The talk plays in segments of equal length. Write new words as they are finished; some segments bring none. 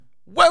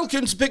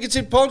Welcome to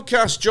Picketed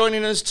Podcast.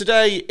 Joining us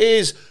today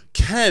is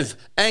Kev,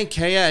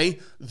 a.k.a.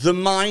 The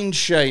Mind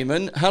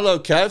Shaman. Hello,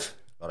 Kev.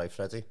 All right,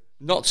 Freddie.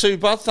 Not too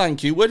bad,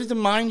 thank you. Where did The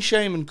Mind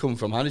Shaman come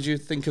from? How did you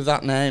think of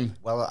that name?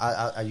 Well,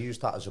 I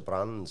used that as a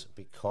brand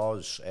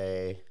because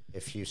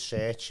if you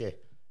search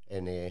it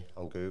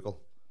on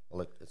Google,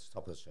 well, it's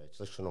top of the search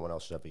list, so no one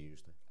else has ever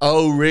used it.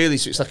 Oh, really?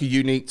 So it's like a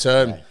unique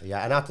term.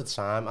 Yeah. And at the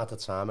time,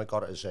 I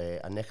got it as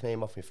a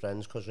nickname off my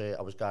friends because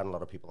I was guiding a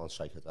lot of people on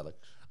psychedelics.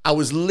 I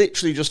was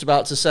literally just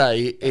about to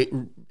say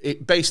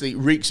it basically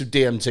reeks of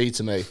DMT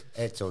to me.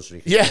 It does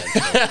reek. Yeah.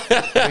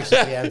 It reeks of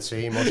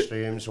DMT,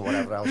 mushrooms, and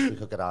whatever else we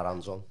could get our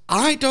hands on.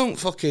 I don't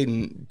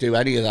fucking do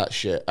any of that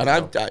shit, and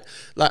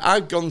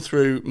I've gone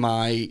through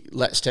my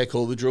let's take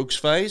all the drugs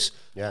phase,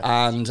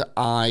 and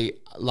I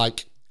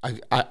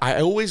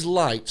always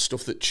liked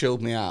stuff that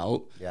chilled me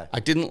out. Yeah. I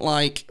didn't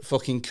like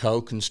fucking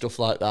coke and stuff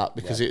like that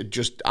because it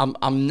just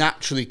I'm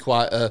naturally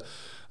quite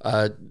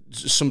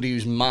somebody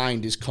whose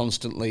mind is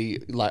constantly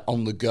like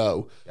on the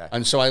go,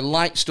 and so I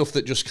liked stuff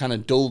that just kind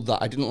of dulled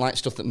that. I didn't like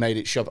stuff that made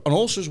it sharp. And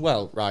also as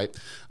well, right,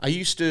 I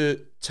used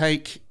to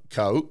take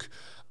coke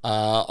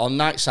on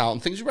nights out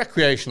and things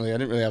recreationally. I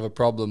didn't really have a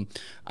problem.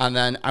 And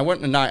then I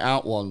went on a night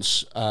out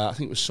once, I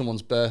think it was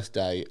someone's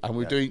birthday, and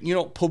we were doing, you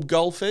know what pub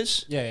golf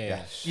is?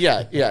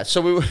 Yeah.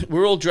 So we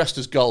were all dressed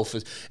as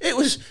golfers. It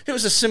was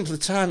a simpler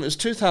time. It was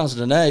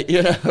 2008,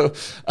 you know.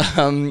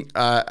 And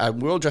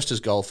we were all dressed as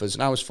golfers,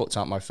 and I was fucked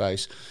out my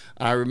face.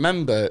 And I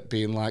remember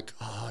being like,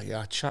 oh yeah,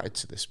 I chatted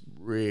to this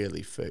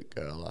really fit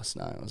girl last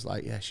night. I was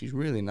like, yeah, she's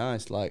really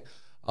nice. Like,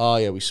 oh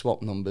yeah, we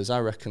swapped numbers. I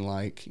reckon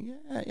like,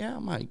 yeah, I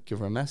might give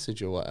her a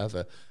message or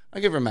whatever. I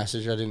give her a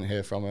message, I didn't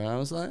hear from her. And I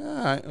was like,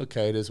 all right,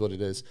 okay, it is what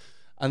it is.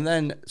 And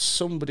then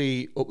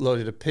somebody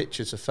uploaded a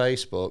picture to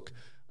Facebook,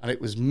 and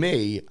it was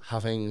me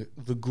having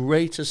the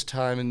greatest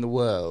time in the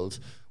world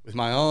with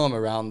my arm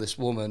around this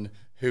woman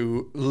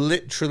who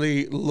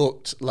literally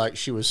looked like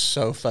she was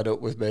so fed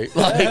up with me.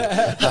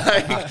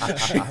 Like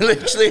she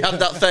literally had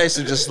that face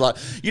of just like,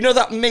 you know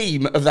that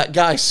meme of that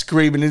guy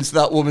screaming into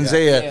that woman's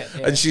ear?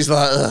 Yeah. And she's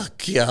like, oh,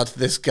 God,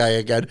 this guy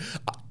again.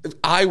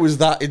 I was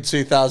that in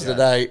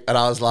 2008, and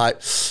I was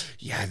like,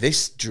 yeah,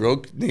 this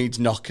drug needs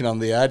knocking on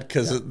the head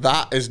because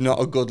that is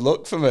not a good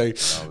look for me.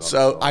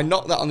 So I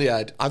knocked that on the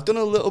head. I've done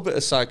a little bit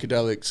of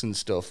psychedelics and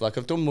stuff. Like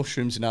I've done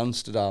mushrooms in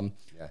Amsterdam.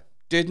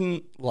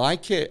 Didn't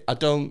like it. I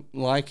don't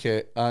like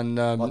it. And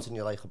what didn't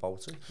you like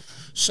about it?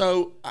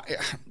 So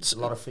it's a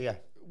lot of fear.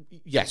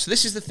 Yeah, so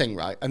this is the thing,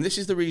 right? And this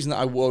is the reason that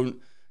I won't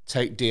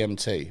take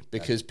DMT,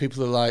 because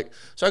people are like,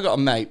 so I got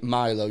a mate,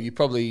 Milo.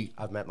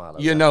 I've met Milo.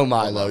 You know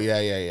Milo,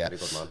 yeah. Very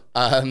good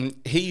man.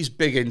 He's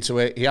big into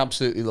it. He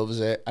absolutely loves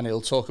it, and he'll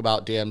talk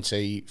about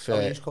DMT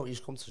for he's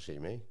come to see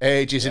me.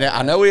 Ages, innit?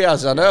 I know he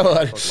has. I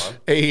know.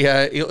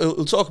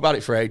 He'll talk about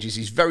it for ages.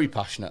 He's very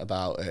passionate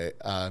about it.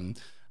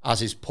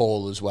 As is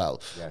Paul as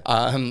well.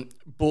 Yeah.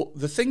 But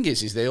the thing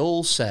is they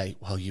all say,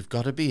 well, you've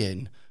got to be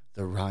in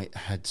the right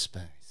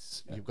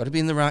headspace. Yeah. You've got to be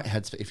in the right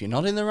headspace. If you're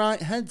not in the right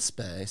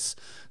headspace,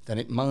 then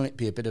it might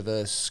be a bit of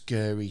a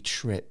scary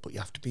trip, but you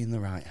have to be in the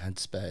right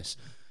headspace.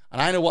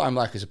 And I know what I'm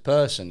like as a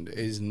person,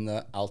 is in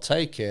that I'll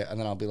take it and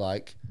then I'll be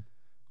like,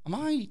 am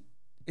I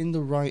in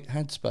the right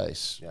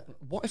headspace? Yeah.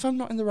 What if I'm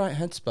not in the right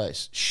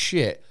headspace?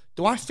 Shit.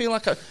 Do I feel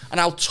like and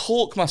I'll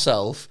talk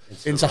myself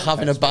into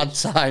having a bad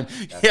time.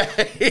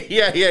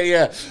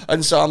 Yeah.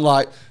 And so I'm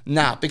like,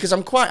 nah, because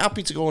I'm quite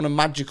happy to go on a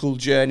magical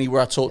journey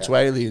where I talk to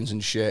aliens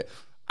and shit.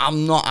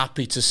 I'm not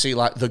happy to see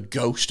like the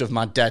ghost of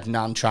my dead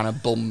nan trying to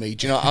bum me.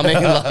 Do you know what I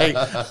mean?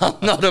 Like, I'm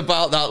not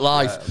about that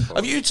life.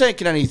 Have you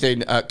taken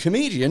anything?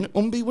 Comedian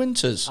Umby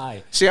Winters.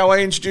 Aye. See how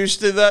I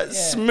introduced you to that?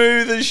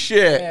 Smooth as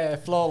shit. Yeah,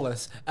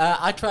 flawless.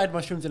 I tried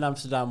mushrooms in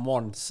Amsterdam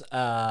once,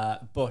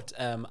 but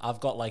I've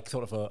got like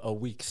sort of a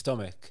weak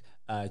stomach.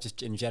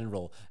 Just in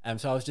general.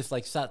 So I was just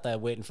like sat there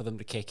waiting for them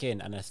to kick in,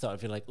 and I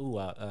started feeling like, ooh,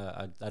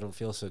 I don't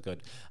feel so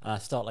good. And I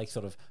start like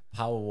sort of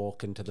power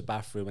walking to the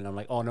bathroom, and I'm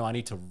like, oh no, I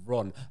need to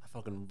run. I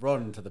fucking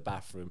run to the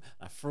bathroom.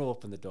 I throw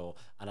open the door,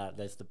 and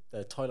there's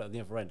the toilet at the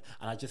other end,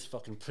 and I just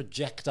fucking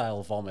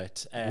projectile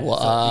vomit. Wow.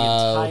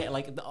 So the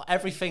entire,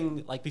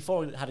 everything, like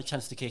before it had a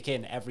chance to kick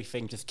in,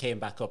 everything just came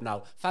back up.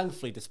 Now,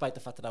 thankfully, despite the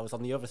fact that I was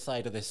on the other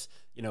side of this,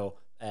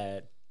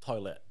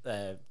 toilet,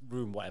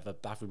 room, whatever,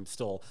 bathroom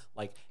stall,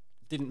 like,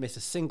 didn't miss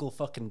a single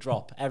fucking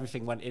drop.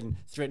 Everything went in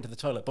straight into the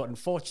toilet. But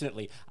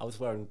unfortunately, I was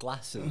wearing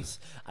glasses,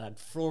 and I'd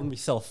thrown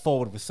myself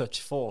forward with such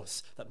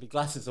force that my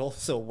glasses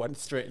also went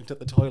straight into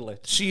the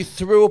toilet. So you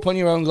threw up on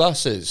your own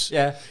glasses?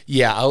 Yeah.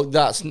 Yeah,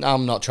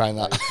 I'm not trying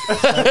that.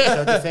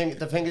 So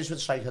the thing is with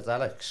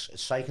psychedelics,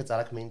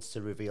 psychedelic means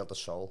to reveal the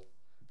soul.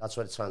 That's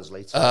what it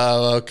translates to.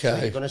 Oh, okay.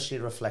 So you're going to see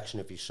a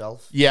reflection of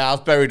yourself. Yeah,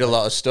 I've buried a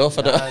lot of stuff.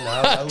 No,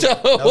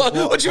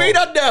 what do you mean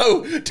I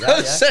know?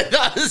 Don't say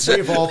that.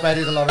 We've all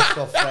buried a lot of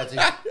stuff, Freddie.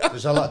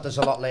 There's a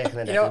lot lurking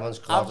in everyone's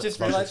closet. I've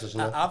just realised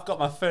I've got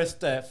my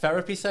first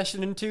therapy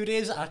session in 2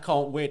 days. I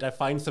can't wait. I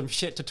find some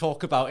shit to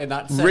talk about in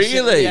that session.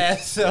 Really? Yeah,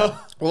 so...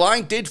 Well,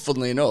 I did,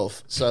 funnily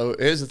enough. So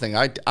here's the thing.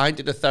 I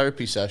did a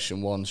therapy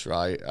session once,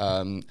 right?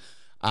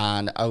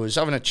 And I was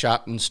having a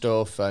chat and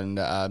stuff, and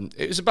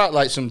it was about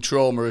like some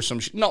trauma or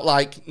some not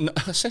like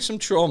I say some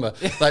trauma,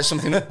 like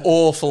something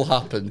awful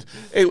happened.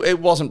 It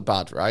wasn't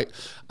bad, right?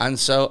 And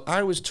so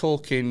I was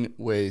talking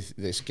with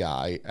this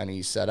guy, and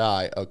he said,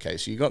 okay,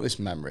 so you got this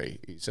memory.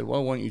 He said, what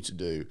I want you to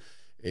do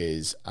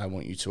is I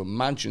want you to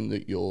imagine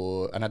that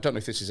you're, and I don't know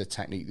if this is a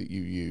technique that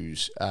you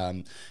use.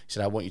 He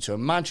said, I want you to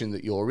imagine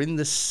that you're in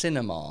the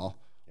cinema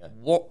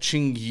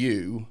watching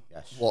you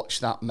watch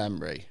that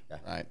memory,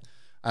 right?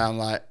 And I'm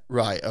like,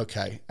 right,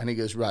 okay. And he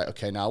goes, right,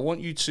 okay, now I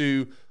want you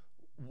to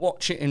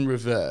watch it in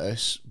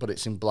reverse, but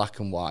it's in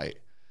black and white.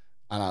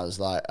 And I was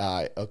like,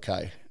 all right,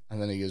 okay.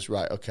 And then he goes,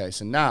 right, okay,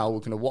 so now we're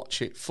going to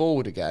watch it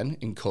forward again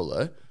in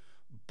colour,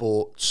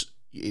 but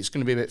it's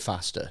going to be a bit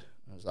faster.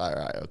 I was like,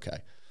 all right, okay.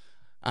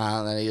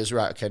 And then he goes,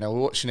 right, okay, now we're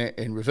watching it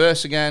in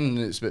reverse again, and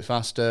it's a bit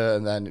faster,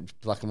 and then it's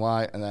black and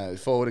white, and then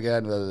it's forward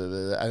again, blah, blah, blah,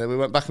 blah. And then we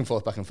went back and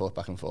forth, back and forth,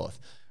 back and forth.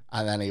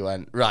 And then he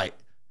went, right,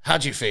 how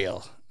do you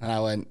feel? And I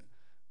went,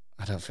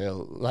 I don't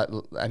feel like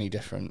any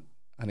different.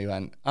 And he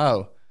went,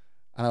 oh.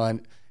 And I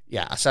went,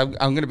 yeah. I said,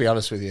 I'm going to be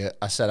honest with you.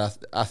 I said,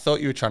 I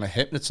thought you were trying to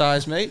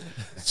hypnotize me.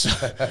 So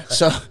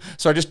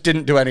I just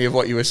didn't do any of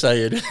what you were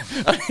saying.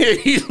 And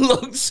he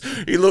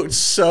looked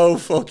so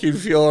fucking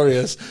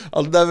furious.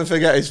 I'll never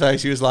forget his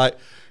face. He was like,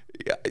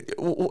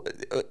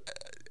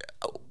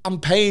 I'm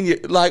paying you.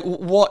 Like,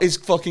 what is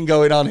fucking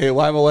going on here?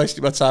 Why am I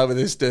wasting my time with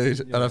this dude?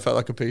 Yeah. And I felt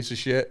like a piece of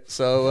shit.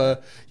 So,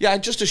 I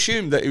just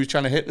assumed that he was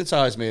trying to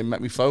hypnotize me and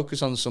make me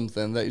focus on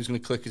something, that he was going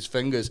to click his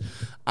fingers.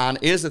 And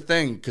here's the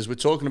thing, because we're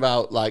talking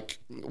about, like,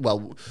 well,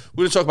 we're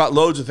going to talk about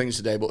loads of things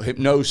today, but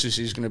hypnosis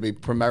is going to be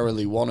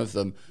primarily one of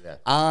them. Yeah.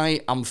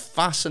 I am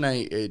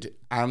fascinated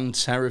and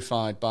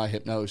terrified by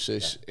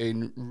hypnosis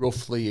in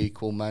roughly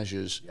equal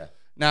measures. Yeah.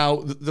 Now,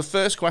 the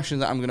first question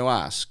that I'm going to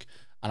ask,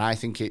 and I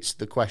think it's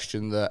the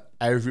question that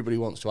everybody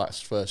wants to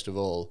ask first of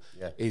all,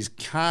 is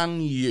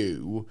can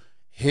you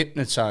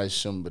hypnotize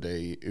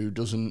somebody who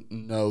doesn't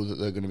know that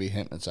they're going to be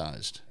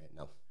hypnotized?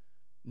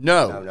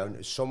 No.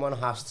 Someone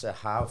has to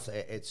have,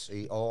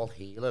 all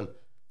healing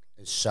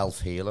is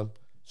self-healing.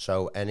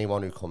 So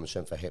anyone who comes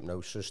in for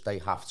hypnosis, they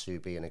have to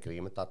be in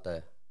agreement that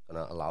they're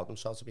going to allow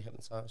themselves to be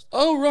hypnotized.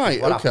 Oh,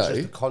 right, what happens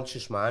is the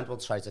conscious mind will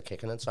try to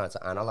kick in and try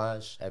to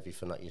analyse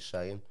everything that you're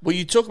saying. Well,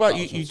 you talk about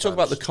you talk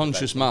about the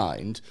conscious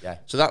mind. Yeah.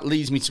 So that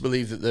leads me to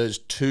believe that there's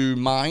two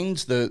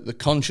minds: the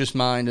conscious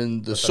mind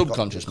and the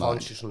subconscious mind.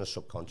 Conscious and the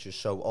subconscious.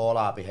 So all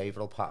our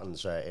behavioural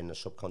patterns are in the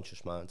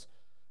subconscious mind.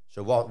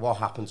 So what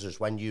happens is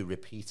when you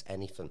repeat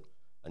anything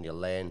and you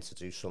learn to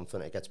do something,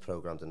 it gets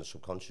programmed in the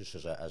subconscious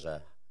as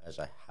a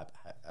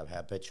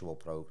habitual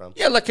program.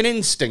 Yeah, like an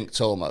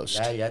instinct almost.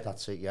 Yeah,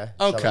 that's it. Yeah.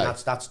 Okay.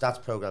 So that's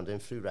programmed in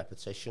through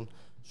repetition.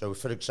 So,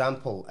 for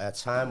example, a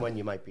time when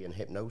you might be in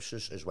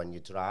hypnosis is when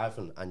you're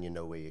driving and you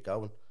know where you're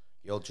going.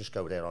 You'll just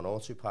go there on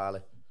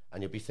autopilot,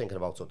 and you'll be thinking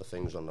about other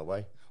things on the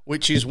way.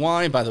 Which is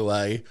why, by the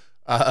way,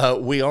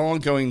 we are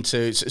going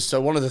to. So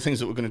one of the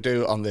things that we're going to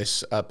do on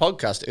this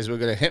podcast is we're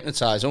going to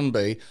hypnotize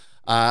Umbi.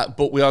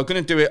 But we are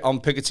going to do it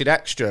on Pigoted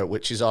Extra,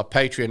 which is our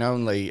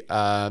Patreon-only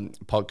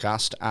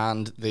podcast,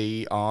 and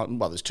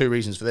there's two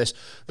reasons for this.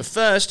 The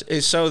first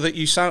is so that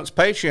you sign up to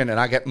Patreon and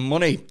I get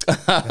money.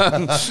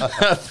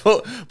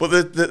 but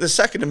the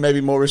second and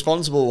maybe more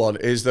responsible one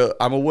is that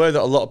I'm aware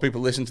that a lot of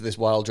people listen to this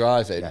while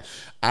driving,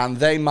 and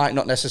they might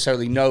not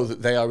necessarily know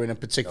that they are in a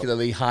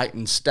particularly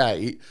heightened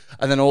state,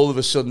 and then all of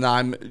a sudden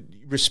I'm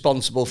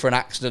responsible for an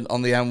accident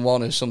on the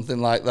M1 or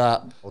something like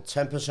that. Well,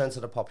 10%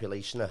 of the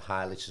population are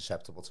highly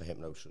susceptible to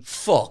hypnosis.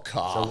 Fuck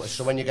off.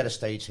 So when you get a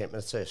stage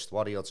hypnotist,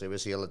 what he'll do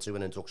is he'll do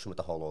an induction with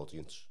the whole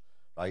audience,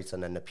 right?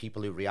 And then the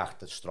people who react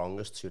the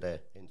strongest to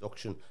the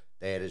induction,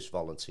 they're his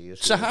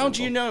volunteers. So how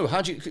do you know?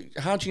 How do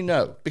you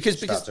know? Because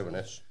start doing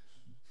this.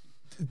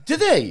 Do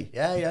they?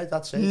 Yeah,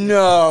 that's it.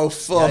 No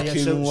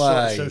fucking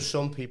way. So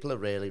some people are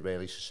really,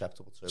 really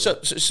susceptible to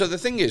it. So the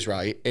thing is,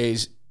 right,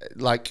 is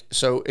like,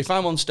 so if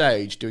I'm on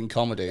stage doing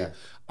comedy,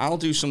 I'll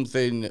do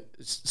something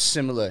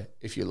similar,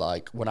 if you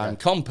like, when I'm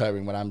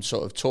comparing, when I'm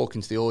sort of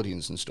talking to the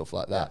audience and stuff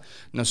like that.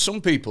 Now, some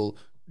people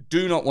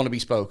do not want to be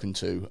spoken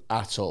to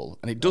at all.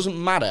 And it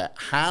doesn't matter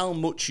how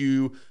much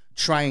you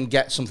try and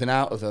get something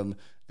out of them.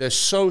 They're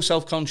so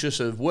self-conscious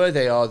of where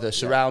they are, their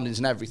surroundings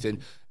and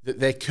everything, that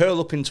they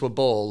curl up into a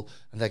ball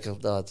and they go,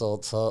 no,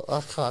 don't talk,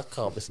 I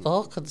can't be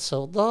spoken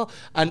to, no.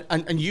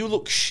 And you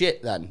look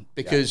shit then,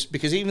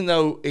 because even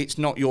though it's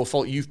not your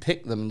fault, you've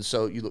picked them, and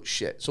so you look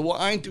shit. So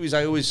what I do is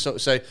I always sort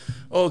of say,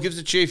 oh, give us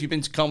a cheer if you've been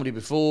to comedy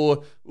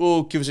before,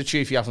 or give us a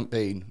cheer if you haven't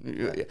been.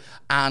 Yeah.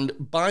 And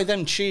by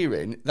them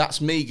cheering,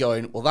 that's me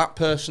going, well, that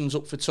person's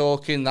up for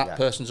talking, that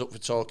person's up for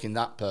talking,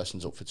 that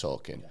person's up for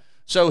talking. Yeah.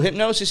 So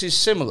hypnosis is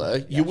similar.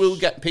 Yes. You will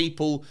get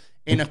people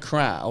in a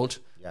crowd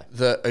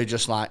that are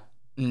just like,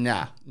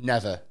 nah,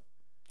 never.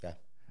 Yeah.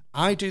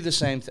 I do the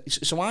same thing.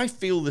 So I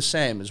feel the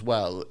same as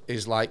well.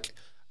 Is like,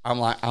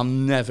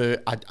 I'm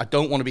never, I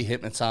don't want to be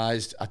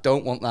hypnotized. I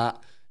don't want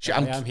that.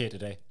 I'm here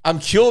today. I'm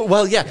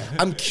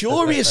I'm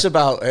curious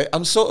about it.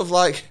 I'm sort of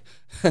like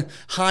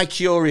high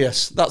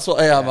curious. That's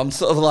what I am. I'm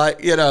sort of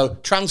like,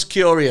 trans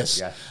curious.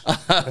 Yes.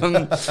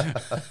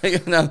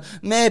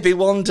 Maybe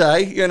one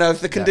day,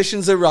 if the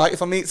conditions are right,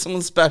 if I meet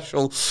someone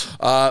special.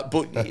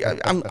 But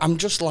I'm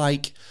just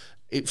like,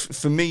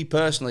 for me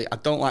personally, I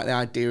don't like the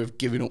idea of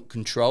giving up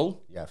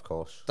control. Yeah, of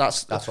course.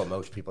 That's what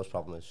most people's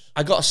problem is.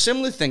 I got a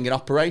similar thing in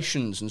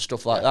operations and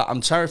stuff like that.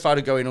 I'm terrified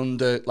of going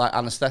under like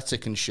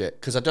anaesthetic and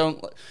shit because I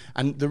don't.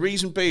 And the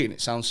reason being,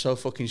 it sounds so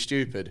fucking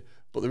stupid,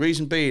 but the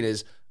reason being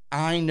is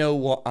I know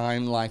what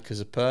I'm like as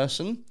a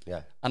person.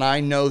 Yeah. And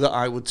I know that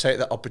I would take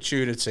that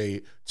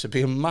opportunity to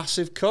be a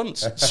massive cunt.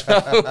 So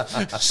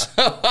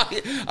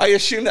I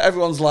assume that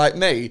everyone's like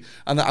me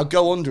and that I'll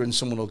go under and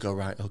someone will go,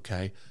 right,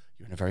 okay,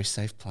 you're in a very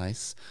safe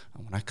place.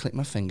 And when I click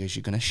my fingers,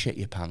 you're going to shit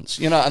your pants.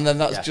 And then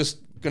that's just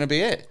going to be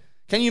it.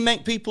 Can you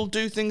make people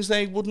do things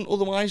they wouldn't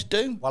otherwise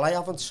do? Well, I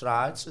haven't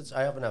tried.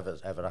 I haven't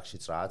ever actually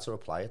tried to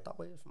apply it that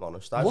way, if I'm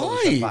honest. I've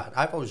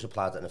always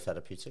applied it in a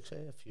therapeutics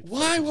area.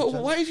 Why?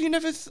 Why have you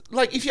never...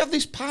 if you have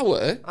this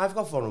power... I've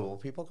got vulnerable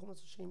people coming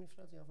to see me,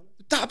 Freddie, haven't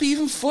I? That'd be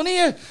even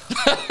funnier.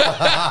 Like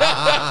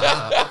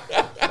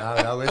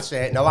I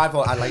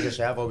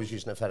say, I've always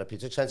used it in a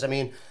therapeutic sense. I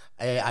mean,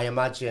 I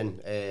imagine,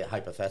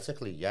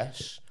 hypothetically,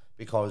 yes,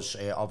 because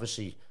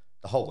obviously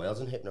the whole world's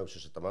in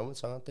hypnosis at the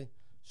moment, aren't they?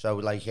 So,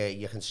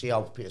 you can see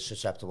how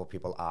susceptible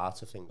people are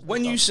to things.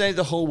 When you say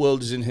the whole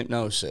world is in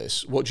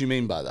hypnosis, what do you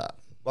mean by that?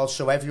 Well,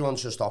 so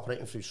everyone's just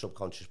operating through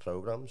subconscious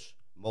programs,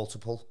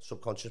 multiple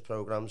subconscious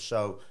programs.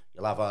 So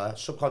you'll have a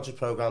subconscious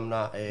program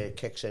that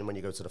kicks in when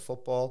you go to the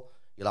football.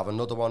 You'll have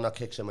another one that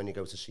kicks in when you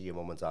go to see your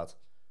mum and dad.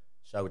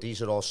 So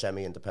these are all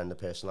semi-independent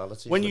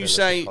personalities. When you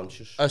say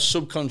a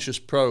subconscious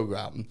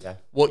program,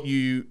 what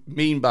you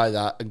mean by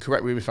that, and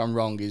correct me if I'm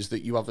wrong, is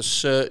that you have a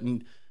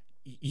certain...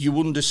 You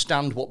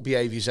understand what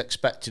behaviour is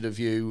expected of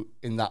you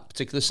in that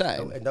particular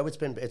setting. No, it's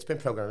been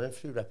programmed in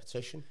through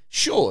repetition.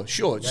 Sure.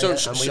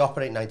 And we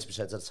operate 90%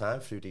 of the time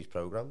through these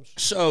programs.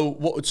 So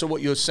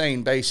what you're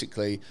saying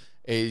basically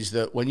is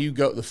that when you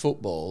go to the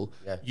football,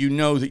 you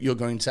know that you're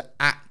going to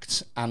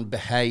act and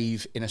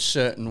behave in a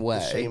certain way.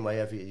 The same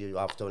way you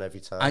have done every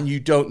time. And you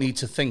don't need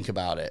to think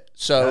about it.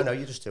 So no,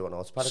 you just do it on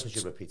autopilot because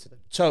you repeated it.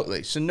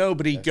 Totally. So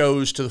nobody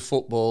goes to the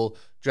football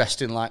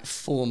dressed in like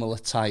formal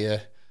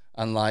attire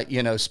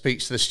and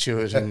speaks to the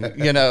steward and,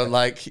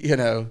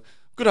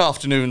 good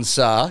afternoon,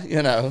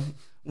 sir,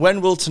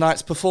 when will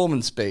tonight's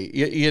performance be?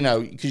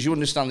 Because you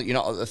understand that you're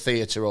not at the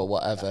theatre or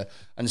whatever.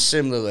 And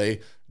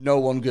similarly, no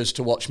one goes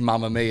to watch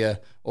Mamma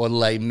Mia or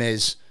Les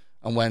Mis.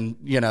 And when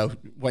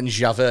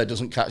Javert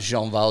doesn't catch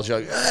Jean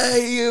Valjean,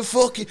 hey,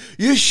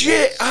 you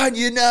shit, and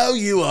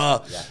you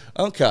are. Yeah.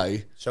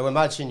 Okay. So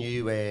imagine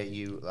you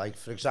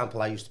for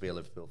example, I used to be a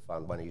Liverpool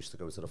fan when I used to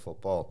go to the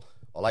football.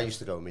 Well, I used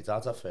to go with my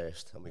dad at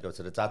first, and we go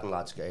to the Dad and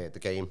Lads the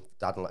game,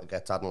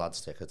 get Dad and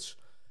Lads tickets,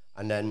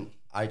 and then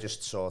I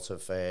just sort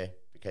of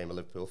became a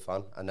Liverpool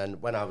fan. And then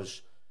when I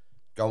was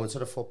going to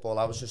the football,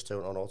 I was just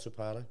doing it on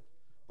autopilot.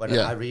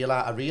 I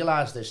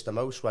realised this the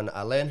most when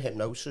I learned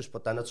hypnosis,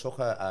 but then I took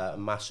a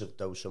massive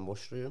dose of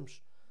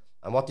mushrooms.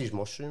 And what these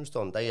mushrooms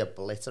done, they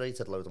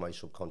obliterated a load of my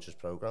subconscious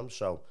programs.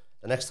 So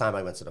the next time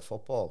I went to the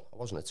football, I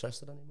wasn't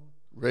interested anymore.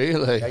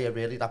 Really? Yeah,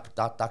 really. That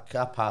part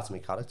of my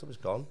character was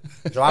gone.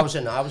 So I was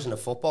in the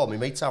football. My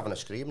mate's having a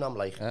scream, and I'm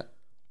like,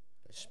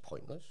 it's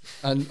pointless.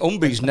 And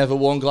Umby's never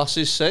worn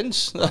glasses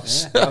since.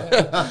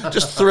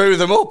 Just threw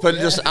them up, and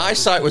just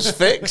eyesight was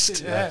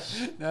fixed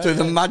through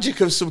the magic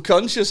of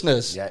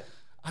subconsciousness. Yeah.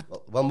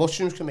 Well,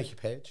 mushrooms can make you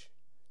page.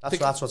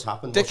 That's what's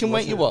happened. They can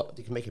make you what?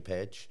 They can make you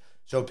page.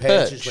 So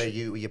purge is where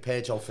you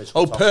purge all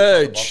physical. Oh,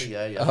 purge.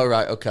 Yeah. Oh,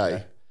 right, okay.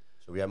 Yeah.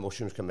 So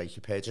mushrooms can make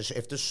you page.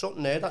 If there's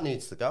something there that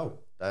needs to go,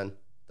 then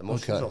the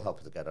mushrooms will help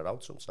you to get it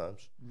out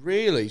sometimes.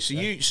 Really?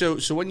 So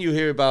so when you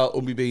hear about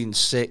Umby being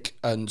sick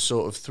and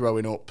sort of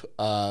throwing up,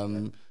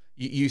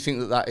 you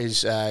think that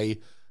is a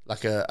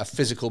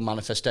physical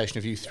manifestation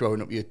of you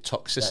throwing up your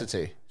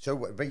toxicity? Yeah. So,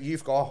 but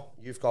you've got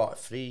we got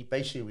three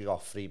brains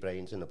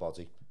in the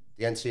body.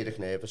 The enteric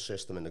nervous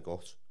system in the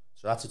gut.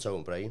 So that's its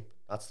own brain.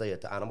 That's the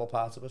animal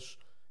part of us.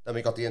 Then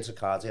we got the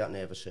intercardiac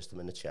nervous system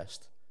in the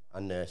chest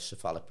and the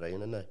cephalic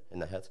brain in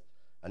the head.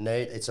 And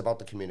it's about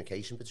the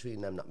communication between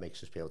them that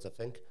makes us be able to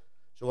think.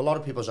 So a lot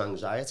of people's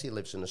anxiety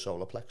lives in the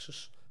solar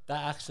plexus.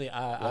 That actually,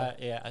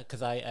 because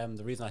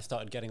the reason I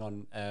started getting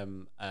on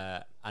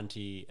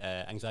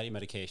anti-anxiety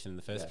medication in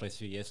the first place a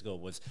few years ago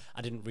was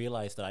I didn't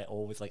realize that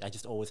I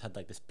just always had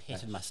like this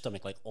pit in my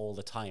stomach like all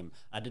the time.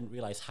 I didn't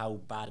realize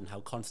how bad and how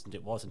constant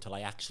it was until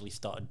I actually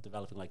started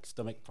developing like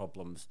stomach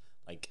problems,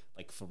 like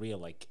for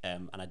real,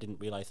 and I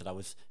didn't realize that I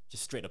was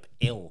just straight up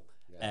ill.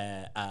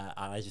 And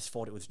I just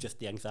thought it was just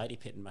the anxiety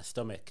pit in my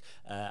stomach,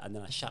 and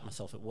then I shat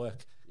myself at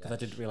work because I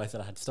didn't realise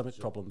that I had stomach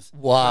problems.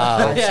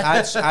 Wow!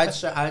 I'd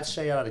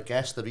say I'd a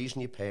guess the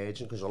reason you page,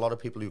 because a lot of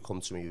people who come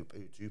to me who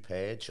do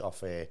page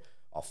off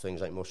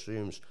things like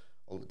mushrooms,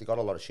 they got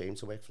a lot of shame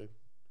to work through,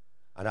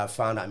 and I've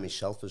found that in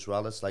myself as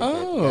well. It's like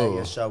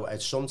so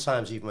it's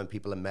sometimes even when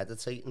people are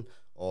meditating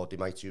or they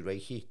might do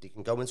Reiki. They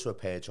can go into a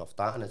page off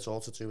that, and it's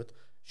all to do with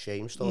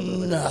shame stored.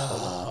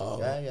 No.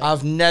 Yeah.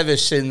 I've never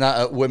seen that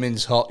at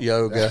women's hot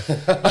yoga.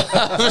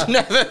 I've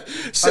never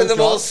seen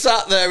them all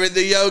sat there in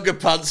the yoga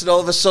pants, and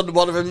all of a sudden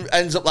one of them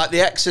ends up like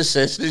the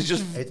Exorcist and is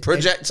just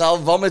projectile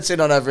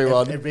vomiting on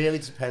everyone. It really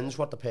depends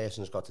what the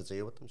person's got to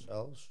deal with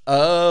themselves.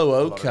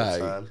 Oh,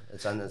 okay.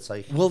 It's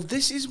like, well,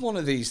 this is one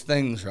of these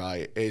things,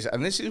 right?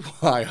 And this is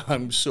why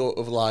I'm sort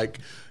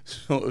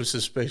of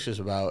suspicious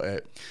about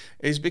it.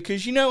 Is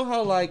because you know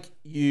how like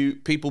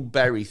people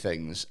bury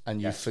things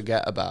and you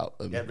forget about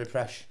them. Yeah,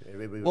 repress.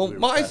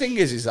 My thing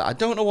is that I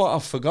don't know what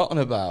I've forgotten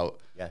about.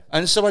 Yeah.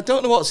 And so I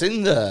don't know what's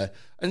in there.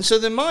 And so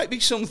there might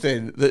be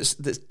something that's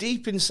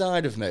deep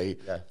inside of me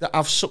that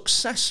I've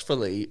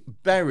successfully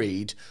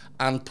buried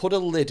and put a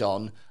lid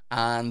on,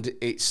 and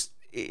it's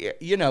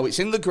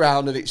in the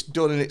ground and it's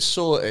done and it's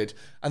sorted,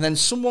 and then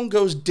someone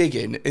goes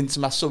digging into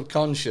my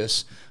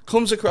subconscious,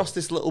 comes across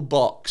this little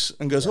box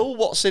and goes, oh,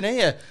 what's in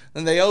here?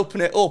 And they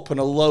open it up and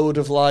a load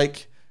of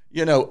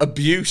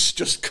abuse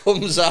just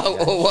comes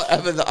out or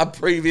whatever that I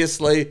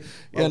previously,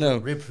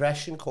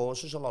 Repression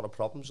causes a lot of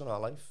problems in our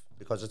life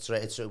because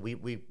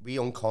we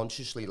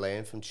unconsciously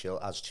learn from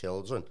as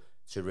children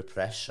to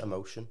repress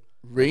emotion.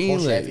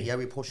 Really?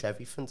 We push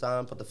everything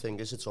down, but the thing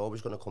is, it's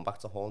always going to come back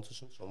to haunt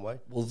us in some way.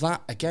 Well,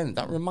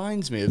 that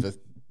reminds me of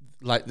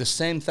the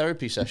same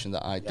therapy session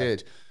that I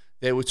did.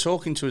 They were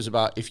talking to us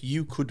about if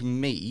you could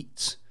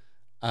meet,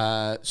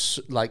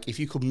 if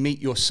you could meet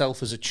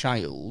yourself as a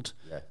child,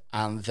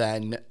 and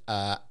then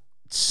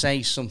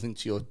say something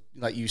to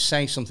you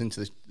say something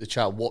to the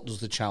child. What does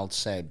the child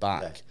say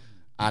back? Yeah.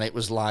 And it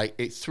was like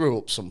it threw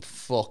up some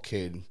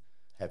fucking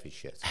heavy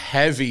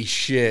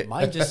shit.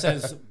 Mine just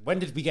says, when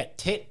did we get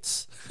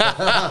tits?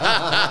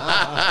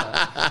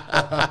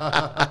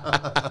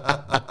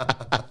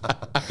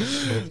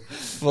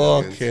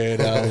 Fucking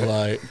hell,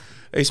 like.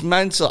 It's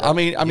mental. I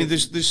mean,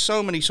 there's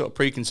so many sort of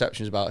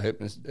preconceptions about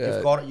hypnosis.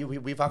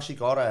 We've actually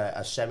got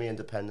a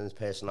semi-independent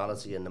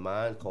personality in the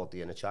mind called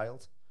the inner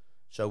child.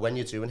 So when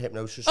you're doing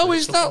hypnosis... Oh,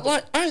 is that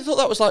like... I thought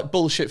that was like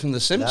bullshit from The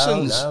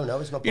Simpsons. No,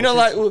 it's not bullshit. You know,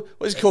 like,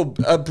 what's it called?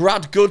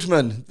 Brad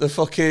Goodman, the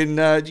fucking...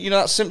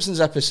 that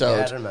Simpsons episode?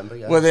 Yeah, I remember,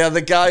 Where they had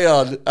the guy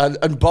on,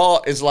 and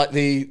Bart is like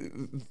the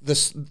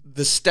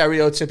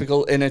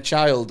stereotypical inner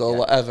child or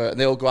whatever, and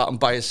they all go out and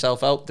buy his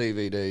self-help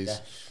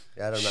DVDs.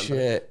 Yeah, I remember.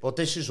 Shit. But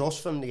this is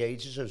us from the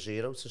ages of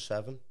 0 to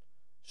 7.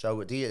 So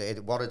what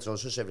it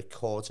does is it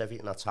records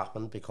everything that's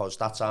happened, because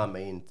that's our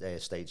main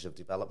stage of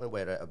development,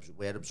 where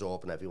we're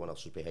absorbing everyone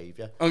else's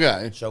behaviour.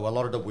 Okay. So a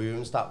lot of the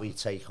wounds that we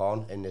take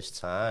on in this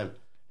time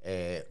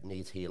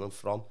need healing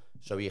from.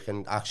 So you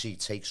can actually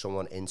take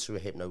someone into a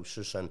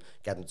hypnosis and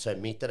get them to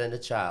meet their inner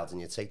child,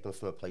 and you take them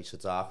from a place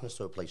of darkness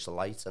to a place of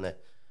light, and it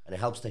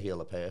helps to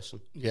heal a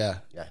person. Yeah.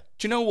 Do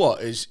you know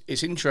what? It's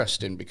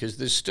interesting because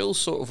there's still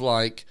sort of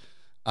like...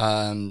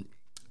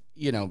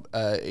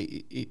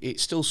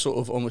 it's still sort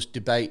of almost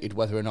debated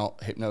whether or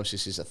not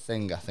hypnosis is a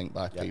thing, I think,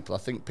 by people. I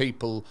think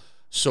people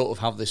sort of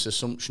have this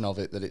assumption of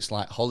it that it's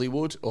like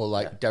Hollywood or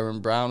like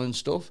Derren Brown and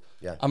stuff.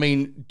 Yeah. I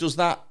mean, does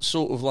that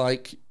sort of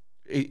like,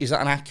 is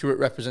that an accurate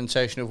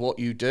representation of what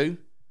you do?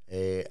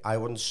 I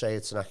wouldn't say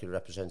it's an accurate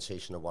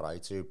representation of what I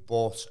do,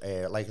 but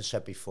like I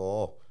said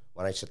before,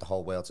 when I said the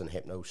whole world's in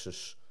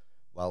hypnosis,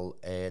 well,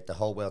 the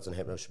whole world's in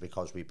hypnosis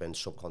because we've been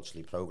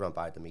subconsciously programmed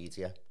by the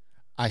media.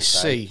 I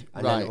see,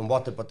 and right.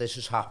 But this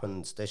has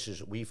happened.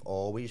 We've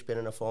always been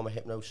in a form of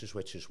hypnosis,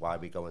 which is why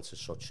we go into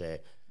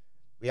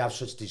we have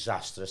such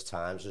disastrous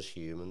times as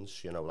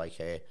humans.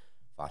 Like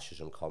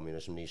fascism,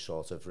 communism, these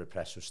sort of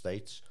repressive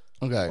states.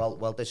 Okay.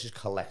 Well, this is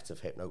collective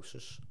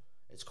hypnosis.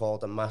 It's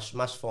called a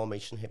mass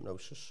formation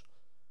hypnosis.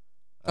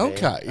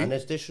 Okay. And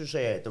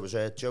there was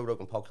a Joe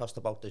Rogan podcast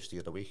about this the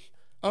other week.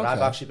 Okay.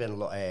 I've actually been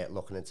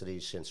looking into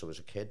these since I was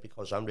a kid,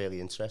 because I'm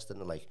really interested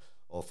in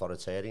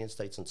authoritarian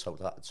states and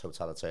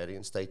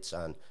totalitarian states,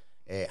 and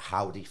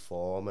how they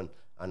form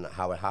and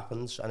how it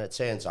happens. And it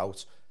turns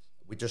out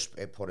we just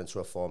put into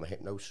a form of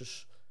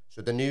hypnosis.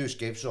 So the news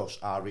gives us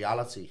our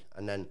reality,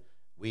 and then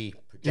we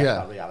project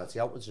that reality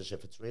outwards as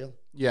if it's real.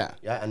 Yeah,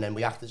 and then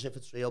we act as if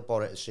it's real.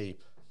 But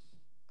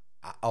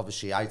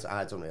obviously, I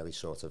don't really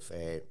sort of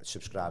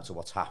subscribe to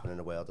what's happening in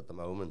the world at the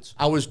moment.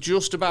 I was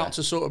just about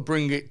to sort of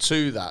bring it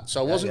to that,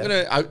 so I wasn't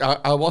gonna.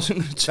 I wasn't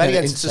gonna turn it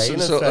into some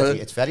sort of.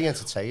 It's very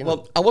entertaining.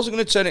 Well, I wasn't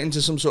going to turn it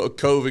into some sort of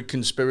COVID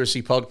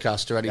conspiracy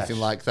podcast or anything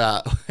like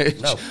that,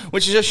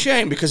 which is a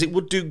shame because it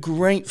would do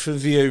great for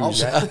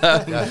views.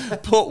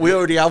 But we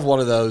already have one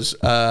of those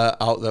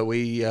out there.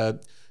 We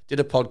did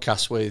a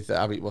podcast with,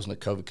 it wasn't a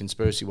COVID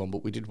conspiracy one,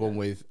 but we did one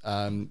with,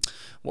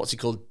 what's he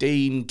called?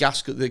 Dean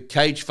Gaskell, the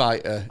cage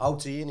fighter. Oh,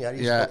 Dean,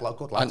 he's a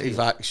good lad.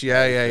 Anti-vax,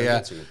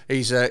 yeah.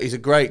 He's a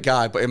great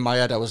guy, but in my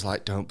head I was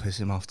like, don't piss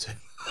him off too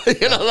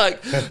You know,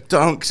 like,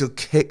 don't, 'cause he'll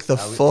kick the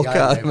fuck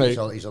out of me.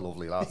 He's a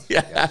lovely lad.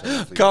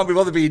 Yeah, can't be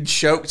bothered being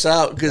choked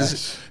out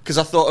because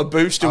I thought a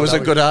booster was a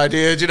good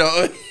idea. Do you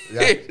know?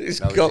 He's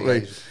got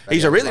me.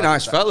 He's a really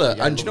nice fella,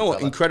 and do you know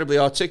what? Incredibly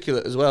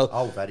articulate as well.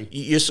 Oh, very.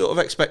 You sort of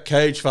expect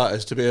cage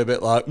fighters to be a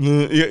bit like,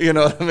 you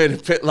know what I mean? A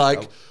bit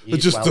like, I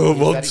just don't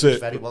want it. He's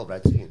very well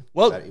read.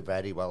 Well,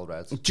 very well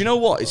read. Do you know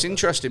what? It's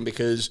interesting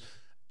because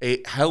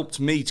it helped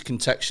me to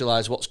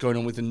contextualise what's going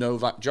on with the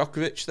Novak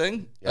Djokovic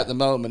thing at the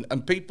moment,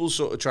 and people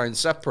sort of try and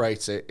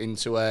separate it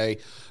into a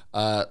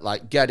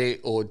like get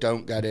it or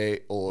don't get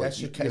it, or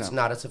it's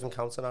narrative and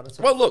counter narrative.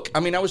 Well, look, I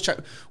mean,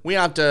 we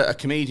had a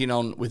comedian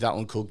on with that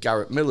one called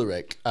Garrett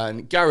Millerick,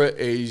 and Garrett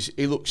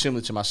he looks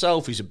similar to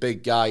myself. He's a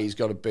big guy. He's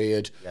got a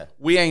beard. Yeah.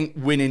 We ain't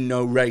winning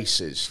no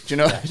races. Do you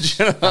know?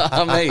 Do you know what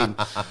I mean?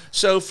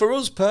 So for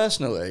us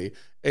personally,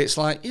 it's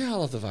like, yeah, I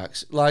love the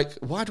vax. Like,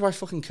 why do I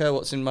fucking care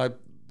what's in my?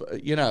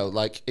 You know,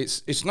 like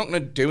it's not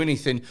going to do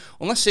anything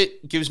unless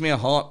it gives me a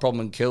heart problem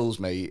and kills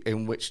me.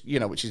 which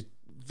is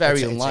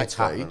very unlikely. It's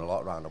happening a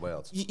lot around the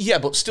world. Yeah,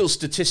 but still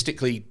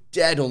statistically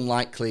dead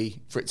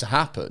unlikely for it to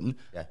happen.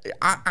 Yeah.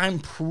 I'm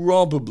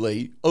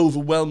probably,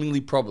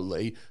 overwhelmingly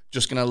probably,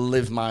 just going to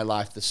live my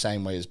life the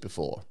same way as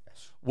before.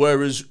 Yes.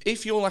 Whereas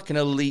if you're like an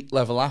elite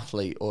level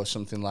athlete or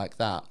something like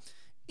that,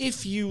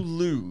 if you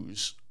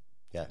lose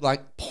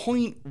like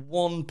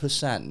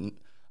 0.1%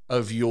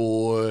 of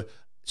your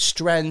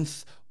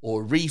strength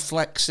or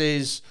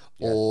reflexes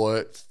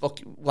or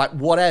like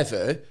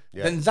whatever,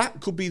 then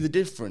that could be the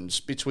difference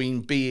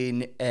between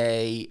being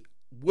a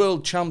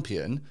world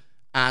champion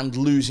and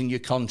losing your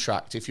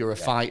contract if you're a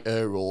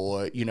fighter,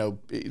 or, you know,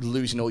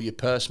 losing all your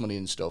purse money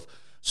and stuff.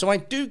 So I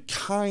do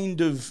kind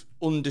of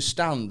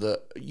understand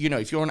that, you know,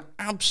 if you're an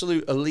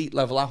absolute elite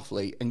level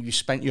athlete and you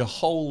spent your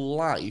whole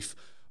life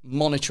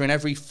monitoring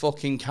every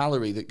fucking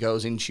calorie that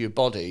goes into your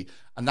body,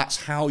 and that's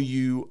how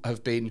you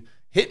have been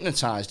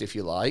hypnotized, if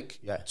you like,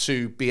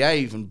 to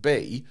behave and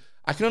be,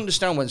 I can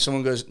understand when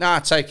someone goes, nah,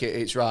 take it,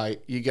 it's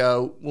right. You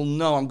go, well,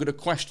 no, I'm going to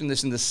question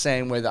this in the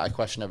same way that I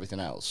question everything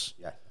else.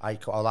 Yeah, I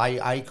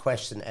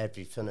question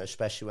everything,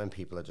 especially when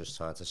people are just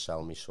trying to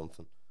sell me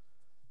something.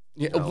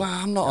 Yeah, well,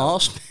 I'm not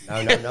asking.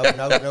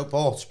 No,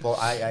 but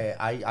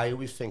I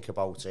always think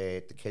about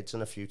the kids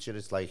in the future.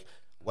 It's like,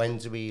 when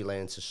do we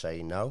learn to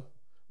say no?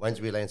 When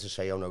do we learn to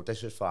say, oh no,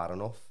 this is far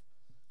enough?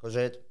 Because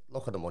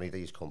look at the money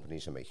these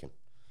companies are making.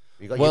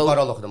 You've got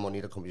to look at the money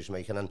the company's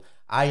making, and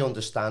I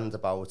understand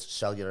about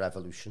cellular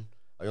evolution.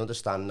 I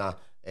understand that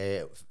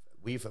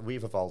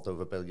we've evolved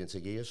over billions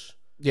of years,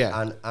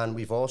 and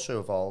we've also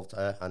evolved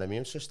an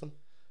immune system.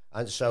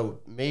 And so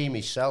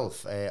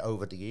myself,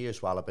 over the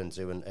years, while I've been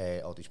doing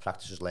all these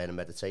practices, learning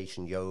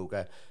meditation,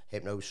 yoga,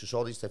 hypnosis,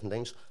 all these different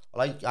things,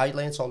 I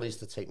learned all these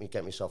to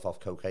get myself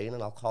off cocaine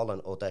and alcohol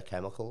and other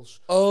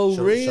chemicals. Oh,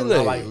 really? So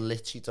now I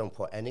literally don't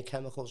put any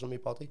chemicals in my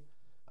body.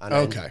 And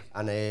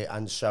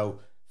and so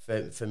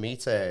for me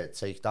to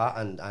take that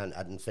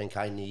and think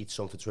I need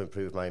something to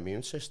improve my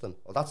immune system,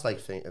 well, that's like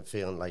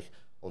feeling like,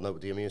 well, no,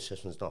 the immune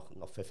system's not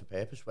fit for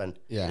purpose, when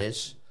it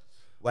is.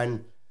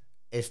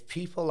 If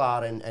people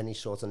are in any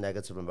sort of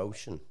negative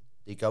emotion,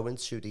 they go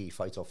into the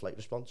fight or flight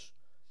response.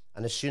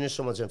 And as soon as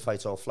someone's in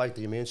fight or flight,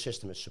 the immune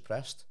system is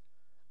suppressed.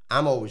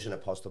 I'm always in a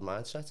positive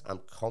mindset. I'm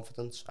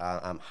confident.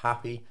 I'm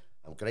happy.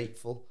 I'm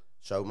grateful.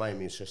 So my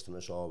immune system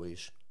is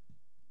always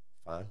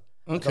fine.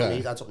 Okay.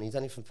 I don't need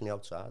anything from the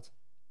outside.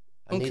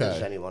 And neither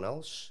does anyone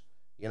else.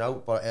 You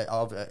know, but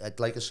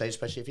like I say,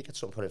 especially if you get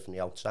something put in from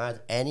the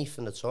outside,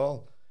 anything at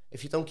all,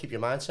 if you don't keep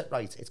your mindset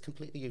right, it's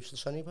completely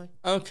useless anyway.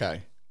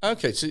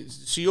 Okay,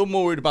 so you're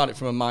more worried about it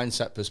from a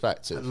mindset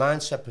perspective. A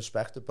mindset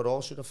perspective, but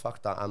also the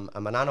fact that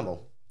I'm an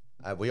animal.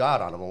 We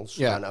are animals,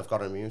 and I've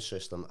got an immune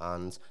system,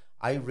 and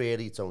I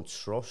really don't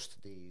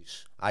trust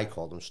these, I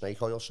call them snake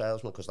oil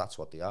salesmen, because that's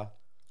what they are.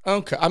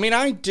 Okay, I mean,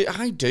 I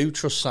do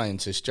trust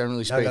scientists,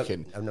 generally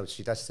speaking. No,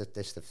 see, that's the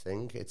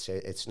thing.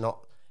 It's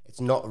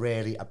not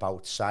really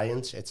about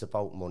science. It's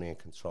about money and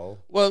control.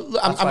 Well,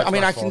 I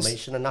mean, I can,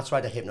 and that's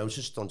why the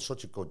hypnosis has done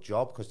such a good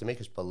job, because they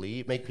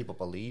make people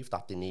believe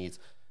that they need.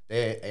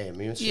 Their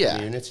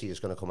immunity is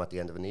going to come at the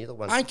end of a needle.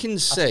 When I can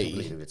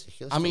see.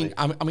 I mean,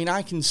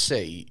 I can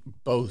see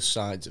both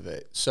sides of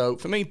it. So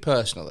for me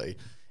personally,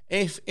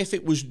 if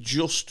it was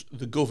just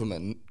the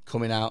government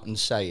coming out and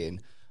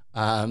saying,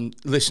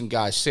 "Listen,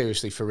 guys,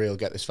 seriously, for real,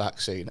 get this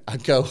vaccine,"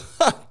 I'd go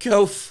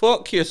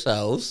fuck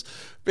yourselves,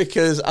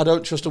 because I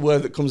don't trust a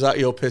word that comes out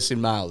of your pissing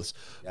mouths.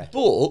 Yeah.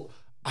 But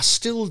I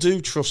still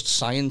do trust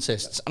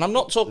scientists. And I'm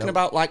not talking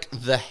about like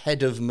the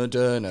head of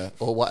Moderna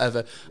or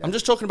whatever. Yeah. I'm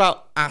just talking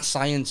about a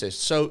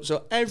scientist.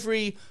 So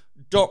every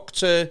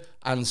doctor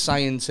and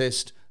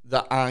scientist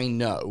that I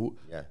know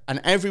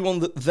and everyone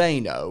that they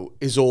know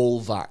is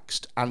all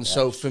vaxxed. And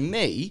so for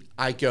me,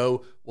 I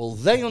go, well,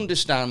 they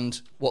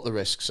understand what the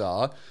risks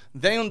are.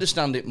 They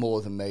understand it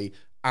more than me.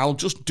 I'll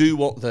just do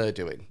what they're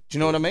doing. Do you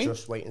know what I mean?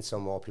 Just wait until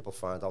more people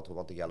find out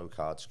about the yellow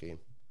card scheme.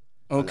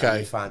 And then Okay.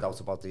 you find out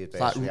about the adverse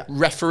Like reaction.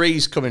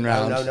 referees coming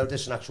round. No,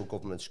 this is an actual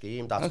government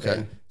scheme that's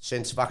been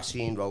since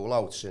vaccine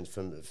rollout, since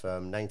from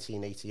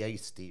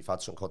 1988, you've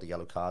had something called the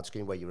yellow card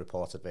scheme where you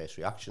report adverse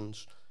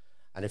reactions.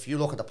 And if you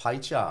look at the pie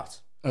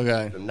chart,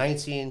 Okay. from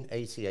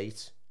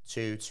 1988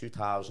 to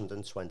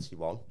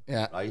 2021,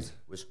 right,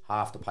 was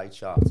half the pie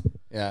chart.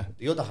 Yeah.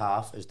 The other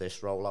half is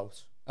this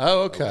rollout.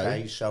 Oh,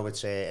 okay. So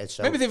it's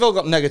Maybe they've all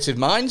got negative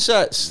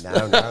mindsets.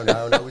 No,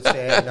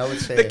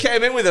 it's They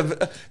came in with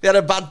they had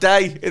a bad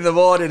day in the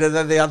morning, and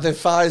then they had the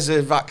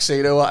Pfizer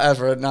vaccine or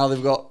whatever, and now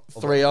they've got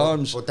three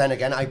arms. But then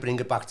again, I bring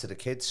it back to the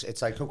kids.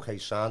 It's like, okay,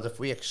 Sand, if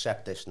we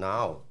accept this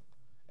now,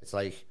 it's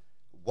like,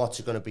 what's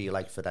it going to be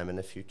like for them in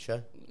the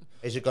future?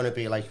 Is it going to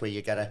be like where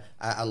you get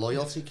a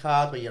loyalty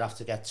card where you have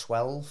to get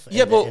 12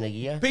 in a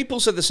year? People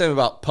said the same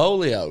about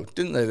polio,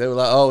 didn't they? They were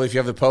like, oh, if you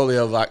have the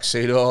polio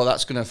vaccine, oh,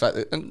 that's going to affect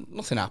it. And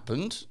nothing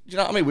happened. Do you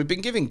know what I mean? We've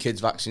been giving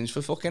kids vaccines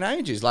for fucking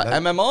ages, like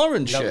MMR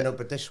and shit. No,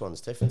 but this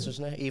one's different,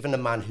 isn't it? Even the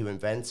man who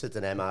invented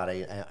an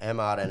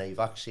mRNA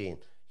vaccine,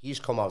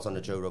 he's come out on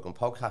the Joe Rogan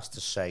podcast to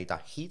say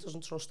that he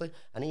doesn't trust it,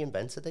 and he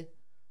invented it.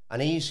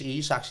 And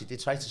he's actually, they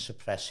tried to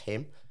suppress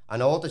him.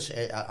 And all this,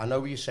 I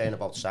know what you're saying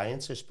about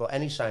scientists, but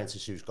any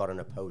scientist who's got an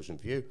opposing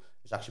view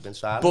has actually been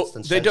silenced.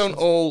 But they don't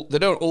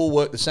all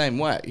work the same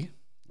way. Right.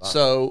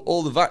 So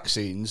all the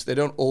vaccines, they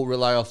don't all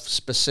rely off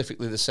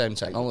specifically the same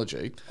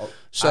technology.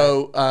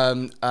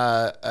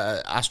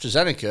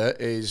 AstraZeneca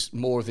is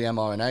more of the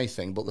mRNA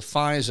thing, but the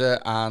Pfizer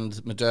and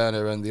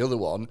Moderna and the other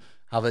one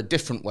have a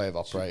different way of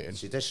operating.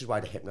 See, this is why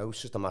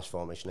the mass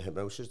formation of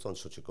hypnosis done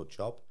such a good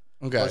job.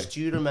 Okay. Because do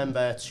you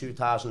remember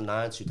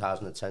 2009,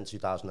 2010,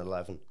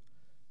 2011?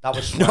 That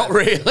was not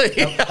really.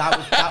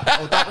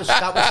 That was.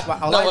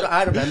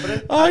 I remember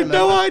it. I had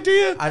no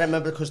idea. I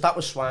remember because that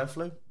was swine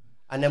flu,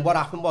 and then what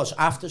happened was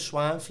after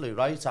swine flu,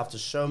 right? After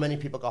so many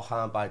people got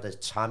harmed by the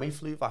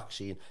Tamiflu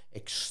vaccine,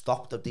 they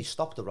stopped the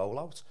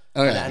rollout,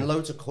 and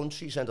loads of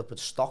countries end up with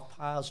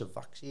stockpiles of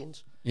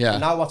vaccines. Yeah.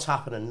 And now what's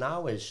happening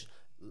now is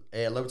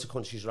loads of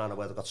countries around the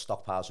world have got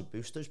stockpiles of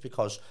boosters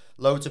because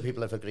loads of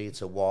people have agreed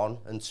to 1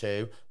 and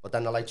 2, but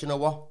then they're like, you know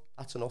what?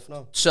 That's enough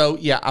now. So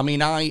yeah, I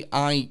mean,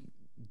 I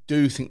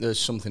do think there's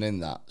something in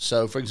that.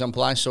 So, for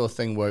example, I saw a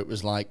thing where it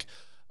was like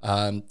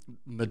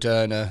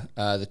Moderna,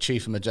 the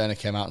chief of Moderna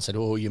came out and said,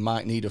 "Oh, you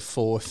might need a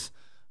 4th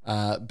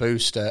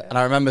booster." And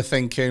I remember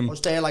thinking,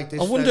 was there like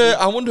this?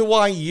 I wonder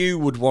why you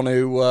would want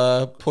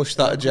to push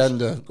that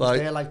agenda. Like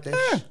they're like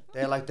this.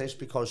 They're like this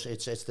because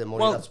it's the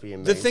money that's being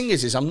made. The thing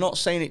is I'm not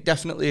saying it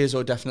definitely is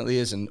or definitely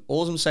isn't.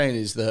 All I'm saying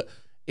is that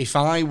if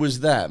I was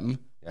them,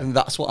 then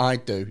that's what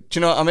I'd do. Do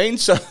you know what I mean?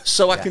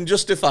 So I can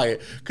justify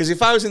it. Because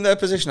if I was in their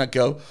position, I'd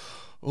go,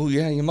 oh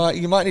yeah, you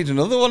might need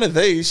another one of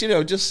these, you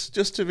know,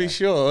 just to be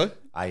sure.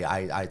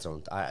 I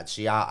don't.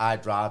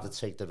 I'd rather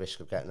take the risk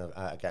of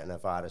getting a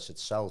virus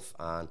itself,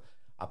 and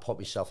I put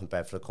myself in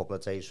bed for a couple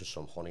of days with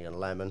some honey and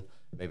lemon,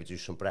 maybe do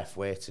some breath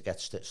work to get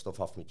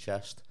stuff off my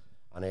chest,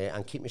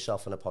 and keep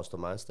myself in a positive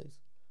mind state.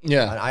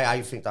 Yeah. And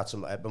I think that's a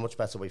much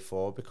better way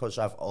forward because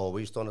I've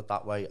always done it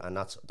that way, and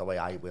that's the way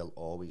I will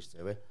always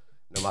do it,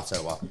 no matter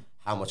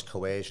how much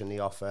coercion they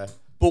offer.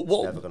 But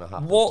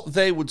what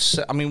they would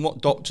say, I mean,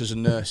 what doctors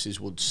and nurses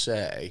would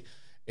say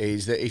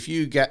is that if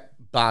you get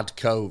bad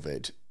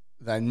COVID,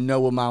 then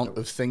no amount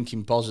of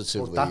thinking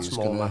positively is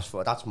going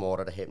to... That's more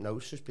of the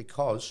hypnosis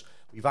because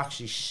we've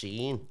actually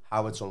seen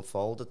how it's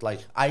unfolded. Like,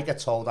 I get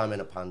told I'm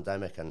in a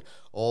pandemic and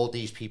all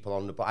these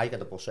people I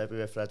get a bus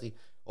everywhere, Freddie.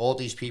 All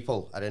these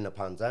people are in a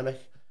pandemic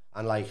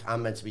and, like,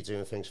 I'm meant to be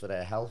doing things for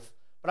their health.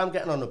 But I'm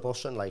getting on the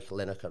bus in, like,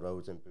 Lineker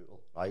Road in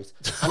Bootle, right?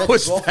 And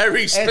it's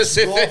very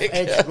specific.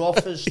 It's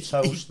rough as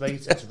toast,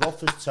 mate. It's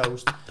rough as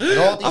toast. And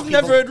all these I've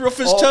never heard rough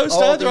as toast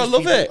either. I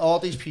love it. All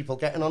these people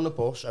getting on the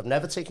bus have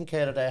never taken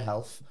care of their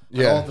health.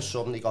 And all of a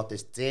sudden, they got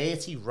this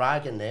dirty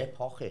rag in their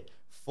pocket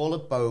full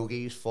of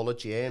bogies, full of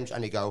germs.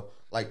 And they go,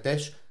 like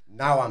this,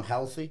 now I'm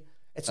healthy.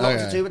 It's not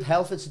to do with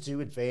health, it's to do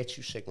with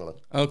virtue signalling.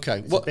 Okay.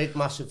 It's a big,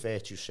 massive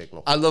virtue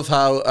signal. I love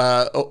how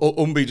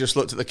Umbi just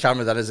looked at the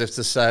camera then as if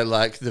to say,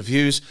 like, the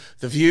views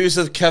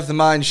of Kev the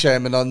Mind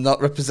Shaman are not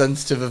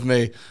representative of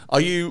me.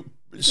 Are you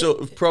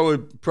sort of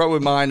pro or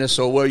minus,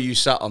 or where you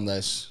sat on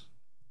this?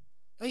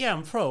 Oh, yeah,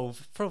 I'm pro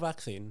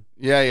vaccine.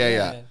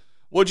 Yeah.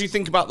 What do you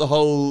think about the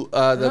whole...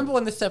 Remember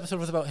when this episode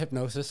was about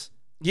hypnosis?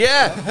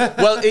 Yeah,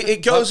 well,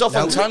 it goes off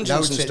on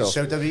tangents and stuff.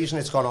 So the reason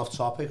it's gone off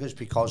topic is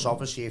because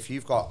obviously if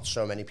you've got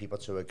so many people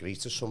to agree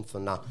to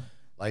something that,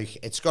 like,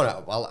 it's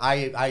gonna. Well,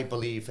 I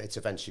believe it's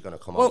eventually gonna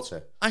come on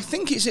to. I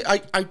think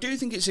I do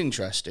think it's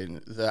interesting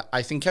that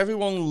I think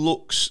everyone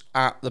looks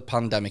at the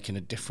pandemic in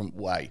a different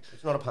way.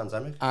 It's not a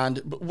pandemic.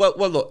 And well,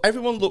 look,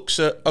 everyone looks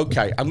at.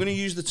 Okay, I'm going to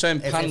use the term.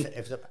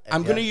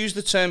 I'm going to use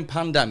the term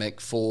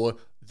pandemic for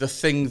the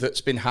thing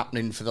that's been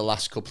happening for the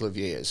last couple of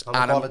years. And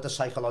call it the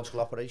psychological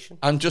operation?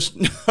 I'm just,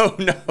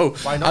 no.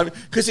 Why not?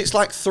 Because it's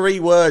like 3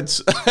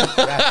 words.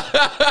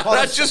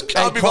 I just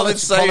can't be bothered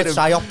saying it.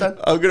 Call it PSYOP then.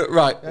 I'm gonna,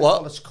 right, yeah,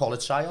 what? Call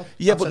it PSYOP.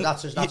 Yeah,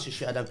 that's a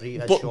shit.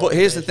 But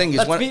here's the thing: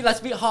 is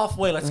let's meet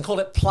halfway. Let's call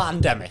it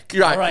Plandemic.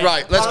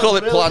 Right. Let's call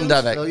it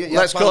Plandemic.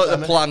 Let's call it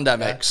the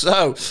Plandemic.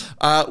 So,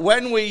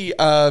 when we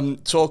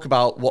talk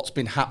about what's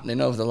been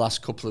happening over the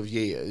last couple of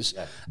years,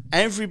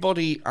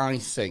 everybody, I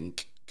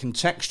think,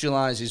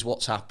 contextualizes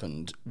what's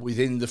happened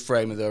within the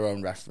frame of their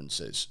own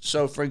references.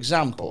 So, for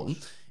example,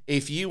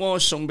 if you are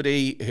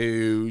somebody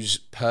whose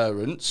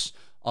parents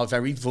are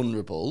very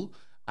vulnerable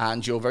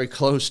and you're very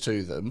close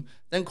to them,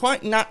 then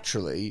quite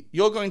naturally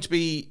you're going to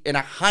be in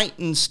a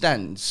heightened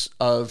sense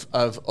of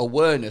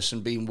awareness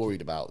and being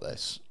worried about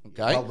this.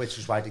 Okay, well, which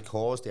is why they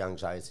caused the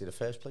anxiety in the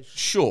first place.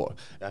 Sure.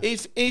 Yeah.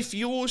 If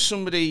you're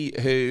somebody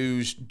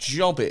whose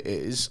job it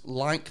is,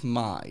 like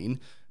mine,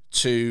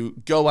 to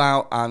go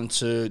out and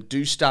to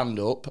do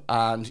stand-up,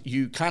 and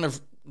you kind of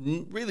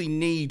really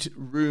need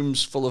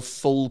rooms full of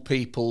full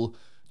people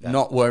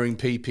not wearing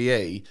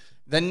PPE,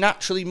 then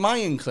naturally my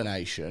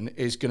inclination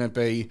is going to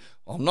be,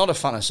 well, I'm not a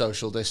fan of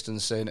social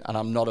distancing and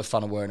I'm not a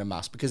fan of wearing a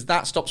mask, because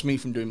that stops me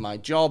from doing my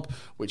job,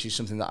 which is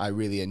something that I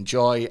really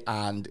enjoy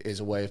and is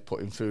a way of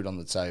putting food on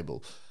the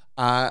table.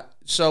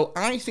 So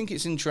I think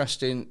it's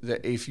interesting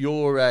that if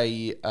you're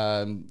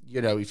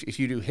if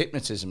you do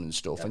hypnotism and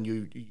stuff, and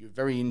you're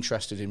very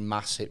interested in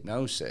mass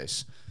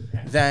hypnosis,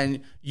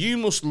 then you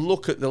must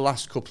look at the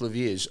last couple of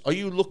years. Are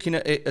you looking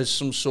at it as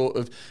some sort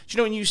of, do you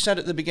know when you said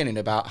at the beginning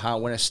about how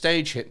when a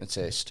stage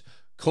hypnotist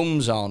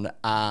comes on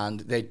and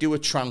they do a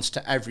trance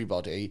to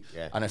everybody,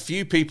 and a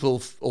few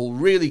people will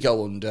really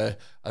go under,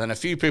 and then a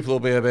few people will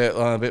be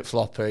a bit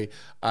floppy,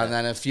 and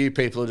then a few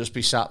people will just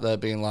be sat there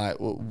being like,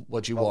 well,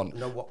 what do you want?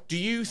 No, do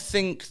you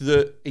think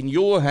that, in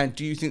your head,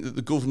 do you think that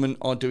the government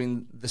are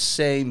doing the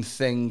same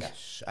thing?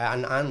 Yes,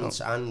 and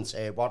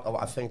what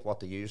I think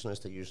what they're using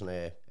is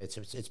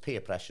it's peer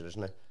pressure,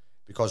 isn't it?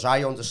 Because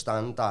I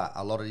understand that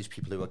a lot of these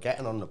people who are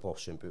getting on the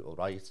bus in Bootle,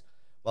 right?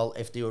 Well,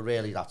 if they were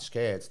really that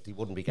scared, they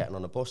wouldn't be getting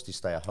on a bus. They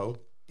stay at home.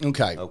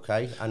 Okay.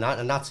 And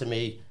that to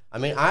me, I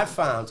mean, I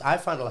found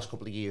the last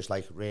couple of years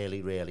like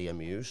really, really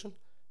amusing,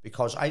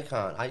 because I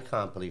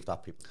can't believe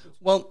that people.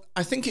 Well,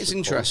 I think it's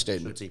interesting.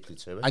 So deeply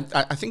to it.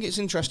 I think it's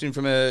interesting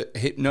from a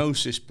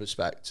hypnosis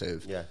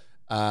perspective. Yeah.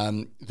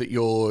 That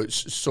you're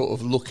sort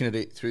of looking at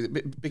it through,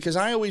 because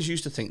I always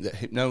used to think that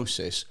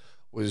hypnosis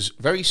was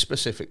very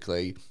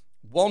specifically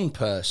one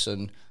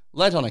person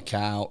led on a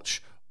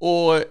couch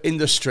or in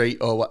the street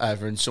or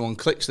whatever, and someone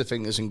clicks the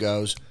fingers and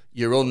goes,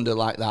 you're under,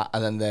 like that,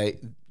 and then they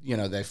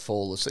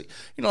fall asleep.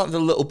 You know, like the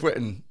Little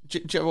Britain. Do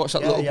you ever watch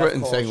that Little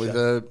Britain thing with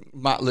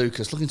Matt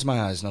Lucas? Look into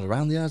my eyes, not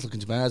around the eyes, look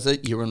into my eyes,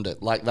 you're under,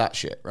 like that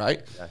shit,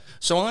 right? Yeah.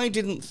 So I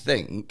didn't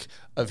think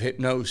of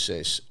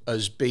hypnosis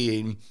as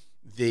being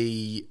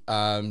the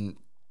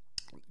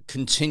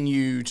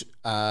continued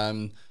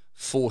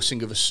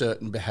forcing of a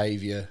certain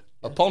behaviour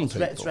upon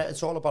people.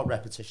 It's all about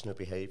repetition of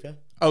behaviour.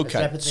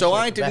 Okay, so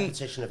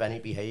repetition of any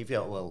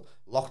behaviour will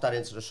lock that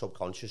into the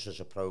subconscious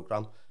as a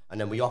program, and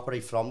then we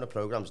operate from the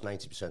programs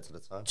 90% of the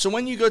time. So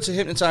when you go to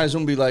hypnotise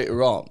somebody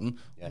later on,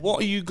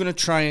 what are you going to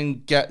try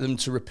and get them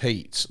to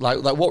repeat? Like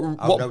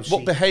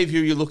what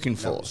behaviour are you looking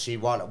for?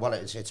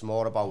 It's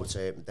more about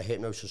the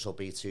hypnosis will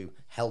be to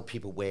help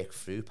people work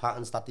through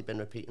patterns that they've been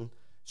repeating.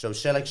 So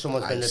say like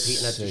someone's been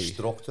repeating a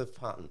destructive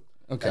pattern.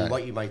 Okay. And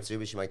what you might do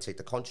is you might take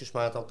the conscious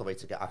mind out the way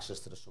to get access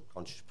to the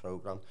subconscious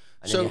program,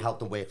 and then you help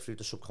them work through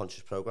the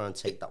subconscious program and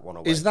take that one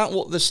away. Is that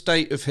what the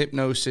state of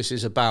hypnosis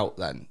is about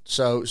then?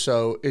 So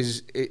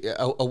is it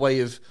a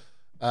way of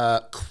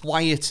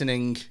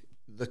quietening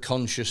the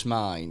conscious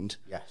mind?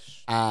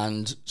 Yes.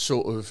 And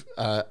sort of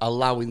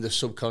allowing the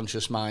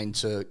subconscious mind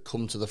to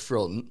come to the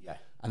front,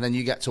 and then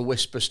you get to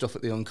whisper stuff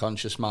at the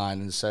unconscious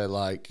mind and say,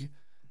 like,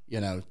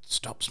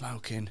 stop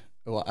smoking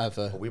or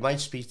whatever. Well, we might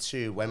speak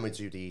to, when we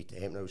do the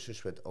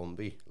hypnosis with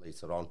Umbi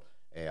later on,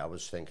 I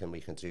was thinking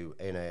we can do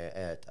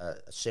a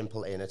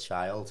simple inner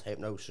child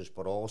hypnosis,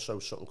 but also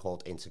something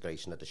called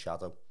integration of the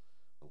shadow. Okay?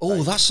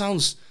 Oh, that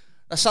sounds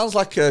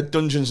like a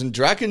Dungeons and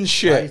Dragons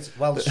shit. Right.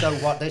 Well, so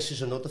this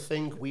is another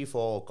thing. We've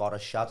all got a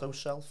shadow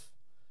self.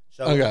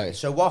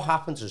 So what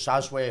happens is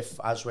as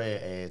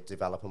we're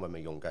developing when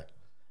we're younger,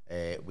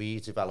 we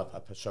develop a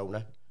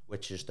persona,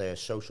 which is the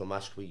social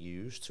mask we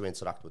use to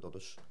interact with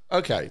others.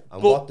 Okay.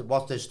 And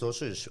what this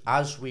does is,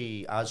 as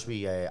we're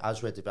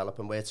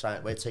developing,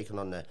 we're taking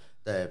on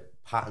the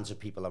patterns of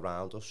people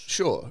around us.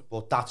 Sure.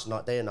 But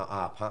they're not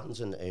our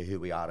patterns and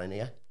who we are in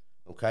here.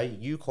 Okay,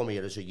 you come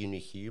here as a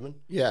unique human.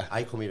 Yeah.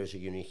 I come here as a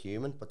unique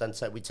human, but then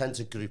we tend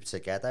to group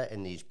together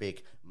in these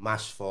big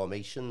mass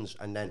formations,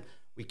 and then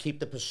we keep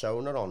the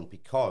persona on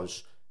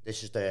because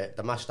this is the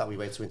mask that we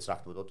wear to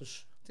interact with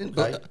others.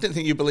 I didn't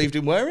think you believed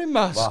in wearing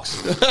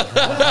masks. I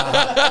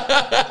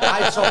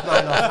took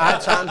mine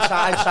off.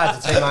 I tried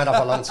to take mine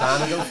off a long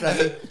time ago,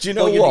 Freddie. Do you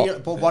know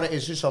what? But what it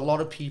is a lot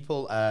of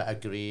people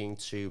agreeing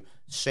to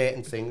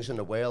certain things in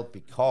the world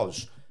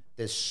because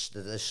they're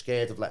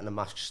scared of letting the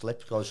mask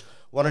slip, because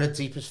one of the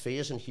deepest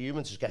fears in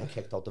humans is getting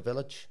kicked out the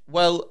village.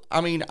 Well,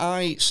 I mean,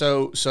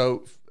 so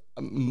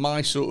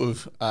my sort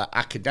of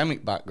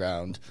academic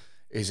background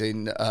is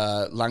in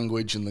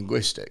language and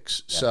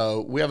linguistics. Yeah.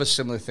 So we have a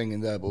similar thing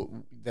in there, but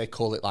they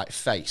call it like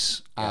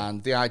face. Yeah.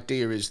 And the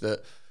idea is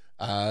that,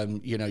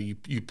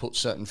 you put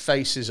certain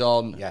faces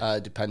on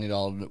depending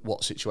on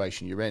what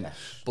situation you're in. Yes.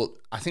 But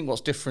I think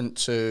what's different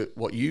to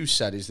what you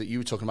said is that you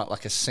were talking about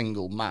like a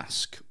single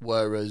mask,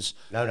 whereas...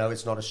 No,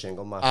 it's not a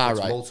single mask.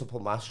 It's multiple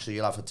masks, so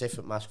you'll have a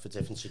different mask for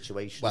different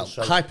situations. Well,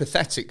 so,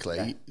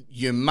 hypothetically,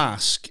 your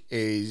mask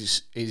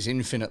is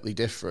infinitely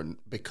different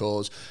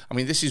because, I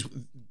mean, this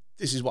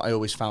is what I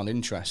always found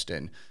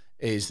interesting,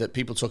 is that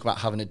people talk about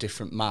having a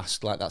different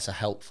mask, like that's a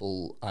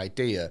helpful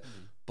idea.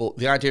 But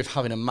the idea of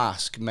having a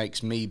mask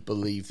makes me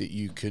believe that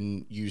you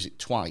can use it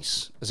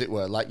twice, as it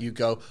were. Like you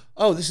go,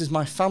 oh, this is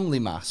my family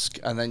mask,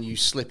 and then you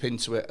slip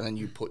into it, and then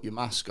you put your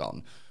mask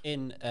on.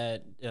 In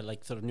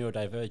like sort of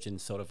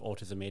neurodivergence, sort of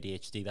autism,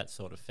 ADHD, that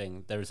sort of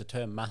thing, there is a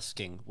term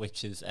masking,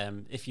 which is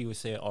if you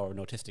say, or an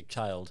autistic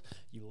child,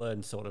 you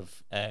learn sort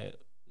of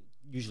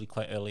usually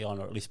quite early on,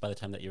 or at least by the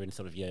time that you're in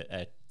sort of your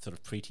sort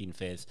of preteen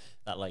phase,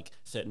 that like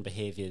certain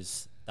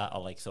behaviors that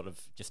are like sort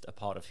of just a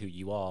part of who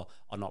you are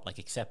not like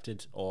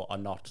accepted or are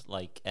not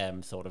like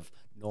sort of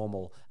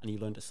normal, and you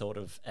learn to sort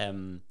of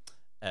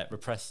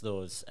repress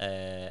those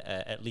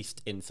at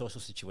least in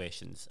social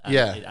situations. And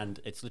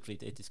and it's literally,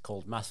 it is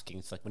called masking.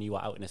 It's like when you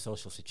are out in a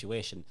social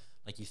situation,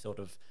 like you sort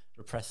of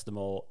repress the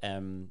more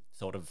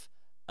sort of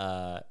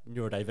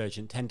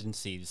neurodivergent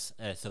tendencies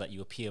so that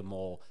you appear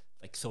more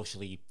like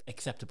socially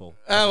acceptable.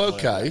 Oh,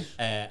 okay.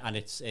 And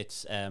it's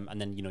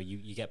and then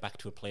you get back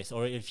to a place,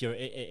 or if you're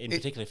in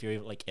particular, if you're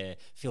like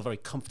feel very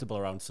comfortable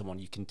around someone,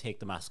 you can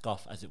take the mask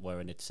off, as it were,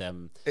 and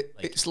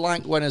it's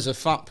like when as a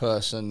fat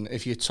person,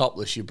 if you're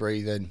topless, you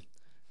breathe in.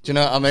 Do you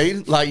know what I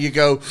mean? Like you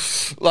go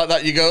like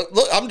that. You go,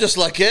 look, I'm just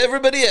like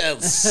everybody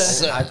else.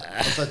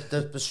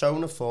 The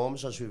persona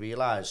forms as we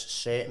realise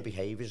certain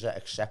behaviours are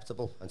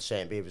acceptable and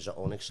certain behaviours are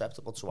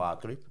unacceptable to our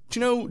group. Do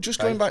you know?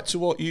 Just going back to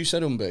what you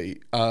said, Umbi,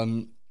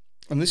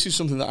 and this is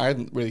something that I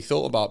hadn't really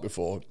thought about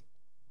before.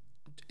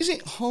 Is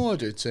it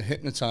harder to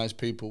hypnotise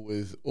people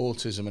with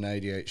autism and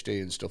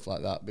ADHD and stuff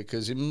like that?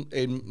 Because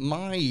in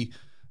my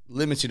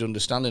limited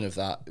understanding of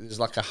that, there's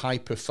like a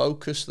hyper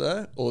focus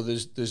there, or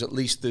there's at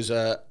least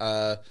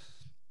a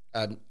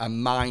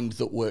mind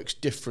that works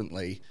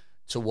differently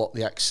to what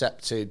the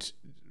accepted,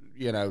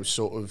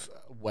 sort of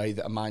way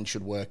that a mind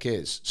should work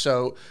is.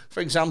 So,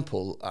 for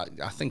example,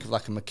 I think of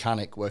like a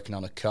mechanic working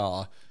on a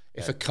car.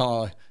 If a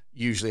car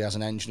usually has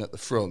an engine at the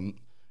front,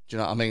 do you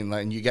know what I mean?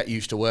 Like, and you get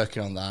used to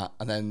working on that,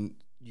 and then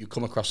you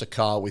come across a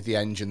car with the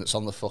engine that's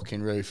on the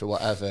fucking roof or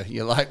whatever.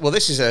 You're like, well,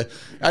 this is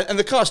and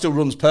the car still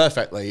runs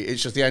perfectly.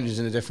 It's just the engine's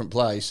in a different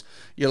place.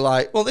 You're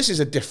like, well, this is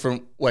a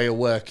different way of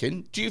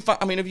working.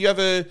 Have you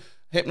ever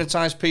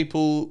hypnotized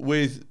people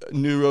with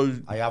neuro?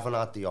 I haven't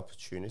had the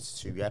opportunity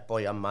to yet, but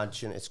I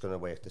imagine it's going to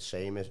work the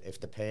same.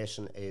 If the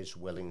person is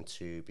willing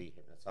to be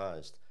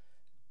hypnotized,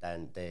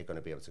 then they're going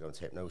to be able to go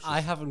into hypnosis. I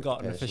haven't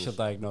got an official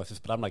diagnosis,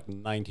 but I'm like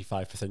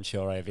 95%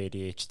 sure I have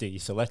ADHD.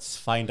 So let's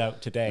find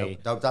out today.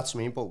 No, that's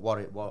me. But what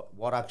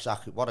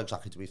exactly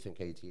do we think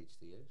ADHD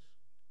is?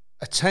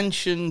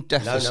 Attention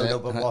deficit. No,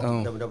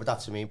 but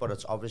that's me. But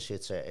it's obviously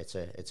it's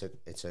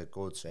a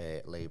good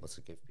label to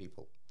give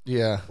people.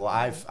 Yeah.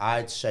 Well,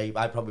 I'd say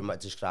I probably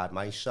might describe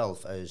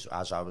myself as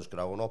I was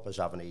growing up as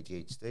having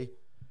ADHD,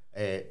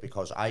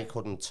 because I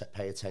couldn't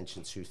pay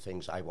attention to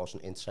things I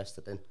wasn't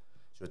interested in.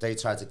 So if they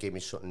tried to give me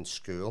something in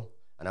school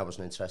and I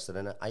wasn't interested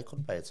in it, I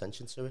couldn't pay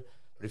attention to it.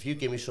 But if you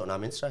give me something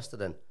I'm interested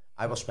in,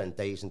 I will spend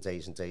days and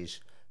days and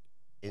days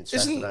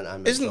interested in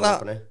it.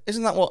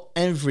 Isn't that what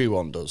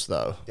everyone does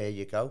though? There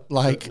you go.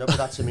 Like, no, but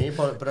that's to me.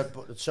 But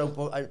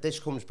this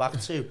comes back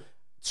to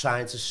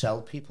trying to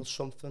sell people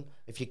something.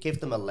 If you give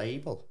them a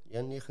label,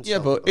 you can. Yeah,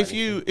 but if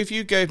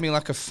you gave me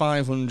like a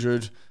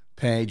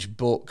 500-page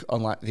book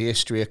on like the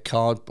history of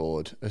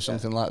cardboard or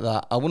something like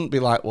that, I wouldn't be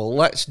like, well,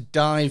 let's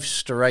dive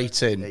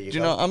straight in. Do you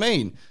know what I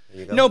mean?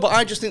 No, but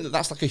I just think that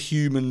that's like a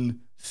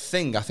human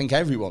thing. I think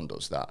everyone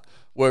does that.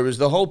 Whereas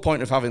the whole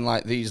point of having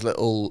like these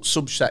little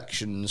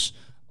subsections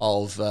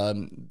of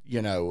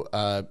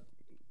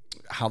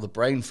how the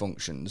brain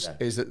functions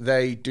is that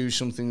they do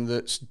something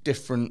that's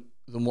different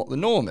than what the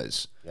norm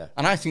is. Yeah.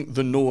 And I think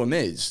the norm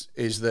is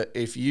that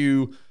if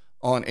you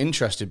aren't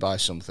interested by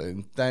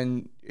something,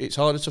 then it's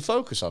harder to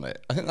focus on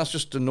it. I think that's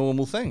just a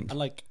normal thing. And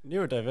like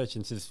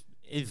neurodivergence is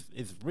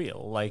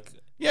real. Like,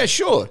 yeah,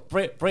 sure.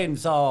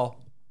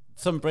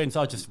 Some brains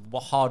are just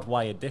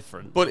hardwired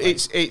different. But like,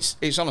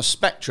 it's on a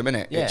spectrum, isn't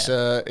it?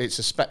 Yeah. It's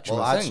a spectrum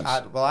of things.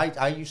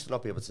 I used to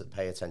not be able to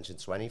pay attention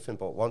to anything,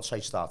 but once I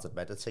started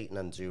meditating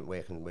and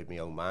working with my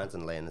own mind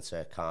and learning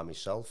to calm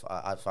myself,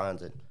 I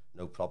find it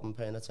no problem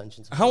paying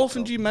attention to. How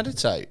often do you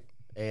meditate?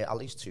 At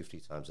least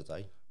 2-3 times a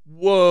day.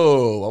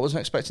 Whoa, I wasn't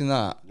expecting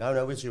that.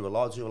 No, we do a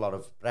lot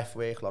of breath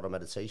work, a lot of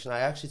meditation.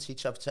 I actually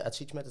teach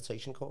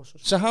meditation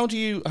courses. So how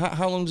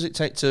long does it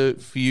take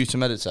for you to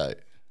meditate?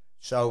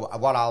 So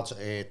what I'll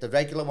the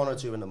regular one I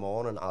do in the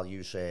morning, I'll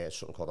use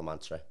something called a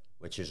mantra,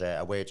 which is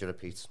a word you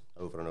repeat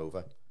over and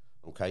over.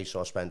 Okay, so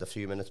I'll spend a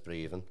few minutes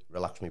breathing,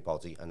 relax my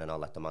body, and then I'll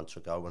let the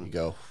mantra go. And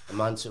go. The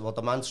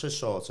mantra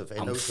sort of...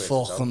 I'm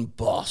fucking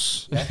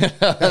boss. Yeah.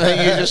 And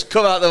then you just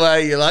come out the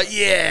way, you're like,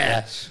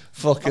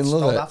 fucking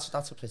love it.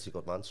 That's a pretty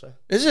good mantra.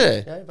 Is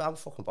it? Yeah, but I'm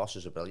fucking boss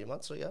is a brilliant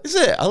mantra, yeah. Is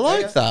it? I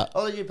like that.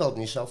 Oh, you're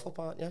building yourself up,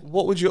 aren't you?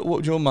 What would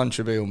your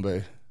mantra be,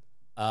 Umbu?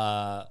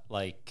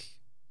 Like,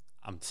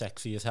 I'm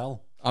sexy as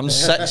hell. I'm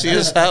sexy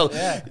as hell.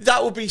 Yeah.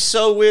 That would be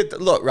so weird.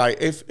 Look, right,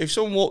 if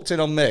someone walked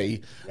in on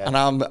me and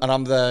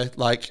I'm there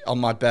like on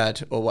my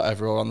bed or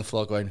whatever or on the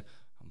floor going,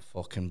 I'm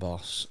fucking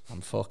boss,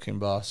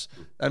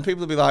 and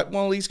people would be like,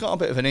 well, he's got a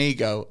bit of an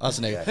ego,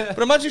 hasn't he? But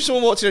imagine if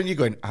someone walked in and you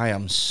going, I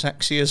am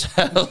sexy as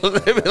hell.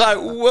 They'd be like,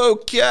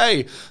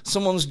 okay,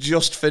 someone's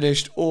just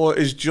finished or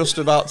is just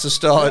about to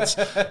start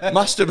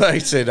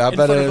masturbating. I in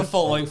front of a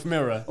full-length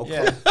mirror.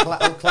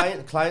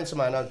 Clients of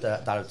mine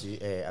that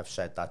have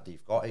said that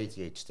they've got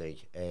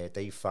ADHD,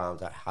 they found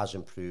that has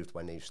improved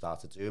when they've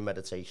started doing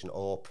meditation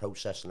or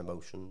processing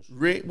emotions.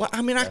 Well,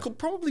 I mean, I could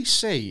probably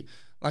see,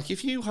 like,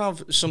 if you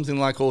have something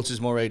like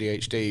autism or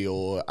ADHD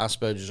or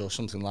Asperger's or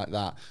something like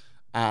that,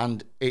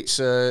 and it's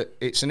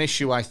an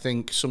issue, I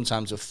think,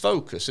 sometimes of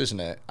focus, isn't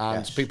it?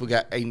 And people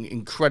get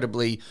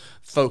incredibly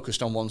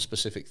focused on one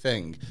specific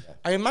thing. Yeah.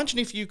 I imagine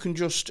if you can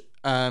just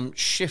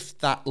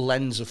shift that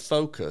lens of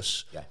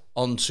focus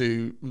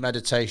onto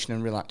meditation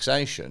and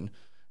relaxation,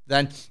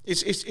 then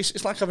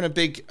it's like having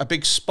a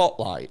big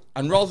spotlight,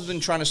 and rather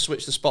than trying to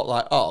switch the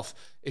spotlight off,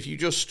 if you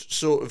just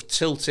sort of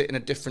tilt it in a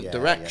different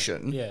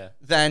direction,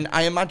 then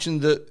I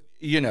imagine that,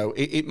 you know,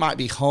 it might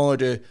be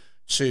harder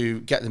to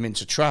get them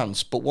into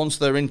trance, but once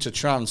they're into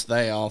trance,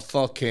 they are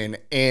fucking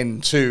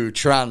into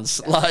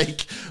trance.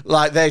 Like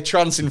they're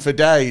trancing for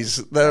days.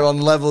 They're on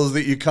levels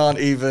that you can't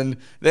even.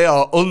 They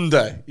are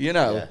under. You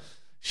know,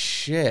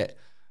 shit.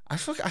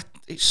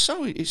 It's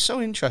so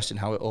interesting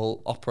how it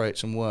all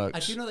operates and works. I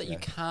do know that you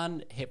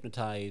can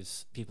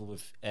hypnotize people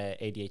with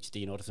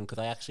ADHD and autism,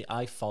 because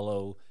I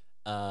follow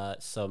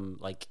some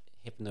like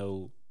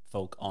hypno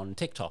folk on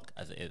TikTok,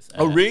 as it is.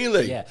 Oh,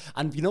 really? Yeah.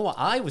 And you know what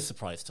I was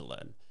surprised to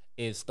learn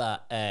is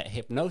that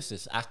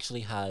hypnosis actually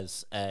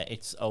has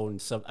its own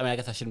I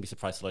guess I shouldn't be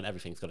surprised to learn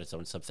everything's got its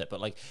own subset, but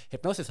like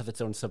hypnosis has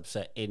its own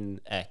subset in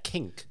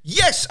kink.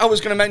 Yes, I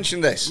was going to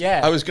mention this. Yeah,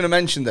 I was going to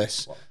mention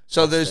this.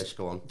 So there's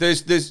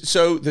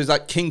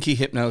like kinky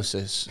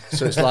hypnosis.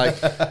 So it's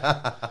like,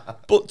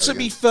 but to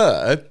be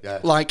fair,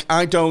 like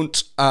I'm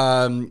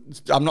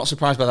not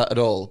surprised by that at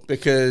all,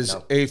 because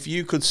if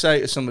you could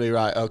say to somebody,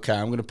 right, okay,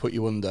 I'm going to put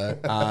you under,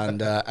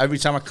 and every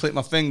time I click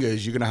my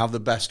fingers, you're going to have the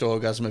best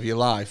orgasm of your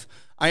life.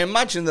 I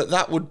imagine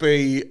that would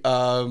be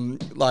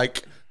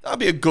like, that'd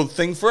be a good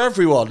thing for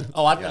everyone.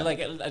 Oh, like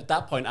at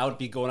that point, I would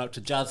be going out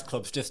to jazz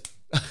clubs just.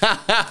 That's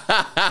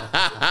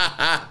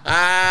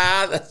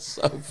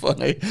so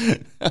funny.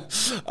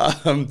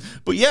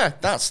 But yeah,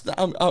 that's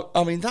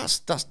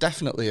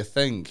definitely a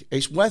thing.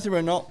 It's whether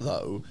or not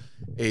though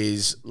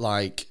is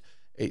like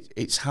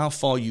it's how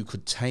far you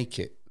could take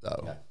it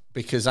though,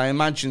 because I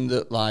imagine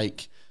that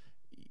like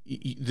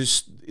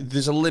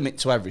there's a limit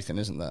to everything,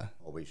 isn't there?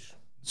 Always.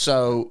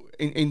 So,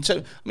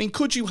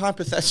 could you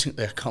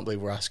hypothetically, I can't believe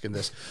we're asking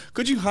this,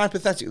 could you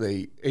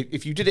hypothetically,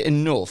 if you did it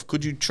enough,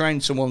 could you train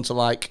someone to,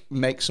 like,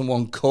 make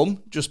someone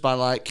come just by,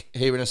 like,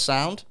 hearing a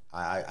sound?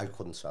 I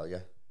couldn't tell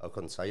you.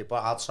 But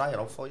I'll try it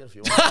out for you if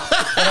you want.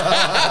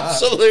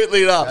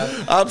 Absolutely not.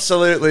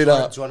 Absolutely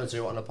not. Do you want to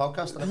do it on a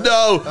podcast?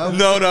 No.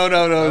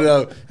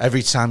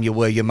 Every time you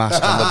wear your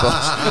mask on the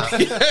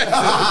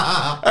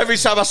bus. Every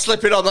time I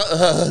slip it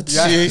on,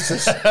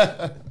 Jesus.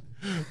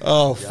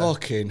 Oh,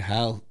 fucking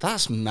hell.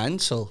 That's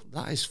mental.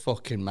 That is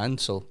fucking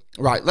mental.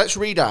 Right, let's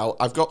read out.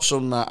 I've got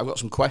some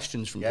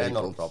questions from people. Yeah,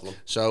 no problem.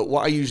 So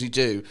what I usually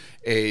do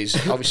is,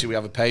 obviously we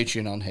have a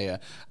Patreon on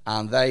here,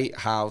 and they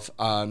have...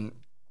 I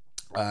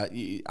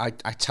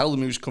tell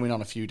them who's coming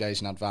on a few days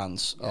in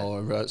advance,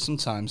 or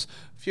sometimes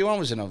a few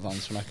hours in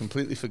advance when I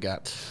completely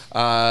forget.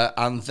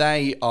 And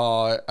they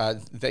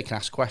can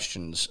ask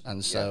questions.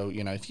 And so,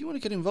 you know, if you want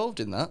to get involved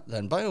in that,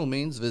 then by all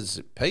means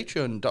visit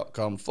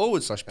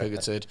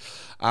patreon.com/bigoted.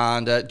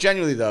 And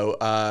genuinely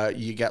though,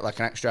 you get like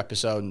an extra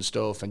episode and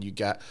stuff, and you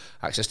get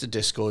access to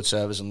Discord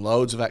servers and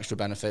loads of extra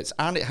benefits,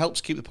 and it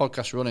helps keep the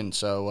podcast running.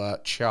 So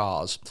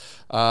chars.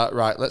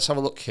 Right, let's have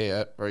a look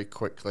here very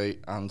quickly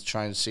and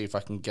try and see if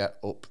I can get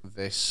up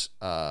this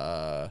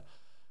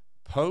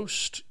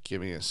post.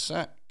 Give me a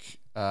sec.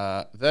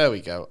 There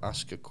we go.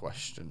 Ask a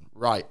question.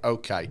 Right,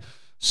 okay.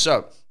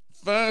 So,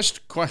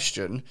 first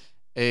question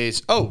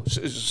is...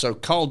 so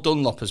Carl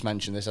Dunlop has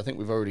mentioned this. I think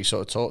we've already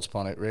sort of talked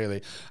upon it,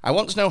 really. I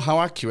want to know how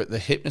accurate the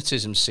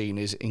hypnotism scene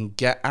is in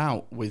Get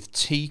Out with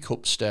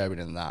teacup staring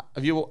and that.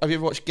 Have you ever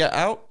watched Get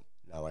Out?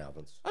 No, I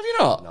haven't. Have you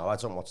not? No, I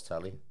don't watch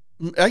telly.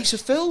 It's a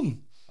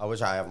film. I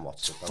haven't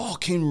watched it.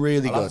 Fucking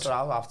really good.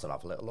 I'll have to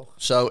have a little look.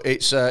 So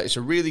it's a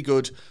really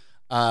good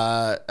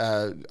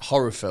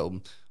horror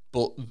film,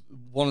 But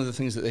one of the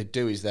things that they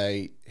do is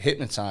they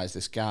hypnotize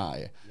this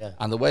guy. Yeah.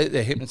 And the way that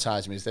they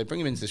hypnotize him is they bring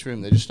him into this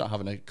room, they just start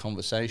having a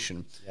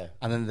conversation. Yeah.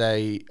 And then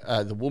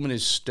the woman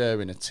is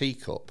stirring a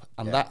teacup.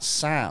 And that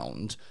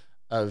sound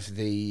of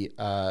the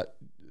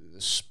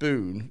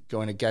spoon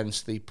going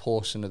against the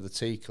portion of the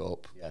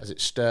teacup as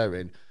it's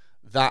stirring,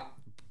 that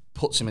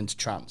puts him into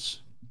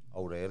trance.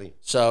 Oh, really?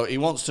 So he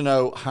wants to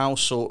know how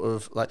sort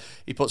of, like,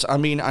 he puts, I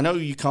mean, I know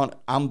you can't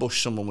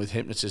ambush someone with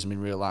hypnotism in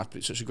real life, but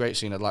it's such a great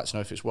scene. I'd like to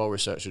know if it's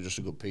well-researched or just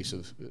a good piece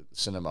of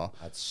cinema.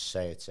 I'd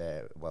say it's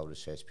a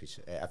well-researched piece.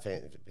 I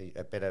think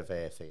a bit of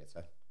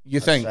theatre. You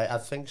think? I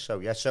think so,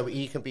 yeah. So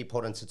he can be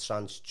put into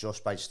trance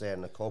just by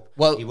stirring the cup.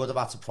 Well, he would have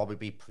had to probably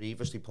be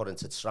previously put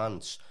into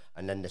trance,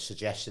 and then the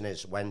suggestion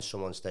is when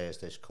someone stirs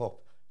this cup,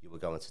 you will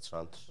go into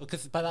trance.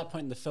 Because by that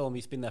point in the film,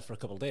 he's been there for a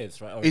couple of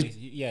days, right? Or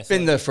He's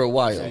been there for a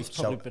while. So he's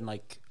probably been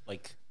like.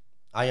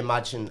 I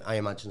imagine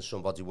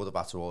somebody would have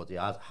had to already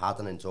had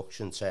an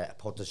induction to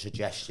put the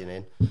suggestion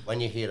in. When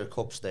you hear a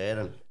cup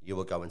stirring, you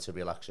will go into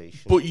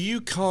relaxation. But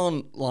you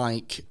can't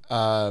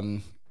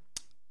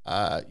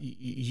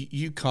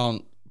you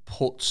can't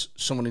put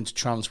someone into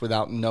trance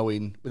without them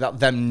knowing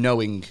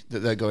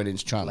that they're going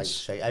into trance. Like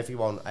say,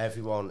 everyone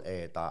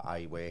that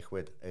I work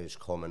with is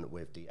coming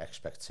with the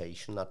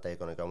expectation that they're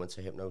going to go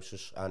into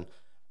hypnosis, and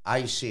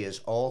I see as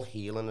all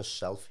healing is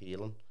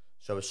self-healing.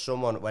 So if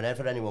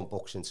whenever anyone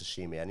books in to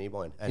see me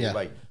anyway,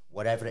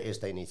 whatever it is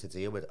they need to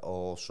deal with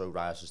also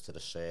rises to the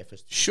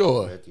surface.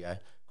 Sure.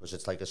 Because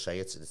it's like I say,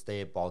 it's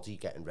their body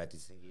getting ready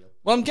to heal.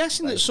 Well, I'm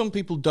guessing that some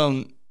people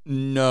don't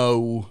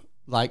know,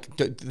 like,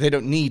 they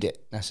don't need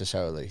it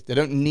necessarily. They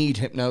don't need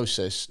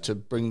hypnosis to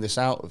bring this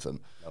out of them.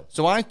 No.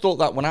 So I thought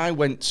that when I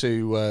went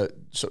to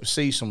sort of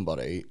see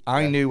somebody,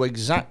 I knew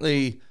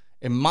exactly,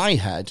 in my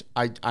head,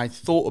 I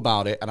thought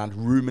about it and I'd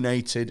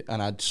ruminated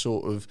and I'd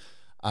sort of,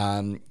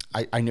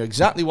 I knew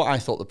exactly what I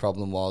thought the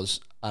problem was,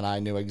 and I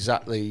knew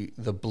exactly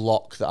the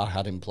block that I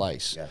had in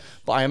place. Yeah.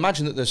 But I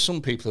imagine that there's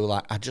some people who are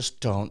like, I just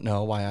don't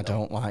know why I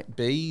don't like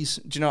bees.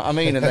 Do you know what I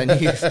mean? And then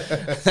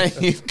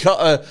you've got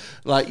to,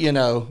 like, you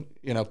know,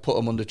 put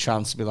them under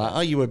trance and be like, oh,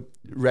 you were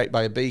raped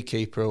by a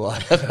beekeeper or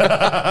whatever.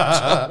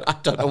 I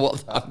don't know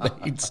what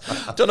that means.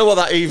 Don't know what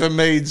that even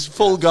means.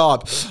 Full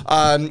garb.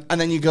 And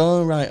then you go,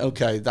 oh, right,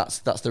 okay, that's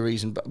the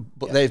reason.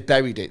 But they've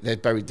buried it.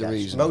 They've buried the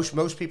reason.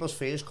 Most people's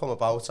fears come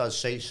about as,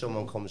 say,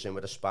 someone comes in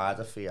with a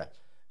spider fear.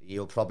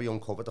 You'll probably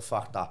uncover the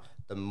fact that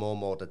the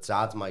mum or the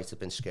dad might have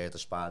been scared of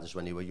spiders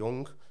when they were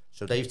young.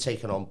 So they've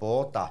taken on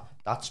board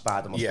that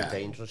spider must be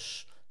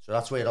dangerous. So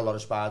that's where a lot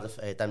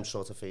of them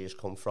sort of fears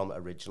come from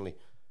originally.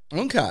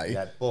 Okay.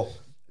 Yeah, but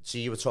see,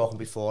 you were talking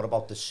before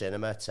about the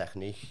cinema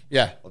technique.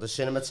 Yeah. Well, the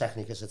cinema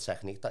technique is a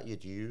technique that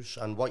you'd use,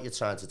 and what you're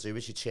trying to do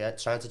is you're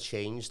trying to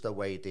change the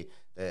way the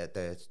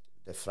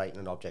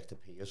frightening object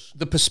appears.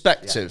 The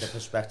perspective. Yeah, the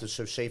perspective.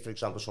 So say, for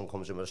example, someone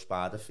comes in with a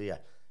spider fear.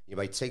 You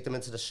might take them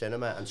into the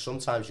cinema, and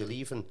sometimes you'll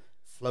even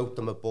float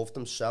them above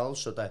themselves,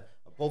 so they're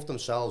above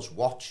themselves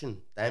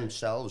watching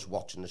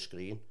the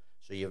screen.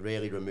 So you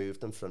really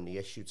remove them from the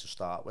issue to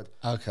start with.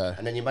 Okay.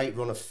 And then you might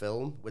run a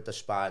film with the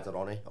spider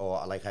on it,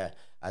 or like a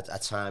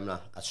time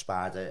that a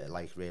spider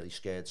like really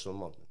scared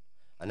someone.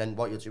 And then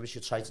what you'll do is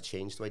you try to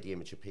change the way the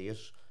image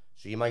appears.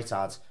 So you might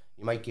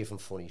give them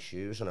funny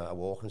shoes and a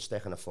walking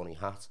stick and a funny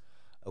hat.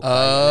 Okay.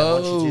 And then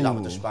once you do that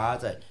with the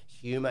spider,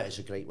 humour is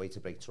a great way to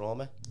break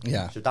trauma.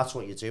 Yeah. So that's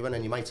what you do, and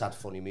then you might add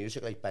funny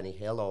music like Benny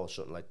Hill or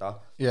something like that.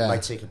 Yeah. You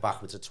might take it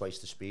backwards at twice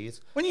the speed.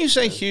 When you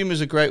say humour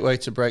is a great way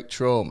to break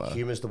trauma,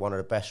 humour is one of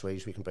the best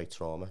ways we can break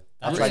trauma.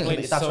 That's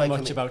really? so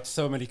much about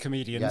so many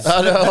comedians. Yes.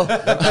 I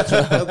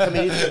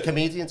know.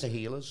 Comedians are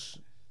healers.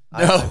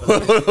 No,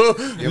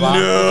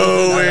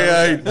 no, we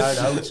ain't.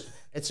 No.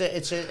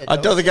 I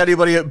don't think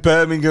anybody at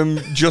Birmingham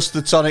Just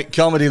the Tonic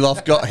Comedy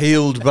Loft got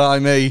healed by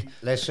me.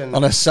 Listen,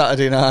 on a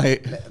Saturday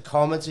night.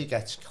 Comedy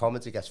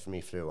gets me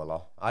through a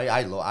lot.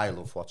 I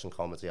love watching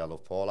comedy. I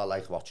love Paul. I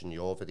like watching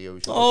your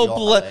videos.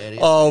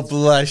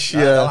 Bless you.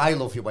 No, I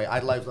love your way. I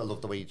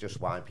love the way you just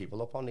wind people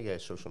up on the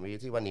social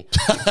media when you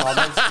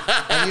comment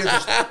and you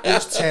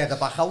just tear the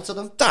back out of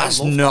them.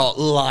 That's not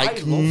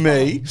like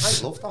me.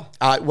 I love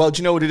that. Well, do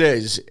you know what it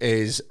is?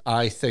 Is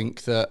I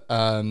think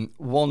that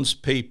once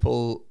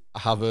people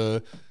have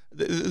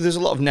there's a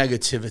lot of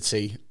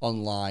negativity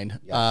online,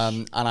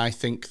 and I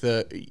think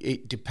that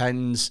it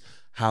depends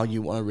how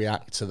you want to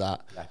react to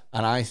that.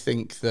 And I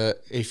think that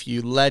if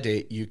you let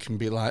it, you can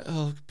be like,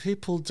 oh,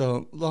 people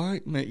don't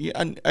like me.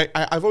 And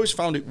I've always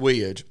found it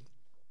weird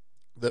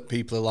that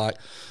people are like,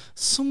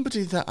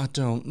 somebody that I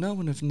don't know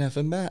and have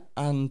never met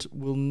and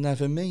will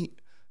never meet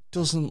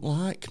doesn't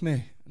like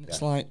me. And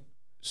it's like,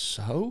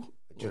 so?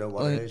 Do you know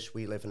what it is?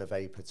 We live in a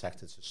very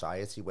protected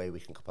society where we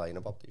can complain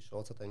about these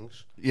sort of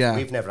things. Yeah.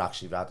 We've never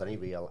actually had any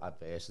real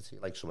adversity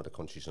like some of the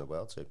countries in the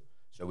world do.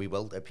 So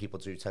people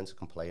do tend to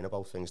complain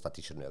about things that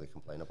they shouldn't really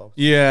complain about.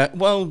 Yeah,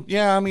 well,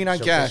 yeah, I mean, I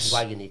guess. This is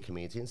why you need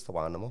comedians to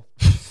wind them up.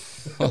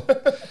 Do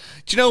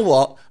you know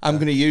what? I'm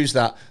going to use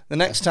that. The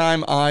next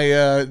time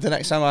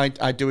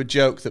I do a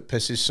joke that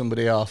pisses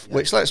somebody off,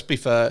 which, let's be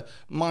fair,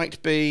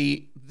 might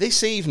be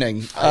this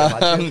evening,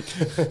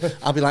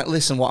 I'll be like,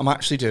 listen, what I'm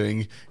actually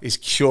doing is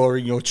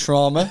curing your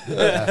trauma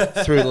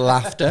through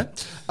laughter.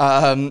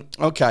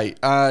 Okay.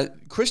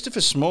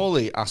 Christopher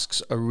Smalley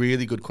asks a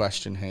really good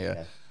question here.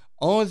 Yeah.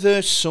 Are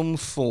there some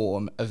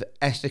form of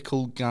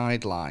ethical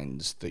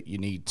guidelines that you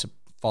need to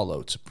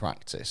follow to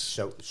practice?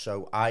 So this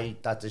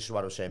is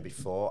what I was saying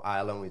before.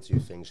 I'll only do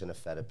things in a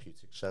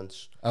therapeutic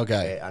sense.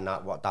 Okay. And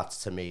that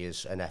to me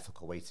is an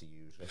ethical way to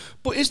use it.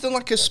 But is there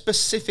like a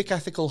specific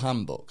ethical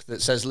handbook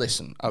that says,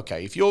 listen,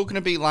 okay, if you're going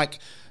to be like,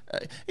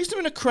 is there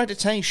an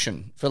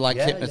accreditation for like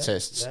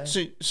hypnotists?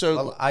 Yeah. So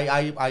well,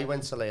 I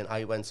went to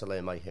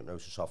learn my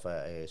hypnosis off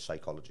a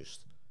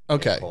psychologist.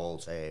 Okay.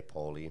 Called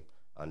Pauline.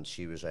 And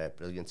she was a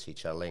brilliant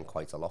teacher. I learned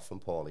quite a lot from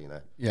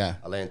Paulina. Yeah.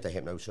 I learned the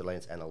hypnosis, I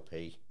learned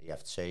NLP,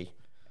 EFT,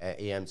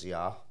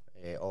 EMDR,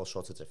 all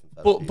sorts of different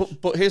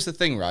therapies. But here's the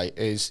thing, right?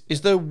 Is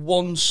there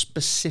one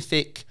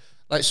specific,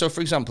 like, so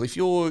for example, if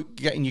you're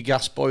getting your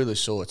gas boiler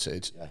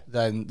sorted,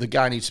 then the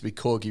guy needs to be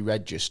Corgi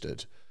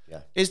registered.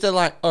 Yeah. Is there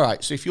like, all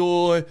right, so if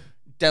you're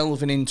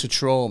delving into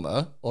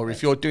trauma, or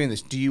if you're doing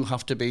this, do you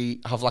have to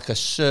have like a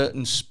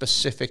certain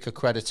specific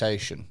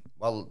accreditation?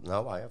 Well,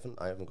 no, I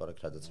haven't got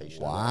accreditation.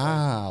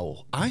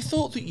 Wow. I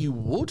thought that you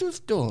would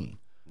have done.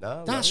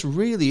 No. That's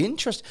really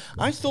interesting.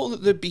 I thought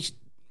that there'd be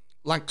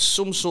like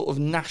some sort of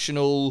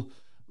national,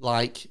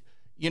 like,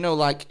 you know,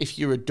 like if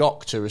you're a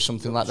doctor or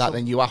something like that,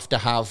 then you have to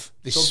have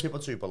this. Some people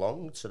do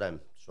belong to them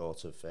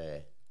sort of.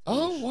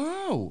 Oh,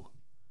 wow.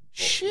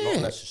 Shit.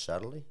 Not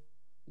necessarily.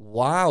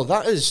 Wow,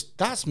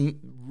 that's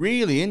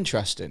really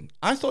interesting.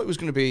 I thought it was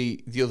going to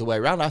be the other way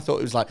around. I thought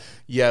it was like,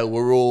 yeah,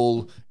 we're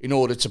all, in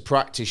order to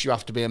practice, you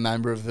have to be a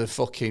member of the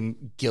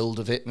fucking Guild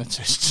of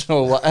Hypnotists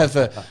or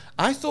whatever.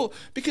 I thought,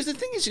 because the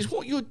thing is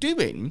what you're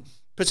doing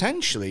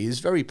potentially is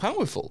very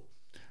powerful.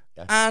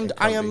 Yeah, and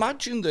I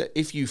imagine that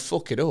if you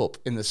fuck it up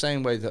in the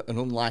same way that an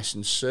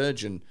unlicensed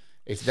surgeon,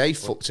 if they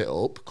fucked it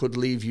up, could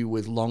leave you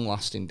with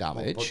long-lasting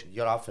damage. But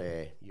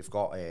you've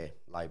got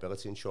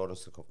liability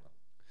insurance to cover that.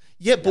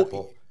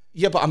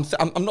 Yeah, but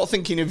I'm not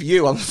thinking of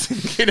you. I'm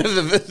thinking of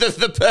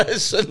the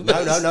person.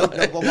 No.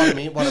 But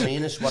what I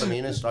mean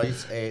is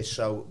right.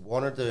 So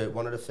one of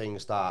the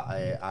things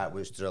that I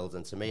was drilled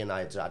into me, and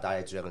I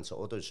drill into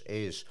others,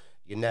 is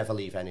you never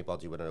leave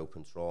anybody with an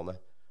open trauma.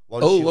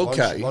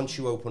 Once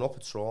you open up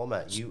a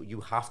trauma, you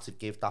have to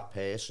give that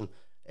person.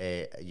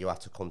 You have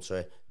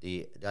to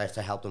have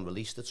to help them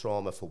release the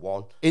trauma for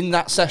one. In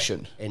that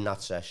session? In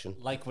that session.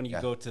 Like when you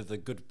go to the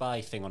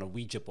goodbye thing on a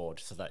Ouija board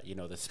so that, you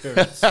know, the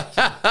spirits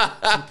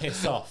can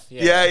piss off.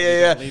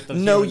 Yeah.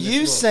 No,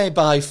 you say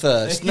bye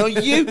first. No,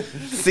 you.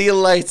 See you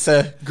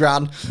later,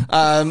 Gran.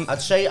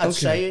 I'd say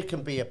it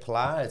can be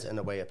applied in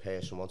a way a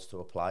person wants to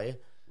apply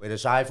it.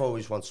 Whereas I've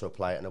always wanted to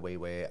apply it in a way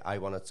where I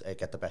want to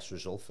get the best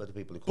result for the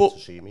people who come to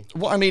see me.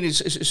 What I mean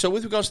is, so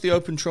with regards to the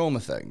open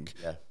trauma thing,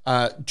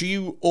 do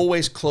you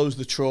always close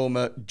the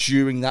trauma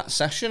during that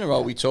session, or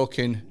are we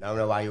talking...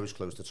 No, I always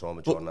close the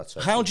trauma during that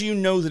session. How do you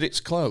know that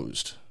it's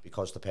closed?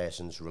 Because the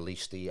person's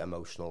released the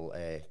emotional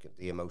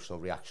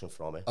reaction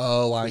from it.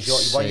 Oh, I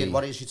see.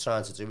 What it is you're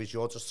trying to do is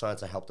you're just trying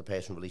to help the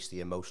person release the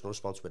emotional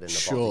response within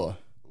the body.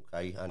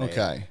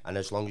 Okay. And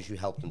as long as you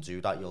help them do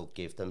that, you'll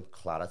give them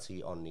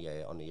clarity on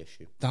the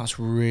issue. That's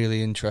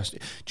really interesting.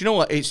 Do you know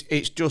what?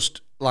 It's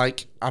just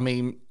like, I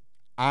mean,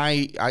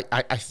 I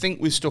think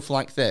with stuff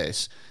like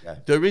this,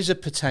 there is a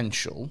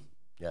potential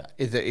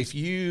that if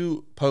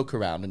you poke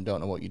around and don't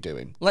know what you're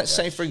doing, let's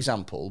say, for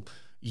example,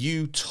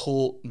 you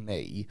taught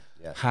me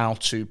how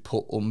to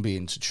put Umbi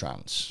into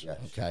trance,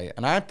 okay?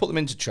 And I put them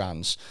into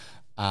trance,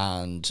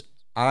 and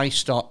I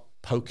start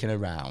poking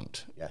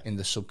around in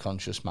the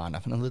subconscious mind,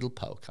 having a little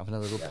poke.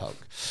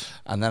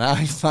 And then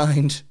I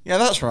find,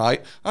 that's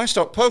right, I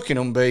start poking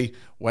Umbi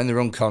when they're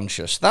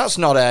unconscious. That's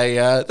not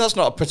a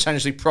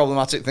potentially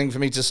problematic thing for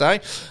me to say.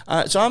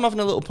 So I'm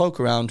having a little poke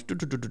around,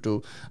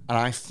 and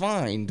I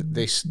find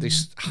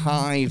this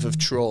hive of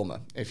trauma,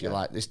 if you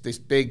like, this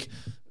big,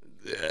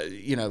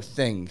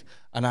 thing.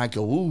 And I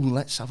go, ooh,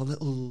 let's have a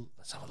look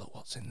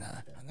what's in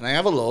there. And then I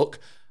have a look,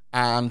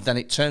 and then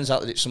it turns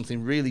out that it's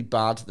something really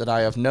bad that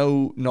I have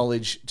no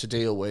knowledge to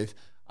deal with.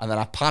 And then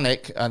I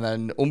panic, and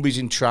then Umbi's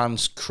in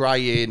trance,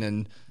 crying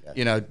and,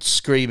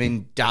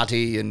 screaming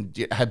daddy and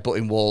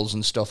headbutting walls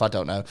and stuff. I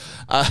don't know.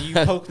 You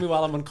poke me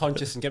while I'm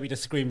unconscious and get me to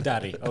scream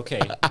daddy.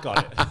 Okay,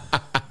 got it.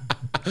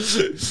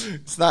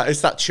 It's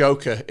that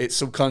choker. It's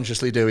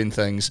subconsciously doing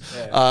things.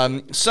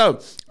 So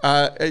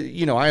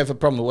I have a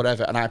problem or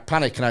whatever, and I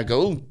panic and I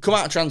go, oh, come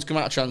out of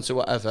trance or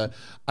whatever.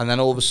 And then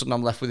all of a sudden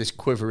I'm left with this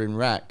quivering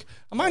wreck.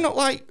 Am I not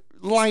like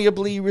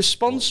liably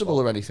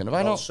responsible or anything? Have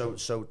I not?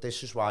 So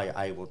this is why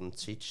I wouldn't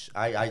teach.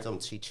 I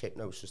don't teach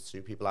hypnosis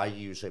to people. I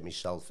use it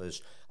myself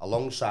as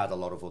alongside a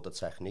lot of other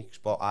techniques.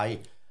 But I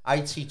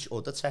teach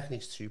other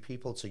techniques to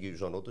people to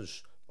use on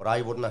others. But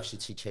I wouldn't actually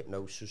teach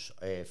hypnosis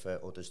for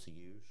others to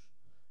use.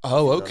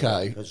 Oh,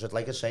 okay. Because,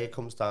 like I say, it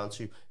comes down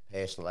to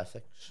personal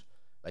ethics.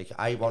 Like,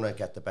 I want to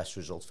get the best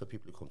results for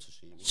people who come to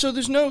see me. So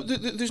there's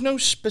no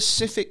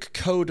specific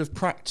code of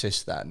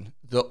practice then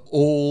that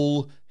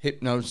all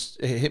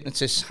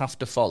hypnotists have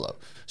to follow.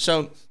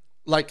 So,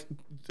 like,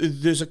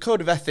 there's a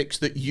code of ethics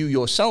that you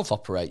yourself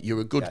operate.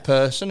 You're a good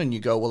person, and you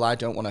go, well, I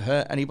don't want to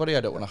hurt anybody.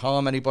 I don't want to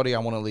harm anybody. I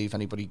want to leave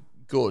anybody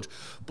good.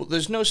 But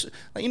there's no,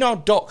 like, you know how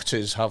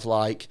doctors have,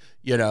 like,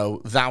 you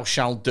know, thou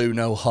shalt do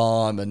no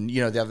harm, and,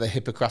 you know, they have the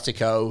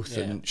Hippocratic Oath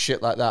and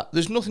shit like that.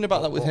 There's nothing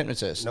about that with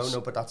hypnotists.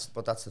 No, but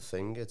that's the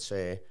thing. It's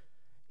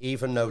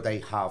even though they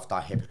have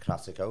that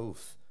Hippocratic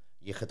Oath,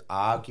 you could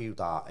argue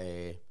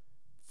that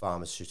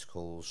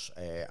pharmaceuticals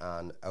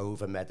and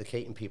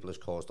over-medicating people has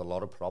caused a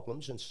lot of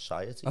problems in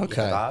society. Okay. You could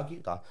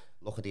argue that.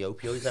 Look at the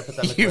opioid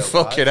epidemic. You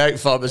fucking hate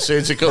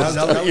pharmaceuticals.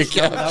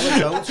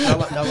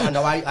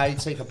 No, I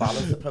take a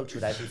balanced approach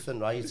with everything,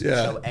 right? Yeah.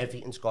 So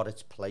everything's got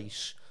its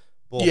place.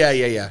 But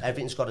Yeah.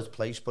 everything's got its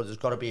place, but there's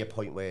got to be a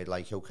point where,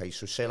 like, okay,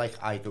 so say, like,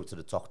 I go to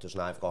the doctors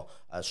and I've got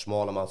a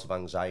small amount of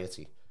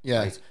anxiety.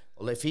 Yeah. Right?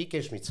 Well, if he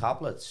gives me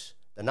tablets,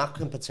 then that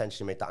can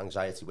potentially make that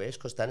anxiety worse,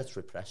 because then it's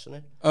repressing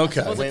it.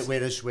 Okay.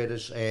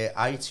 Whereas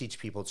I teach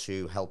people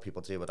to help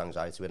people deal with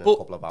anxiety within a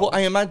couple of hours. What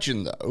I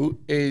imagine, though,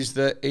 is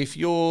that if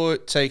you're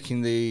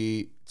taking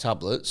the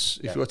tablets,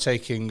 if you're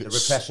taking the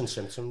repressing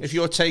symptoms, if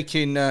you're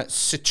taking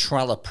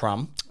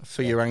citalopram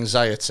for your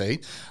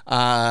anxiety,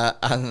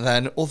 and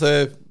then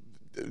other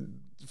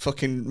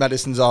fucking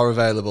medicines are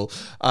available.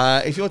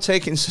 If you're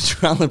taking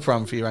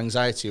citalopram for your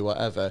anxiety or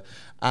whatever,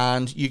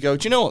 and you go,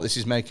 do you know what, this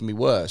is making me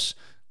worse,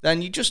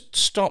 then you just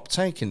stop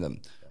taking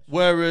them.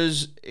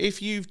 Whereas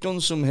if you've done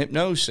some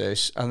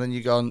hypnosis and then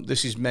you're going,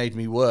 this has made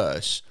me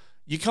worse,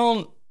 you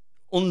can't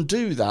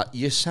undo that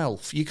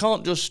yourself. You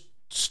can't just,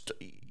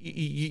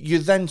 you're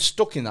then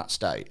stuck in that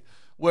state.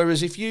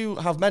 Whereas if you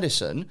have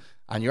medicine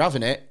and you're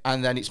having it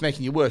and then it's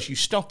making you worse, you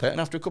stop it, and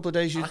after a couple of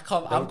days you...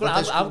 I'm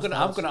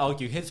gonna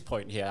argue his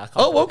point here.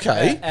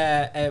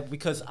 Okay.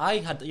 Because I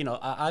had, you know,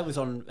 I was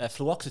on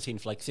fluoxetine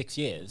for like 6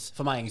 years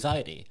for my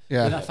anxiety.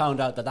 Yeah. And I found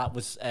out that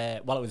was,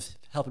 while it was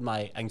helping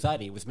my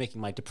anxiety, it was making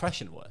my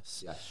depression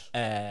worse.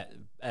 Yes.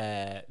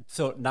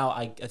 So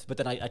now but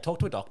then I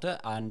talked to a doctor,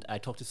 and I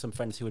talked to some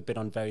friends who had been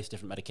on various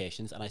different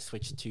medications, and I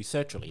switched to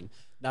sertraline.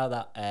 Now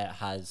that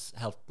has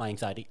helped my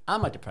anxiety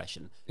and my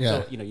depression. Yeah.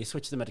 So, you know, you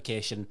switch the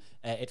medication,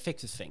 it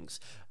fixes things.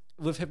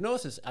 With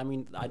hypnosis, I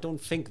mean, I don't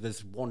think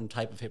there's one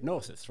type of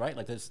hypnosis, right?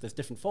 Like there's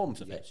different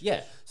forms of it.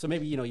 Yeah. So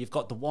maybe, you know, you've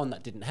got the one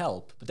that didn't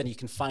help, but then you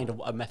can find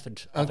a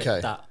method of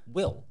it that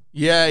will.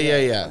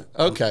 Yeah.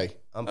 Okay.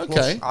 And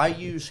plus, I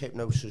use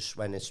hypnosis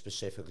when it's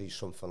specifically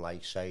something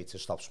like, say, to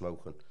stop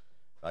smoking,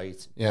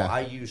 right? Yeah. But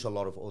I use a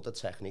lot of other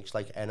techniques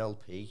like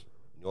NLP,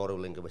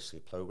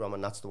 neuro-linguistic programming,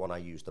 and that's the one I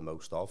use the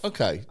most of.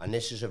 Okay. And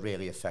this is a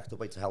really effective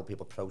way to help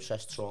people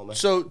process trauma.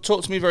 So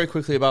talk to me very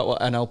quickly about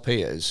what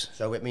NLP is.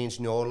 So it means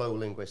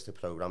neuro-linguistic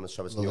programming.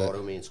 So it's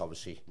neuro means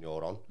obviously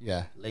neuron.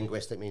 Yeah.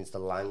 Linguistic means the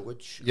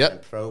language. Yep.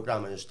 And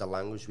programming is the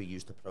language we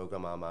use to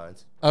program our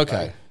mind. Okay.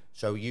 Right?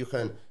 So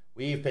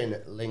we've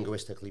been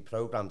linguistically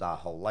programmed our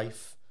whole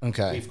life.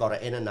 Okay. We've got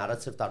an inner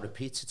narrative that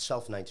repeats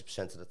itself 90%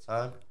 of the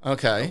time.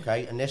 Okay.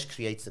 Okay. And this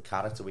creates the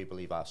character we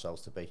believe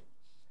ourselves to be.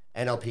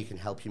 NLP can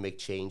help you make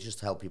changes,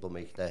 to help people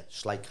make the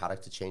slight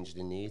character changes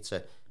they need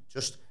to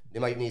they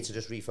might need to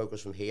just refocus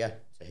from here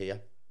to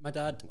here. My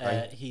dad,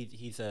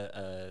 he's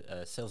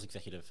a sales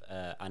executive,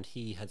 and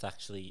he has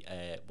actually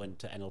went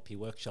to NLP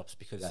workshops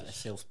because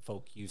sales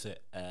folk use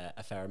it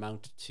a fair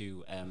amount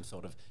to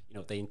sort of, you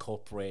know, they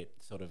incorporate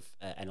sort of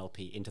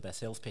NLP into their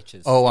sales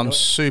pitches. Oh, I'm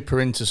super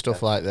into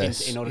stuff like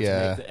this. In order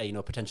to make you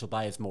know, potential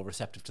buyers more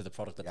receptive to the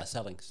product that they're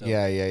selling. So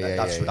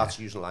That's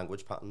using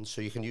language patterns.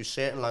 So you can use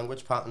certain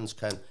language patterns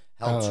can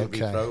help to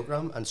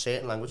reprogram, and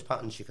certain language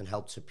patterns you can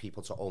help to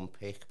people to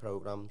unpick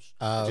programs.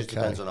 It just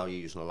depends on how you're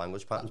using the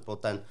language patterns.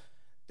 But then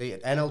the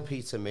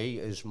NLP to me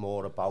is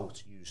more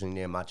about using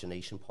the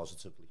imagination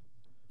positively.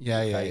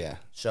 Yeah.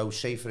 So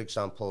say, for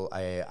example,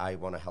 I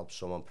want to help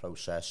someone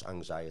process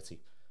anxiety.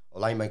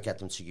 Well, I might get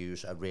them to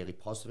use a really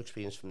positive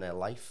experience from their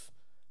life,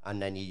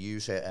 and then you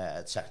use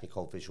a technique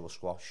called visual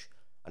squash.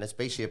 And it's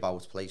basically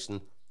about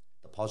placing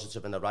the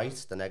positive in the right,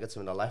 the negative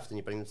in the left, and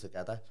you bring them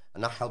together.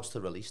 And that helps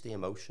to release the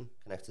emotion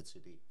connected to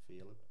the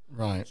feeling.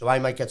 Right. So I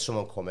might get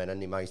someone come in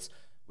and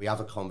we have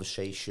a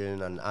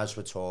conversation, and as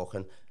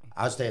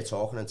they're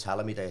talking and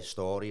telling me their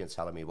story and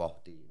telling me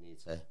what they need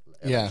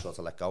to sort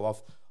of let go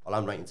of, well,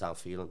 I'm writing down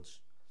feelings.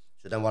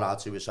 So then what I'll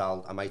do is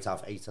I might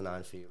have 8 or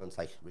 9 feelings,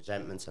 like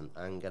resentment and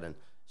anger and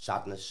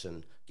sadness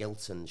and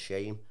guilt and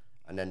shame,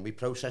 and then we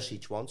process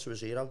each one to a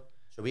 0.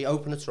 So we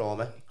open the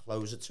trauma,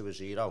 close it to a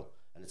 0,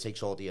 and it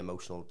takes all the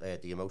emotional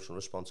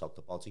response out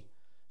the body.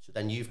 So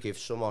then you've given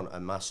someone a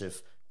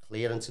massive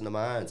clearance in the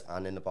mind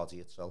and in the body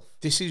itself.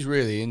 This is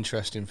really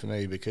interesting for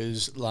me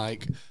because,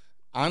 like,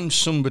 I'm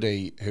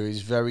somebody who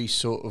is very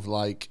sort of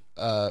like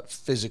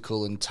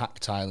physical and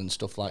tactile and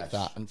stuff like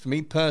that. And for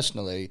me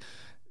personally,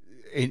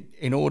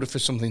 in order for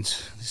something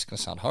to, this is going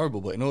to sound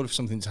horrible, but in order for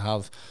something to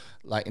have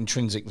like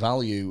intrinsic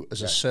value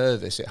as a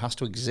service, it has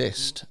to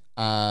exist.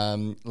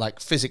 like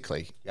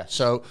physically. Yes.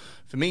 So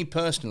for me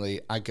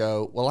personally, I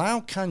go, well,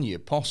 how can you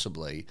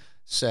possibly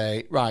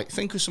say, right,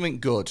 think of something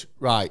good,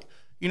 right?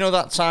 You know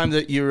that time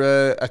that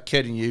you're a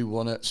kid and you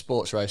won a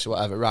sports race or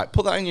whatever, right?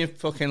 Put that in your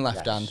fucking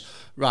left hand.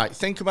 Right,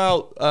 think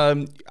about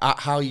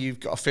how you've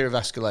got a fear of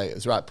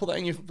escalators, right? Put that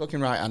in your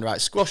fucking right hand, right?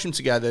 Squash them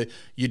together,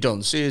 you're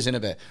done. See us in a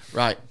bit,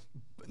 right?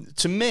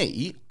 To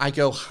me, I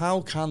go,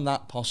 how can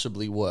that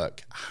possibly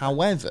work?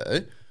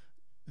 However,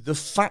 the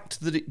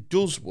fact that it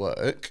does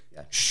work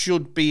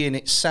should be in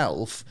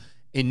itself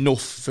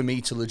enough for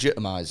me to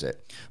legitimize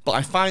it. But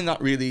I find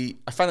that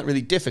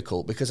really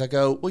difficult because I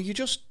go, well, you're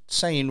just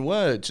saying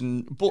words,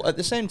 but at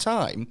the same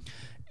time,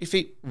 if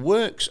it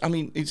works, I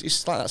mean,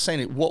 it's like that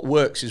saying, what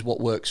works is what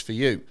works for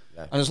you.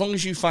 Yeah. And as long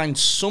as you find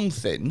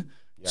something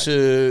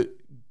to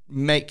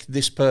make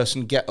this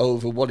person get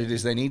over what it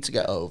is they need to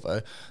get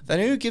over, then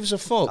who gives a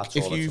fuck? That's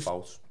if you've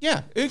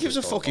who gives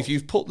a fuck if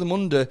you've put them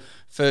under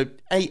for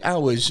 8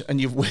 hours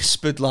and you've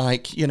whispered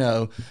like, you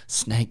know,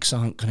 snakes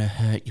aren't gonna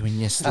hurt you in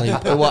your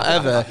sleep or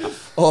whatever,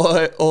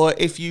 or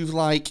if you've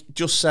like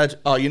just said,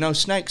 oh, you know,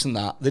 snakes and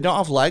that, they don't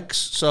have legs,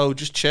 so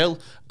just chill,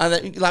 and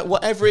then, like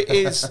whatever it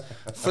is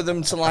for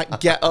them to like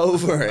get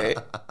over it,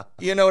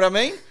 you know what I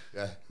mean?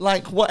 Yeah.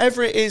 Like,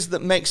 whatever it is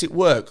that makes it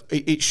work,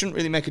 it shouldn't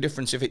really make a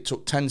difference if it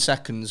took 10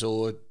 seconds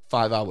or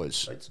 5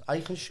 hours. Right. I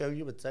can show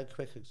you a dead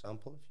quick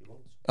example if you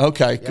want.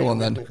 Okay, go on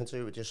then. We can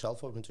do it with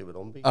yourself or we can do it with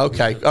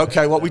Umbi.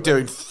 Okay, what we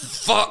doing?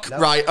 Fuck, no.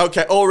 Right,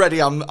 okay, already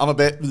I'm a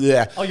bit,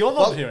 yeah. Oh, you're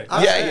volunteering?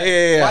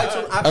 Yeah.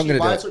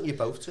 Why don't you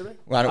both do it?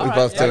 Why don't we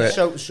both do it?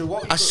 So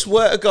what I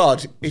swear to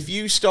God, if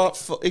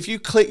you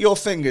click your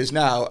fingers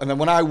now, and then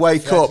when I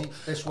wake up,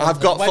 I've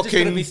got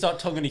fucking... we start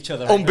tonguing each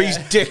other. Umbi's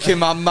dick in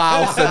my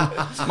mouth,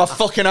 and my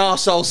fucking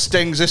arsehole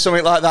stings or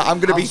something like that. I'm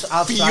going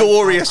to be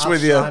furious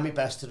with you. I'll try my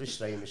best to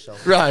restrain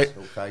myself. Right.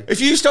 Okay. If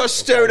you start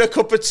stirring a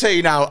cup of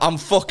tea now, I'm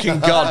fucking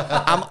gone.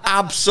 I'm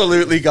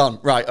absolutely gone.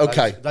 Right,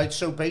 okay. Right,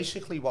 so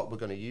basically what we're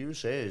going to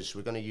use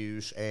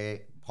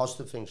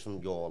positive things from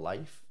your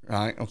life.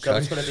 Right, okay. So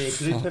it's going to be a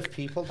group of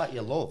people that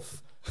you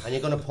love, and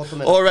you're going to put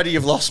them in... Already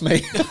you've lost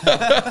me.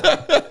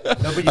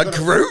 A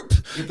group?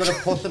 You're going to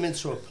put them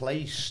into a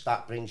place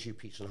that brings you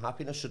peace and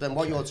happiness. So then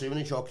what you're doing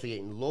is you're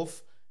creating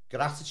love,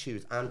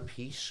 gratitude and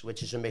peace,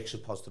 which is a mix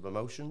of positive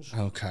emotions.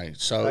 Okay,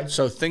 so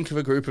think of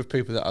a group of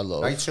people that I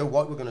love. Right, so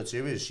what we're going to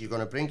do is you're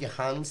going to bring your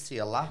hands to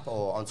your lap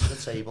or onto the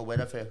table,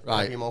 wherever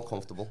you're more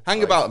comfortable.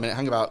 Hang about a minute,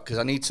 because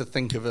I need to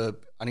think of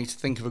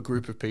a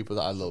group of people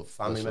that I love.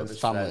 Family members,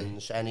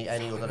 friends, any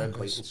other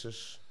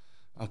acquaintances.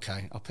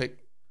 Okay, I'll pick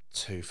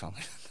 2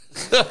 family.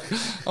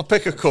 I'll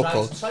pick a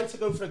couple. Try to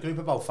go for a group of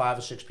about 5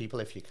 or 6 people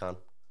if you can.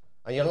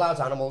 And you're allowed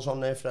animals on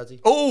there,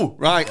 Freddie. Oh,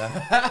 right.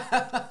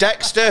 Yeah.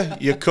 Dexter,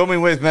 you're coming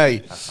with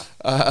me.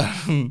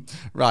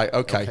 Right,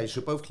 okay. Okay,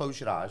 so both close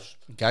your eyes.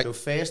 Okay. So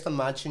first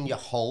imagine you're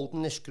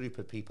holding this group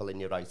of people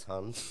in your right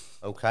hand.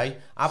 Okay?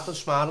 Have them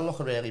smiling,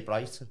 looking really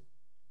bright.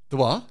 The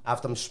what?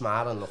 Have them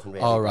smiling, looking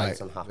really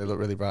bright and happy. They look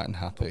really bright and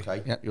happy.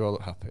 Okay. Yeah, you all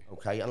look happy.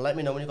 Okay, and let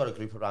me know when you've got a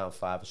group of around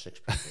 5 or 6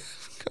 people.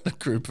 Got a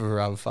group of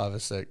around 5 or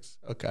 6.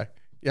 Okay.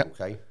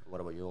 Yep. Okay.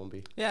 What about you,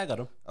 Umbi? Yeah, I got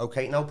them.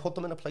 Okay, now put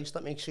them in a place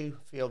that makes you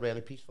feel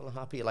really peaceful and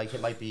happy. Like it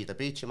might be the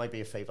beach, it might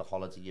be a favourite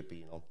holiday you've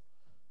been on.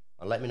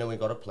 And let me know when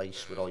you've got a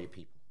place with all your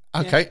people.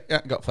 Okay,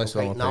 yeah, got a place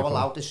with all my now people.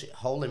 Allow this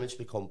whole image to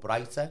become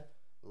brighter,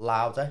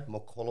 louder,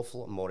 more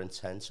colourful and more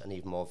intense and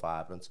even more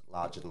vibrant,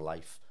 larger than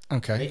life.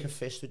 Okay. Make a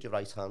fist with your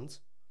right hand.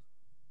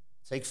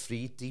 Take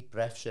 3 deep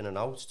breaths in and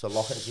out to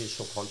lock it into your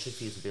subconscious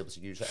for you to be able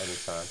to use it any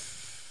time.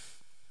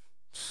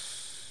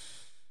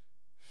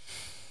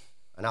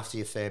 And after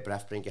your 3rd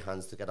breath, bring your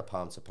hands together,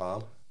 palm to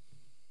palm.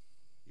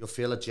 You'll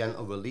feel a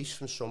gentle release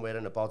from somewhere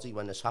in the body.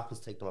 When this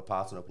happens, take them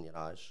apart and open your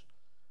eyes.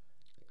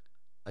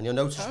 And you'll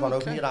notice when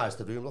open your eyes,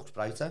 the room looks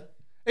brighter.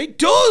 It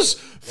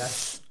does!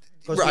 Yes.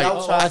 Because the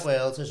outside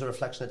world is a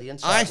reflection of the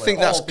inside world. I think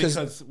that's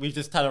because we've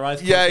just had our eyes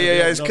closed. Yeah.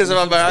 It's because I've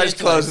had my eyes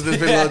closed and there's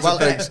been loads of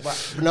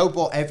things. No,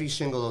 but every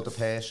single other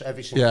person,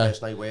 every single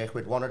person I work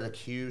with, one of the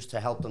cues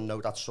to help them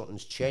know that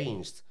something's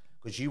changed,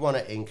 because you want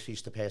to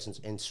increase the person's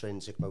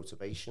intrinsic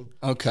motivation.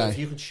 Okay. So if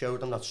you could show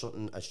them that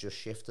something has just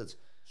shifted,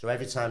 so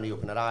every time they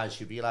open their eyes,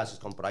 you realise it's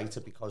gone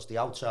brighter because the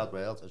outside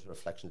world is a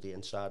reflection of the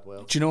inside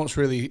world. Do you know what's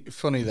really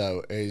funny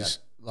though is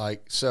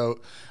so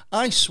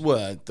I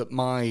swear that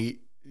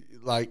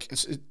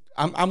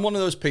I'm one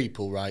of those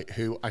people, right,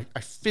 who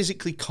I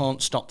physically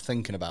can't stop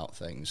thinking about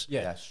things.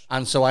 Yes.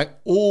 And so I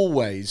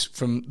always,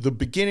 from the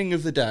beginning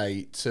of the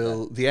day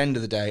till the end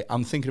of the day,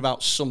 I'm thinking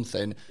about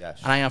something, and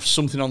I have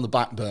something on the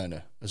back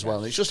burner as well.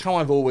 And it's just how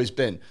I've always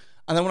been.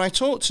 And then when I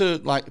talk to,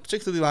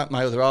 particularly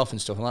my other half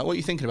and stuff, I'm like, what are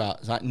you thinking about?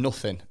 It's like,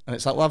 nothing. And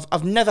it's like, well,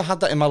 I've never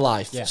had that in my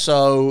life. Yeah.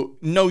 So,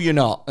 no, you're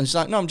not. And it's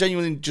like, no, I'm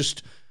genuinely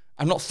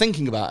I'm not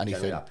thinking about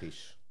anything. That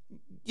peace.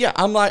 Yeah,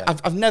 I'm like,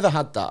 I've never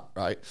had that,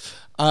 right?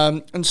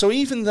 And so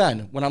even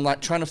then, when I'm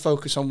trying to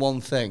focus on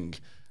one thing,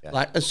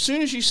 as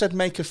soon as you said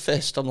make a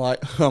fist, I'm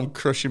like, I'm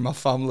crushing my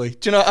family.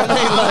 Do you know what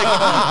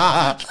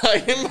I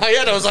mean? In my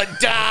head, I was like,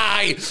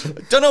 die!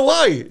 Don't know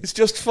why. It's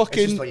just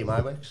fucking... It's just what your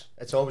mind works.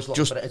 It's always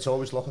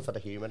looking for the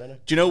humour in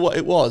it. Do you know what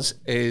it was?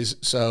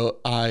 So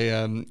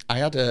I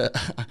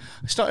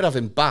started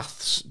having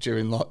baths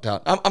during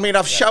lockdown. I mean,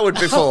 I've showered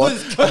before.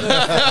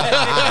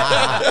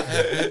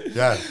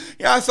 Yeah.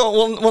 Yeah, I thought,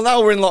 well,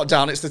 now we're in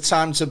lockdown, it's the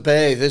time to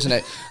bathe, isn't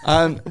it?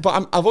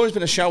 But I've always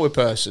been a shower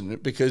person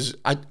because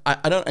I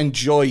don't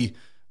enjoy,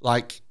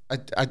 like,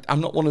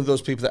 I'm not one of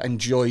those people that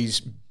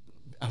enjoys,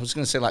 I was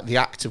going to say, like, the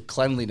act of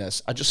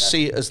cleanliness. I just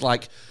see it as,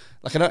 like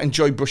I don't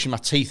enjoy brushing my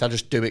teeth, I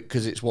just do it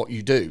because it's what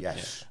you do.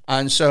 Yes.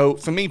 And so,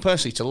 for me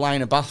personally, to lie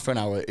in a bath for an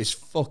hour is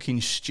fucking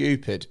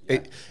stupid. Yeah.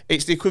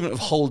 It's the equivalent of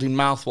holding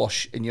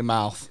mouthwash in your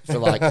mouth for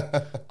like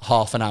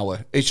half an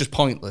hour. It's just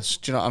pointless.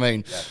 Do you know what I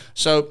mean? Yeah.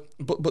 So,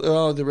 but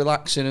they're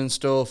relaxing and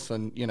stuff,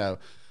 and you know.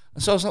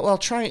 And so I was like, well, I'll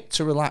try it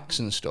to relax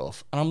and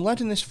stuff. And I'm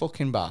led in this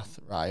fucking bath,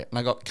 right? And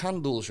I got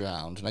candles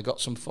round, and I got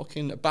some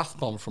fucking bath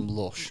bomb from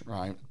Lush,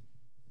 right?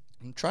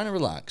 I'm trying to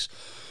relax.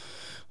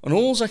 And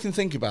all I can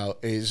think about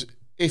is,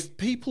 if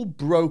people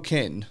broke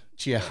in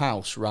to your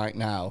house right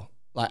now,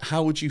 like,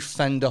 how would you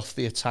fend off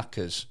the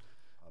attackers?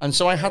 And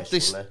so I had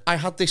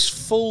this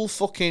full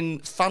fucking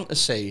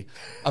fantasy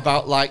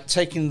about, like,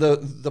 taking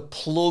the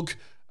plug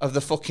of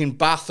the fucking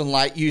bath and,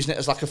 like, using it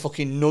as, like, a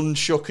fucking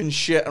nunchuck and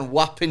shit and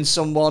whapping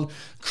someone,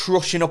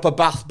 crushing up a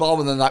bath bomb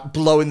and then, like,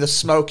 blowing the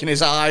smoke in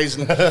his eyes.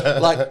 And,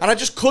 like, and I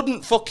just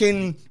couldn't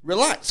fucking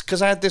relax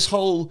because I had this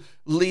whole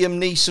Liam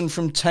Neeson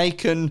from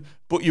Taken,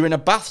 but you're in a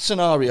bath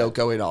scenario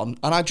going on.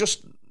 And I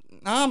just...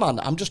 Nah, man,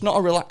 I'm just not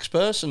a relaxed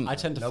person. I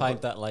tend to find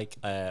that, like,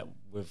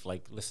 with,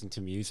 like, listening to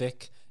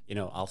music, you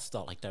know, I'll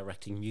start, like,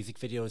 directing music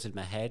videos in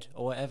my head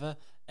or whatever.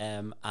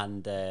 You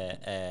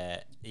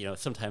know,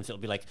 sometimes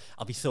it'll be like,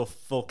 I'll be so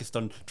focused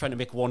on trying to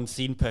make one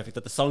scene perfect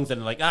that the song's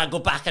then like, go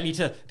back, I need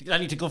to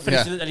go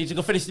finish I need to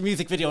go finish the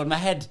music video in my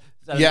head.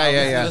 And I'll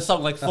listen to the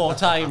song like 4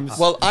 times.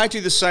 Well, I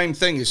do the same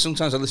thing. Is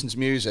sometimes I listen to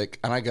music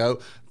and I go,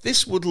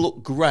 this would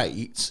look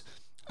great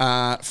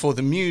for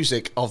the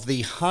music of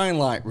the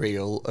highlight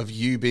reel of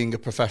you being a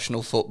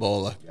professional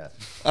footballer. Yeah.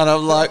 And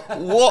I'm like,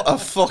 what a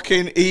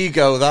fucking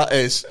ego that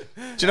is.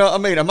 Do you know what I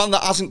mean? A man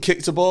that hasn't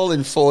kicked a ball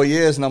in 4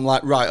 years, and I'm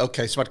like, right,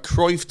 okay, so I'd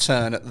Cruyff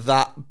turn at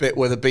that bit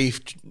where the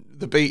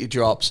beat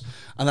drops,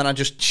 and then I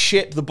just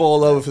chip the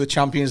ball over for the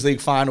Champions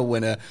League final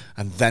winner,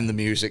 and then the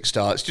music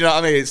starts. Do you know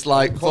what I mean? It's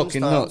like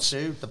fucking nuts.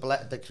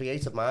 The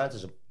creative mind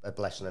is a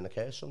blessing and a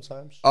curse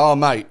sometimes. Oh,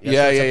 mate.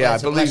 Yeah.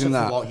 I believe in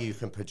that. For what you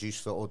can produce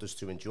for others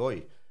to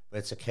enjoy. But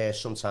it's a curse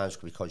sometimes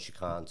because you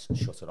can't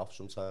shut it off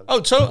sometimes.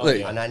 Oh,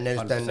 totally. And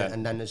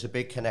then there's a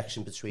big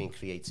connection between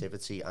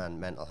creativity and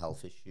mental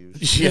health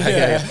issues.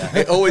 Yeah.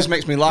 It always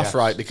makes me laugh,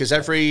 right? Because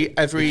every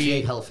we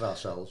create health for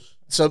ourselves.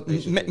 So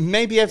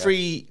maybe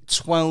every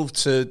 12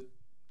 to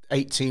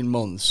 18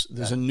 months,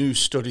 there's a new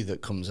study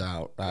that comes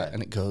out, right?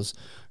 And it goes,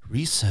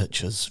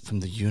 researchers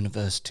from the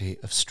University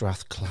of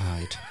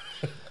Strathclyde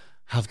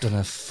have done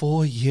a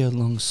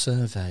 4-year-long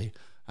survey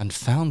and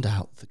found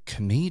out that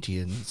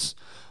comedians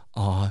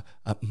are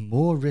at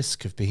more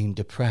risk of being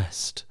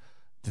depressed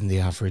than the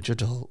average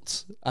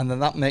adult. And then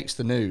that makes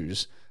the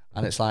news,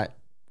 and it's like,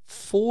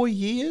 4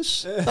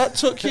 years that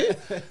took you?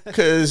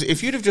 Because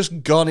if you'd have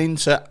just gone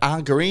into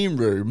our green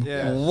room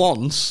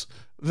once,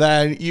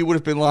 then you would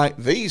have been like,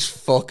 these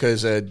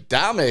fuckers are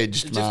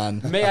damaged,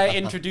 man. May I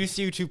introduce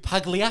you to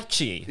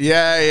Pagliacci?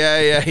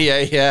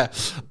 Yeah.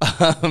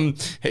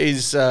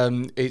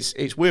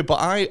 It's weird,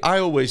 but I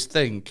always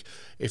think,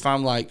 if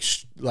I'm having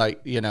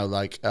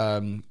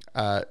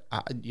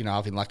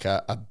like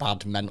a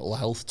bad mental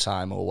health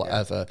time or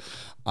whatever,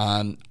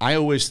 I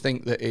always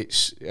think that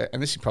it's,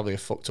 and this is probably a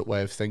fucked up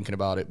way of thinking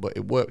about it, but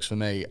it works for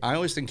me. I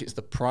always think it's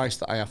the price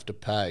that I have to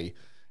pay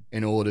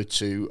in order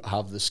to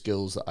have the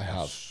skills that I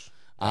have.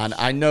 And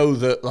I know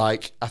that,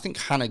 like, I think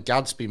Hannah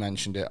Gadsby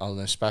mentioned it on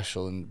a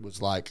special and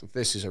was like,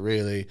 this is a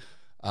really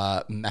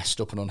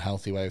messed up and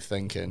unhealthy way of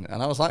thinking.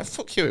 And I was like,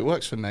 fuck you, it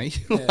works for me.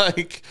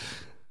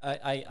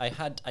 I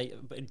had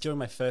during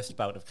my first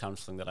bout of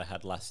counselling that I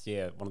had last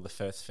year, one of the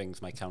first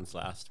things my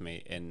counsellor asked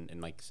me in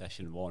like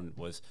session 1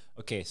 was,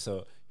 okay,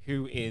 so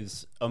who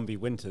is Umby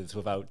Winters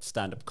without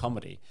stand-up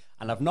comedy?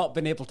 And I've not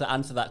been able to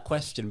answer that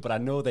question, but I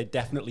know they'd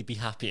definitely be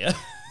happier.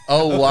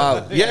 Oh,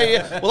 wow.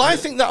 Yeah. Well, I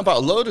think that about a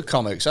load of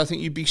comics. I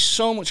think you'd be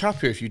so much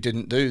happier if you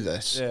didn't do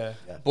this. Yeah.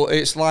 But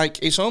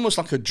it's almost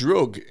like a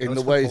drug in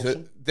the way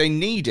that they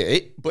need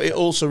it, but it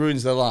also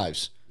ruins their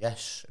lives.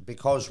 Yes,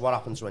 because what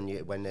happens when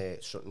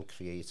something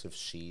creative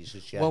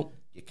seizes you,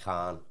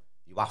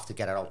 you have to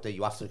get it out there,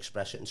 you have to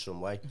express it in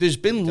some way. There's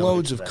been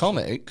loads of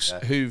comics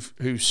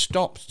who've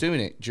stopped doing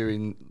it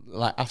during,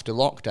 like, after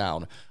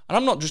lockdown. And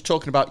I'm not just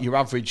talking about your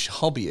average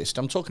hobbyist,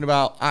 I'm talking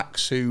about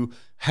acts who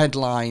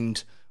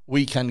headlined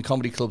weekend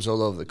comedy clubs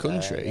all over the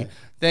country.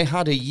 They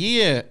had a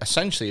year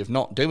essentially of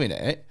not doing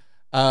it,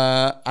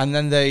 and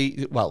then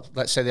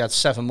let's say they had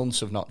 7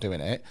 months of not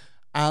doing it,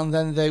 and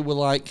then they were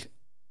like,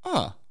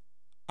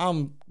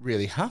 I'm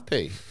really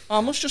happy.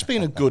 I must just be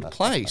in a good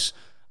place.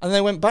 And they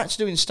went back to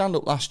doing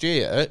stand-up last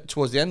year,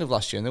 towards the end of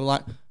last year, and they were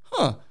like,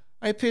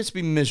 I appear to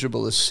be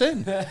miserable as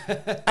sin.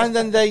 And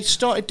then they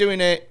started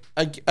doing it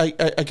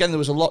again. There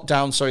was a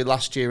lockdown,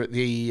 last year at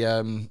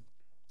the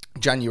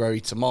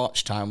January to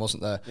March time,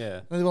 wasn't there?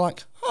 Yeah. And they were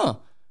like, I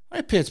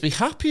appear to be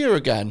happier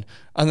again.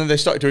 And then they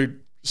started doing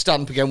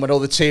stand-up again when all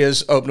the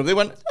tears opened up. They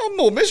went, I'm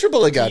more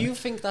miserable again. Do you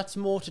think that's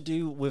more to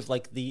do with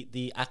like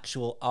the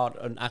actual art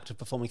and act of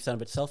performing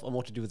stand-up itself, or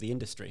more to do with the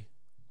industry?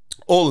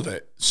 All of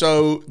it.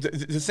 So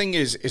the thing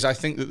is I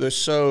think that they're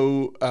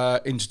so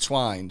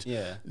intertwined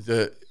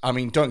that, I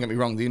mean, don't get me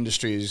wrong, the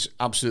industry is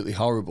absolutely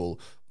horrible,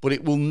 but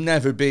it will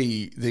never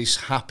be this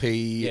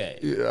happy,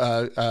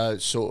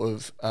 sort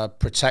of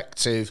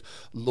protective,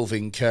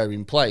 loving,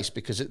 caring place,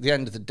 because at the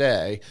end of the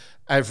day,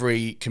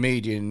 every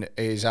comedian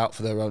is out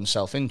for their own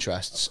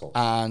self-interests.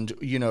 And,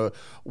 you know,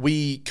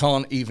 we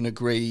can't even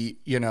agree,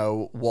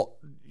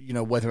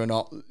 whether or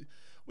not...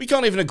 We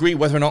can't even agree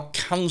whether or not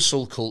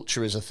cancel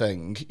culture is a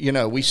thing. You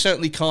know, we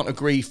certainly can't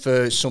agree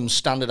for some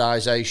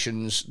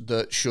standardizations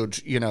that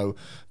should,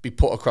 be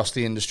put across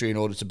the industry in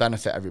order to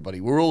benefit everybody.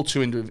 We're all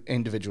too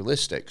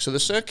individualistic. So the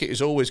circuit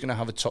is always going to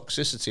have a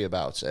toxicity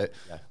about it.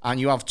 Yeah. And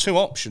you have two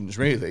options,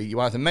 really.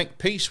 You either make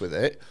peace with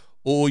it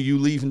or you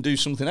leave and do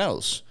something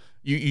else.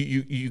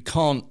 You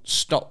can't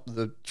stop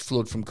the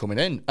flood from coming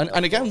in.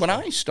 And again, when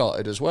I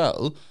started as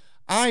well,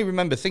 I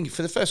remember thinking,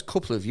 for the first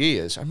couple of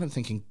years, I remember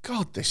thinking,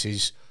 God, this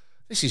is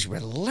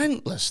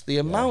relentless. The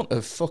amount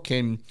of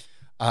fucking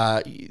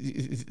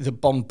the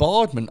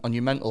bombardment on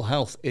your mental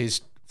health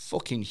is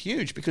fucking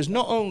huge, because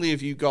not only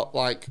have you got,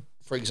 like,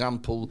 for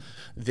example,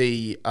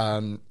 the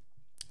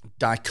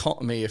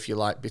dichotomy, if you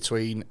like,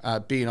 between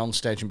being on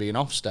stage and being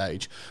off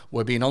stage,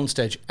 where being on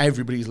stage,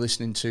 everybody's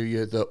listening to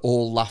you, they're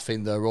all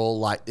laughing, they're all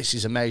like, this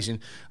is amazing,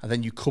 and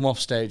then you come off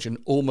stage and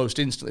almost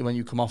instantly when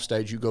you come off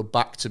stage you go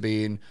back to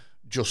being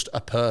just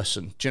a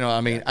person. Do you know what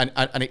I mean?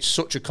 Yeah. And it's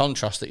such a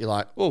contrast that you're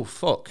like, oh,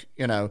 fuck,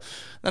 Then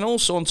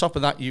also on top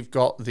of that, you've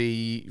got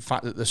the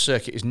fact that the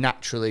circuit is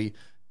naturally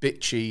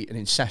bitchy and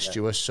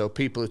incestuous. So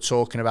people are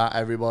talking about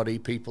everybody.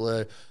 People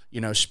are,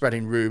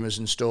 spreading rumours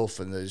and stuff,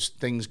 and there's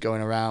things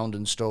going around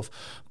and stuff.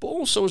 But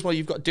also as well,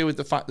 you've got to deal with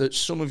the fact that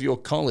some of your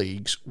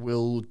colleagues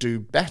will do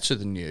better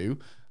than you,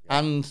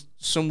 and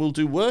some will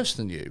do worse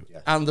than you.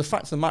 Yeah. And the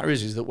fact of the matter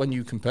is that when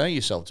you compare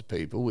yourself to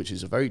people, which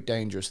is a very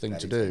dangerous thing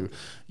to do,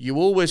 you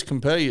always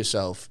compare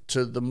yourself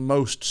to the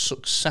most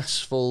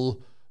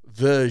successful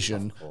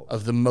version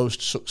of the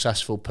most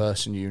successful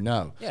person you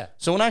know. Yeah.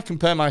 So when I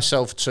compare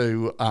myself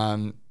to,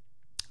 and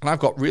I've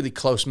got really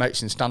close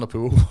mates in stand-up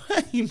who are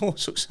way more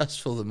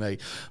successful than me,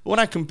 but when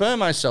I compare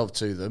myself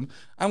to them,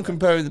 I'm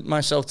comparing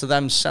myself to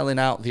them selling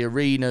out the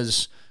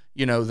arenas,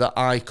 that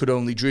I could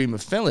only dream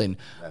of filling.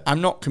 Yeah. I'm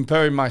not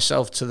comparing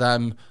myself to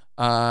them,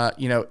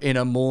 in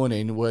a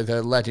morning where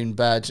they're led in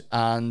bed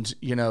and,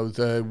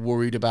 they're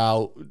worried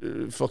about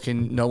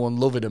fucking no one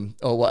loving them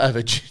or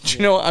whatever. Do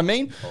you know what I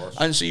mean?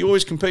 And so you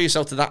always compare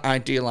yourself to that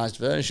idealized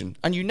version.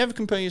 And you never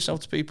compare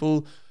yourself to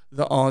people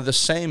that are the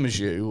same as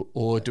you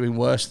or doing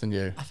worse than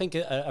you. I think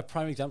a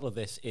prime example of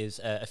this is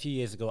a few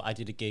years ago I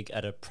did a gig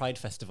at a Pride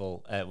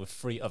festival with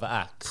 3 other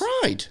acts.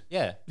 Pride?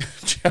 Yeah.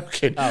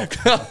 Joking. Oh.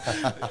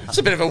 It's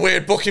a bit of a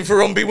weird booking for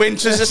Rumby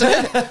Winters, isn't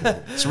it?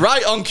 It's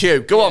right on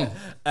cue. Go on.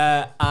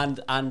 And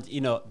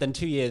then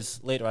 2 years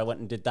later I went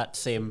and did that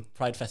same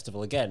Pride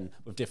festival again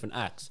with different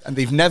acts. And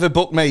they've never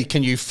booked me.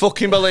 Can you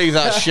fucking believe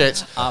that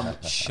shit? I'm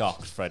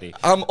shocked, Freddie.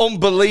 I'm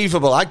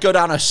unbelievable. I'd go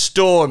down a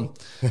storm.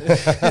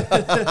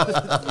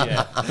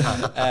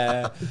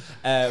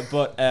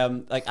 But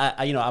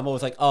I'm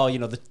always like,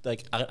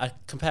 I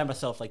compare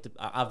myself,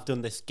 I've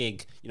done this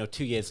gig,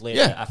 2 years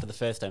later after the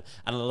first time,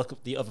 and I look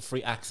at the other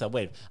 3 acts I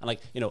with, and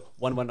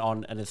one went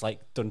on and has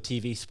done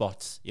TV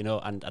spots,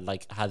 and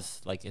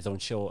has his own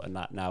show and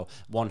that now.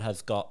 One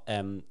has got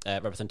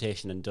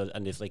representation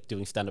and is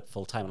doing stand up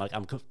full time. And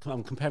I'm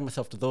comparing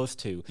myself to those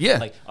two.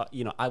 Yeah.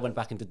 I went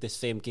back and did this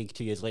same gig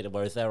 2 years later,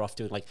 whereas they're off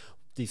doing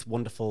these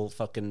wonderful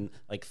fucking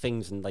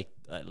things and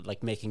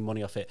making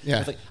money off it.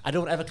 Yeah. I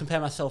don't ever compare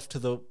myself to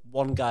the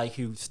one guy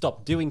who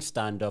stopped doing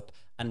stand up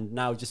and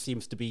now just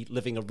seems to be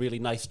living a really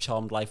nice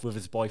charmed life with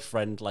his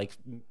boyfriend,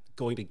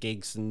 going to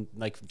gigs and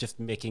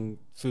just making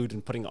food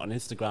and putting it on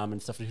Instagram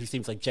and stuff, and who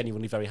seems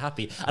genuinely very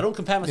happy. I don't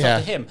compare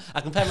myself to him. I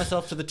compare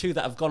myself to the two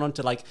that have gone on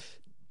to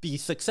be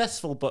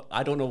successful, but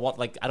I don't know what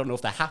I don't know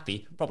if they're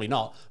happy. Probably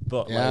not.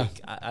 But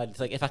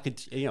if I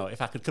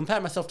could compare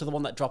myself to the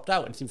one that dropped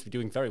out and seems to be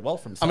doing very well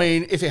for himself. I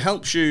mean, if it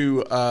helps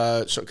you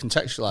sort of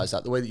contextualize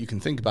that, the way that you can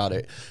think about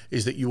it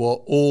is that you are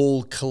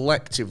all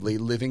collectively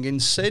living in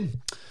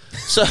sin.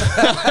 So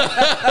that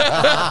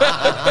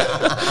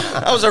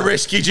was a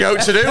risky joke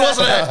to do,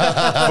 wasn't it?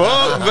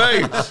 Fuck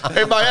me.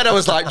 In my head, I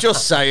was like,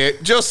 just say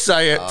it.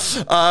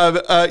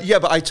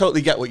 But I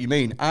totally get what you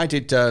mean. I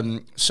did,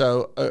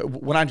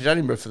 when I did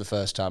Edinburgh for the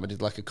first time, I did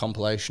a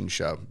compilation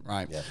show,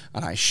 right? Yeah.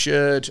 And I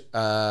shared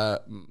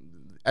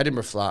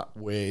Edinburgh Flat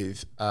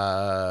with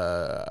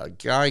a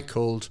guy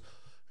called,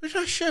 who did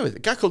I share with? A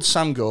guy called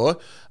Sam Gore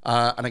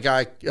and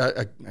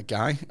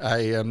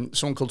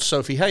someone called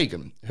Sophie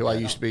Hagen, who I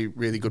used to be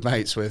really good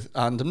mates with,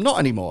 and I'm not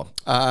anymore.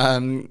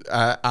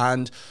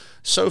 And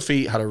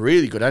Sophie had a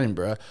really good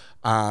Edinburgh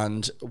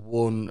and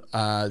won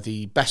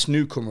the Best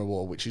Newcomer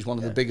Award, which is one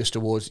of the biggest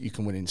awards that you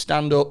can win in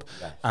stand-up.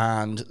 Yes.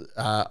 And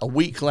a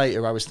week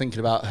later, I was thinking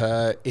about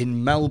her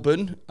in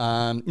Melbourne.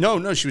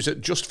 No, she was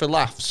at Just for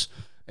Laughs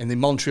in the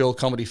Montreal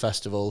Comedy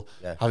Festival,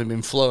 having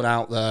been flown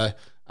out there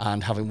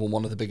and having won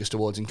one of the biggest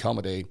awards in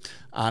comedy.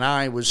 And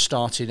I was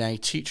starting a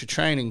teacher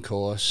training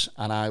course,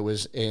 and I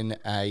was in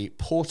a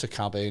porter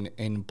cabin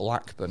in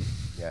Blackburn.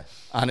 Yeah.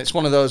 And it's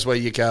one of those where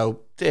you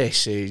go,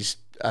 this is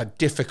a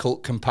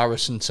difficult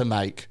comparison to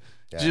make.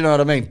 Yeah. Do you know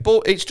what I mean?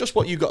 But it's just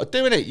what you've got to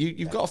do, innit?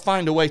 You've got to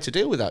find a way to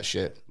deal with that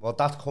shit. Well,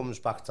 that comes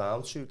back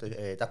down to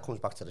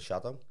the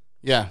shadow.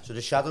 Yeah. So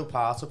the shadow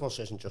part of us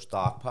isn't just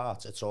dark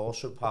parts. It's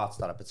also parts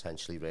that are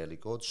potentially really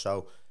good.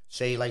 So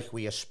say like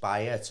we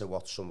aspire to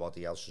what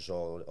somebody else is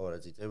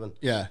already doing.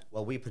 Yeah.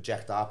 Well, we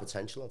project our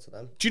potential onto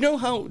them. Do you know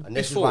how... And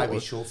this is why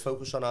we should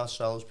focus on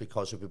ourselves,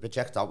 because if we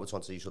project outwards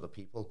onto these other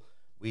people,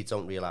 we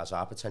don't realise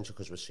our potential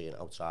because we're seeing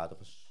outside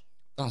of us.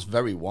 That's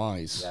very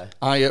wise. Yeah.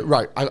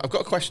 I've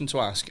got a question to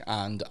ask,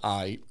 and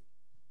I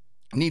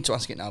need to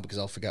ask it now because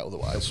I'll forget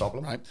otherwise. No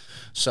problem. Right.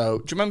 So,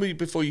 do you remember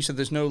before you said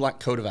there's no like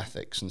code of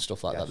ethics and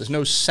stuff like that? There's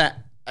no set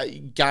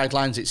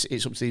guidelines.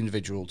 It's up to the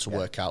individual to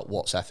work out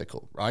what's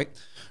ethical, right?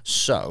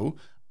 So,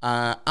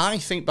 I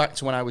think back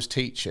to when I was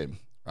teaching,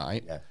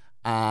 right? Yeah.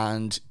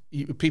 And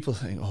people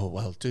think, oh,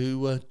 well,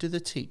 do the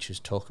teachers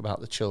talk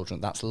about the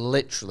children? That's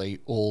literally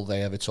all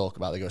they ever talk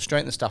about. They go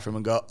straight in the staff room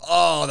and go,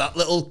 oh, that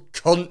little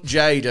cunt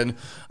Jaden,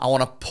 I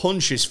want to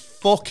punch his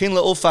fucking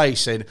little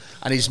face in.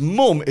 And his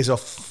mum is a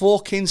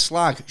fucking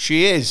slag.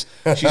 She is.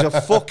 She's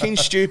a fucking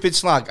stupid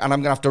slag. And I'm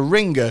going to have to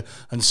ring her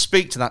and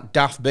speak to that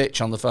daft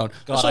bitch on the phone.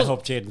 God, I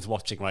hope Jaden's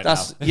watching right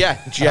now. Yeah,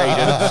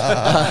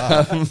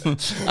 Jaden.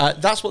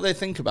 That's what they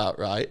think about,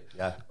 right?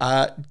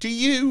 Yeah. Do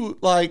you,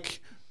 like...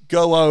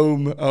 go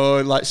home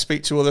or like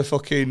speak to other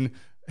fucking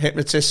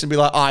hypnotists and be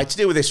like, to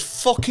deal with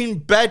this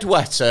fucking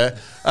bedwetter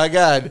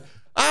again?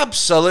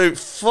 Absolute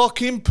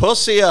fucking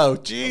pussy-o.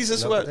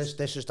 Jesus. No,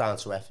 this is down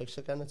to ethics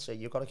again. It's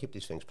you've got to keep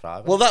these things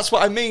private. Well, that's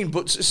what I mean.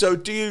 But so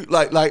do you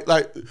like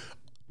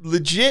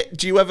legit?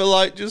 Do you ever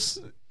like just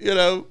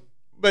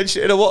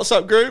mention it in a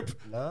WhatsApp group?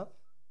 No.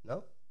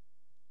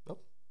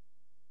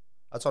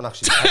 I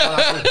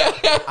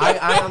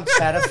am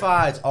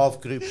terrified of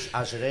groups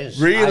as it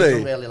is. Really? I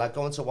don't really like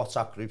going to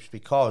WhatsApp groups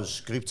because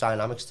group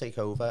dynamics take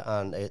over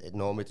and it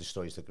normally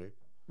destroys the group.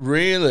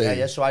 Really?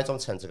 Yeah, so I don't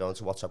tend to go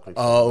into WhatsApp groups.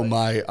 Oh,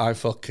 my, I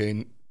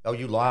fucking... Oh,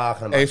 you lie, I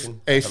can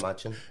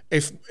imagine.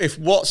 If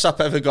WhatsApp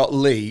ever got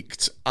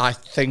leaked, I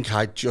think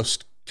I'd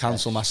just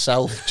cancel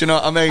myself. Do you know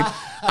what I mean?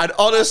 And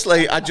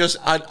honestly, I'd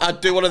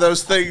do one of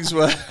those things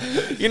where,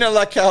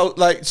 like how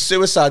like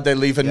suicide, they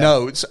leave a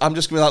note. I'm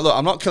just gonna be like, look,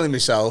 I'm not killing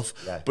myself,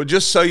 but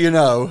just so you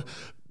know,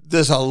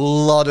 there's a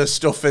lot of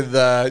stuff in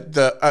there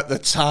that at the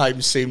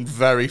time seemed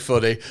very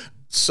funny.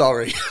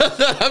 Sorry,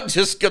 I'm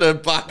just gonna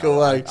back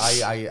away.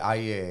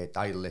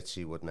 I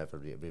literally would never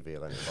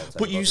reveal anything about it.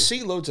 But you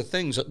see loads of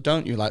things,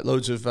 don't you? Like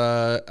loads of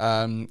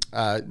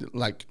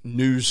like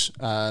news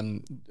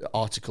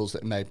articles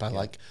that are made by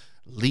like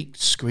leaked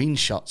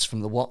screenshots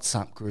from the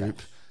WhatsApp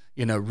group.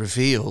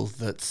 Reveal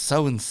that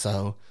so and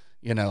so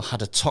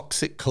had a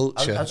toxic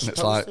culture. I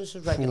suppose like, there's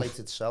a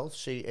regulated self.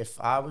 See, if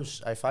I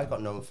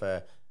got known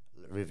for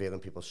revealing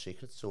people's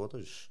secrets to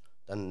others,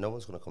 then no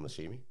one's going to come and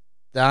see me.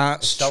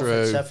 That's true.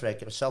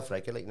 It's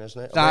self-regulating,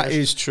 isn't it? That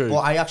is true.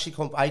 But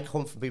I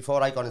come from,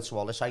 before I got into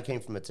all this, I came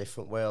from a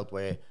different world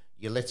where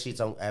you literally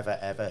don't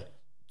ever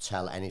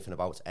tell anything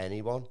about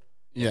anyone.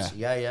 Yeah.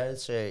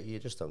 It's you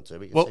just don't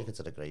do it. You take it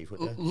to the grave,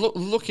 wouldn't you?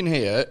 Looking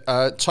here,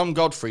 Tom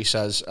Godfrey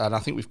says, and I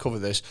think we've covered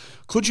this,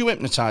 could you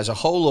hypnotise a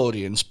whole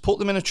audience, put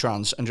them in a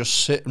trance and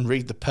just sit and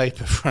read the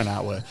paper for an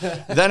hour?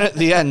 Then at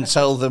the end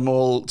tell them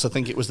all to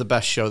think it was the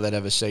best show they'd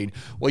ever seen?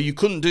 Well, you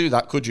couldn't do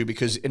that, could you?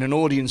 Because in an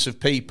audience of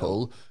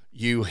people,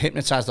 you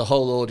hypnotise the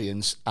whole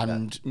audience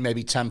and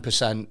maybe 10%.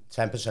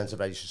 10% are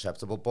very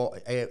susceptible,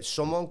 but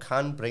someone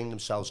can bring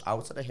themselves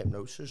out of the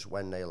hypnosis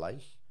when they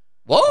like.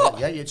 What?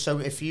 Yeah. So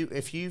if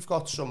you've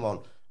got someone,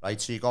 right,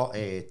 so you got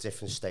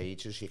different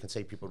stages, you can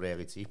take people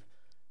really deep,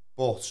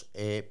 but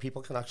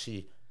people can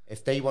actually,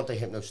 if they want the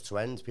hypnosis to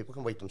end, people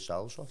can wake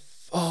themselves up.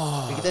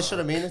 Oh. Because that's what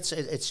I mean. It's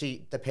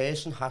the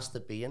person has to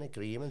be in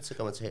agreement to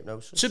go into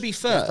hypnosis. To be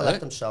fair, to let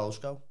themselves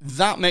go.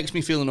 That makes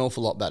me feel an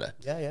awful lot better.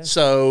 Yeah.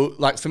 So,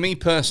 like for me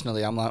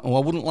personally, I'm like, I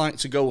wouldn't like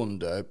to go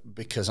under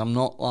because I'm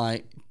not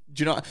like.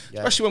 Do you know?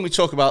 Yeah. Especially when we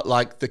talk about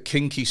like the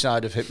kinky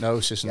side of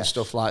hypnosis and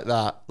stuff like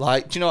that.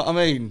 Like, do you know what I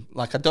mean?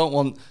 Like, I don't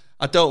want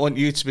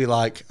you to be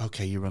like,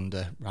 okay, you're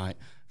under, right?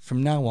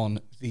 From now on,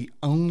 the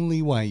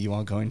only way you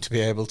are going to be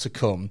able to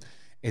come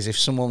is if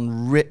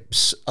someone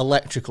rips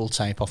electrical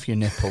tape off your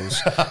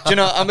nipples. Do you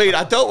know what I mean?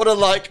 I don't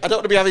want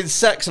to be having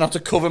sex and have to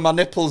cover my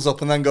nipples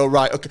up and then go,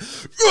 right, okay,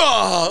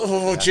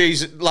 oh,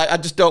 jeez, like, I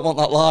just don't want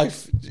that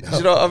life. Do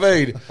you know what I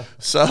mean?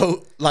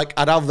 So, like,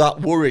 I'd have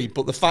that worry,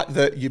 but the fact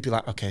that you'd be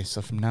like, okay,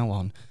 so from now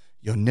on,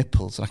 your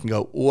nipples, and I can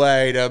go,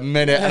 wait a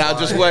minute, and I'll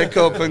just wake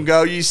up and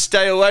go, you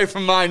stay away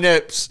from my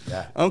nips.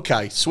 Yeah.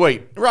 Okay,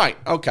 sweet. Right,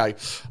 okay.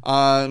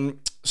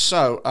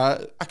 So,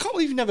 I can't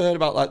believe you've never heard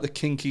about, like, the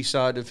kinky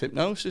side of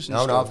hypnosis and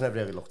stuff. No, I've never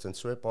really looked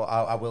into it, but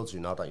I will do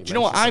now that you. Do you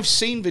know what? I've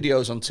seen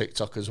videos on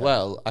TikTok as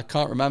well. I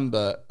can't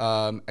remember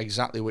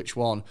exactly which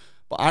one,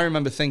 but I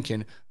remember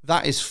thinking,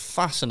 that is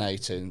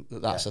fascinating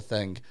that that's a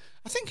thing.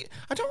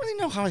 I don't really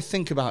know how I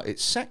think about it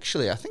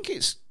sexually. I think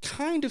it's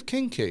kind of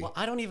kinky. Well,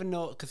 I don't even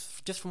know,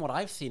 because just from what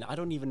I've seen, I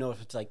don't even know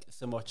if it's like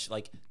so much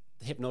like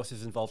the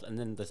hypnosis involved and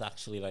then there's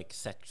actually like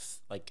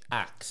sex, like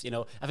acts, you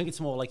know. I think it's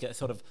more like a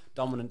sort of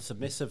dominant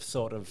submissive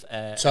sort of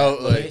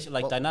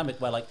dynamic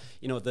where, like,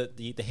 you know,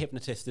 the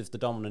hypnotist is the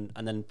dominant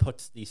and then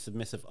puts the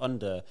submissive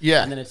under.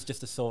 Yeah. And then it's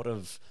just a sort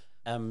of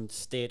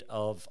state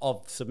of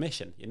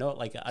submission, you know,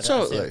 like I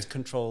don't Totally. say it's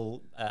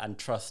control and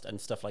trust and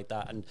stuff like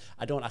that, and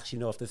I don't actually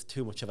know if there's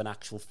too much of an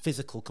actual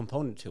physical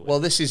component to it. Well,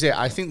 this is it.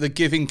 I think the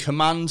giving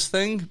commands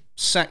thing,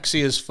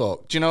 sexy as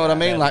fuck. Do you know what I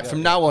mean? Like,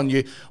 from now on,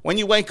 when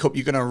you wake up,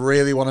 you're going to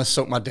really want to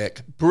suck my dick.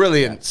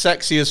 Brilliant.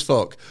 Sexy as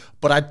fuck.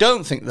 But I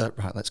don't think that,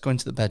 right, let's go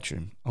into the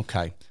bedroom.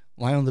 Okay,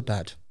 lie on the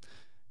bed.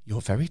 You're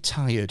very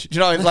tired. Do you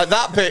know, like,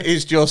 that bit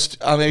is just,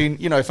 I mean,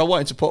 you know, if I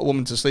wanted to put a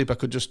woman to sleep, I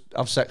could just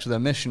have sex with a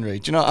missionary.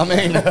 Do you know what I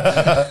mean?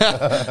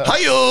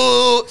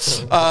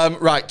 Hi-yo!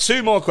 Right,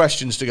 two more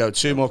questions to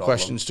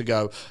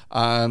go.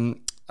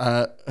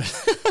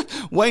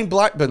 Wayne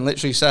Blackburn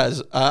literally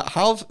says,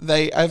 have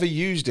they ever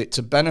used it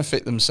to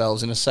benefit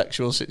themselves in a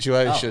sexual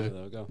situation? Oh,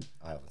 there we go.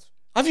 I haven't.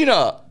 Have you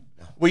not?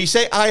 No. Well, you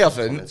say I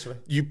haven't,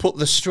 you put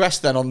the stress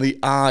then on the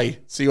I.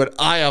 So you went,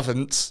 I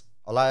haven't.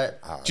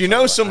 Do you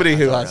know somebody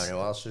who has? I don't know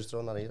anyone else who's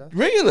done that either.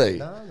 Really?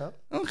 No.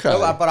 Okay.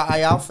 No, but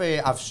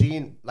I've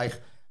seen, like,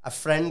 a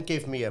friend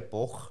give me a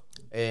book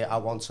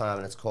at one time,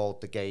 and it's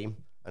called The Game,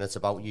 and it's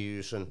about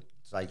using,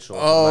 like, sort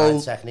of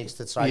mind techniques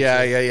to try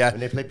to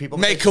manipulate people.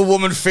 Make a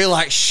woman feel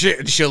like shit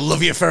and she'll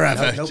love you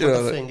forever. No,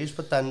 but the thing is,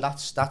 but then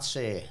that's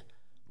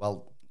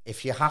well,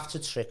 if you have to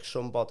trick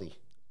somebody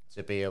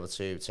to be able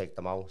to take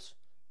them out,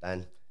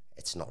 then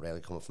it's not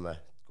really coming from a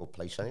good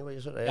place anyway,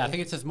 is it? Really? Yeah, I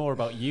think it says more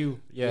about you.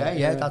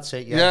 Yeah, that's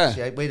it.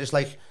 Yeah. We're just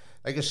like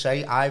I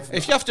say,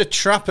 if you have to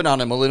trap an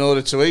animal in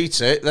order to eat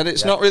it, then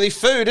it's not really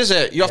food, is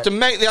it? You have to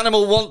make the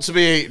animal want to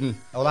be eaten.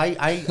 Well,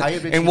 I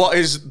in what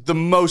is the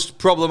most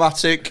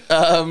problematic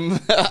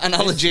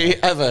analogy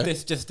ever.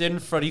 This just in,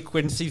 Freddie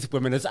Quinn sees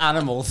women as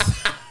animals.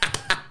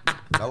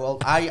 No, well,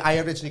 I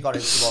originally got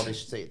into all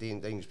these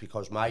things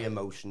because my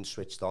emotions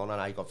switched on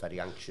and I got very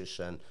anxious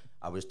and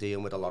I was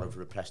dealing with a lot of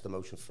repressed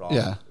emotion from.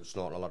 I was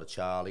snorting a lot of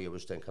Charlie, I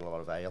was drinking a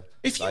lot of ale.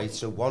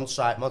 So once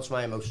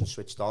my emotions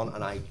switched on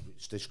and I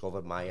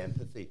discovered my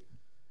empathy,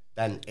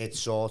 then it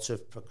sort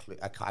of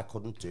I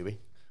couldn't do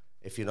it,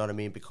 if you know what I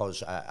mean,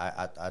 because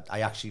I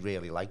actually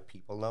really like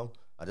people now.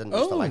 I didn't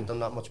used to like them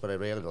that much, but I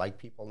really like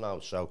people now.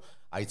 So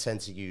I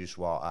tend to use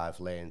what I've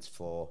learned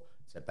to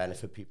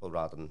benefit people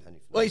rather than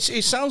anything. Well,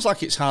 it sounds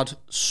like it's had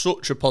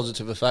such a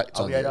positive effect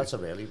on you. Yeah, that's a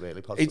really,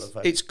 really positive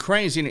effect. It's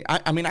crazy. Isn't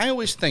it? I mean, I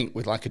always think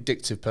with, like,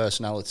 addictive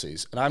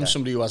personalities, and I'm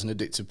somebody who has an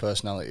addictive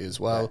personality as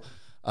well.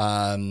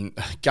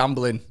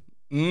 Gambling.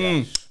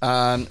 The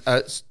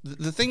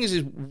thing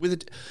is with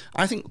it,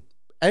 I think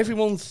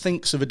everyone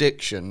thinks of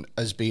addiction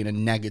as being a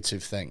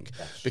negative thing,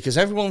 because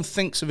everyone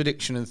thinks of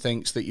addiction and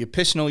thinks that you're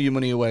pissing all your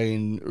money away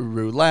in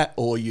roulette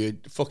or you're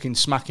fucking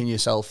smacking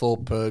yourself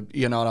up,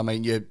 you know what I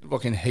mean, you're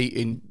fucking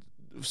heating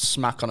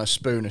smack on a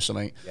spoon or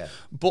something.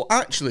 But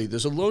actually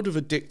there's a load of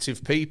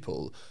addictive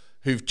people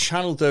who've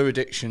channeled their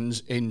addictions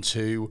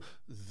into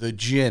the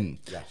gym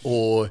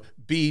or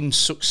being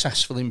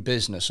successful in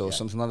business or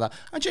something like that.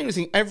 I genuinely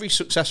think every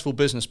successful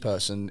business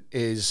person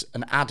is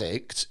an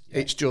addict.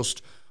 It's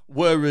just,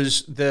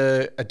 whereas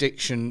the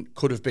addiction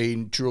could have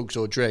been drugs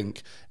or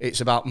drink, it's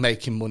about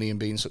making money and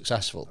being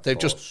successful. They've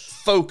just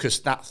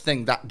focused that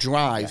thing, that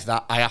drive,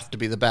 that I have to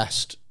be the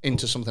best,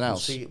 into something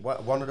else. See,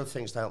 one of the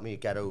things to help me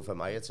get over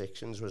my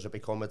addictions was I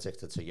become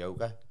addicted to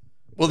yoga.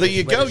 Well, there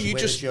you go.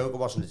 Yoga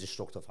wasn't a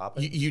destructive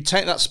habit. You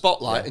take that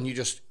spotlight and you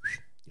just...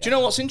 Do you know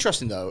what's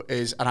interesting, though,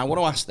 is, and I want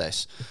to ask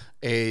this,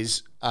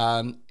 is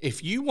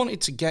if you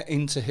wanted to get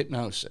into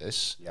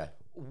hypnosis...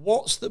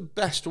 What's the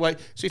best way?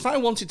 So if I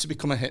wanted to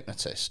become a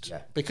hypnotist,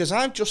 because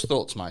I've just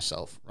thought to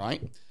myself,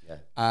 right,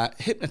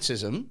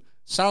 hypnotism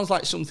sounds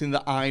like something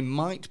that I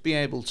might be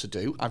able to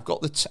do. I've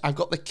got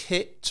the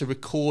kit to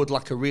record,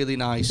 like, a really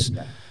nice,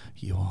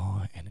 you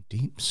are in a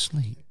deep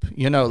sleep,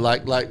 you know,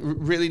 like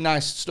really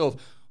nice stuff.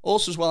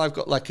 Also as well, I've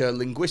got, like, a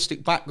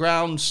linguistic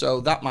background, so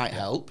that might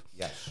help.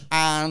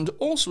 And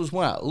also as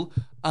well,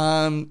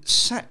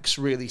 sex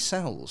really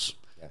sells.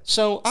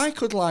 So I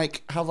could,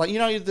 like, have, like, you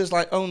know, there's,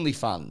 like,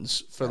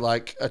 OnlyFans for,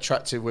 like,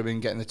 attractive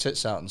women getting the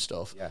tits out and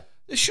stuff.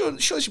 There should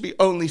be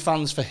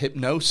OnlyFans for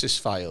hypnosis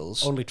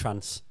files. Only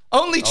trans.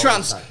 Only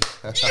trans.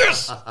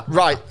 Yes!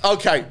 Right,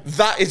 okay.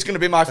 That is going to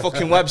be my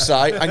fucking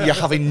website, and you're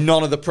having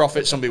none of the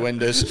profits on me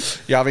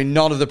windows. You're having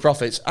none of the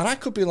profits. And I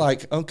could be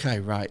like, okay,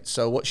 right,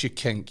 so what's your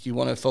kink? You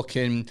want to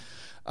fucking...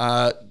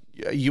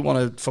 you want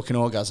a fucking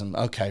orgasm.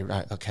 Okay,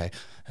 right, okay.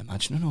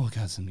 Imagine an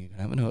orgasm. You can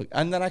have an orgasm.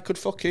 And then I could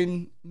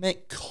fucking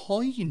make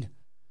coin.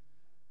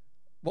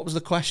 What was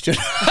the question?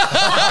 How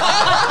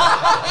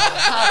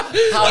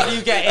do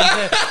you get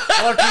into...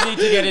 What do you need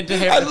to get into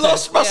hypnotism? I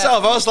lost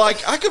myself. I was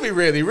like, I could be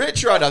really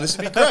rich right now. This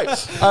would be great.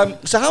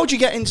 So how would you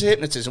get into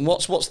hypnotism?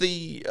 What's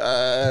the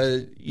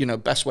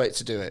best way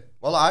to do it?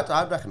 Well,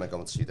 I'd recommend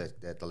going to see the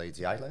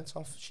lady I learnt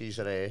off. She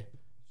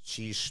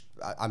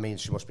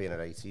must be in her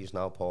 80s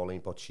now,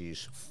 Pauline, but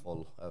she's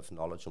full of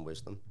knowledge and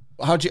wisdom.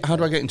 How do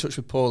I get in touch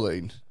with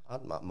Pauline?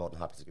 I'm more than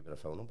happy to give her a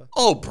phone number.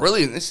 Oh,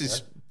 brilliant! This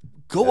is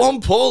go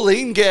on,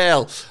 Pauline,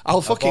 girl.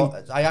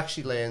 I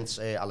actually learned.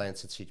 I learned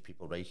to teach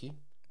people Reiki.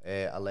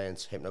 I learned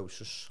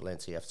hypnosis. I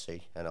learned EFT,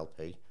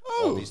 NLP,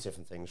 all these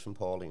different things from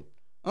Pauline.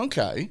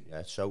 Okay.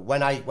 Yeah. So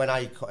when I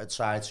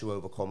tried to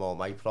overcome all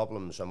my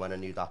problems, and when I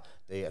knew that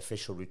the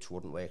official route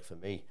wouldn't work for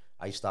me,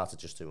 I started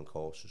just doing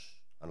courses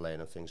and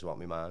learning things about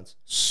my mind.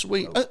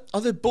 Sweet. So,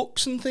 are there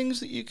books and things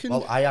that you can...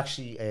 Well, I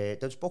actually...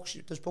 there's books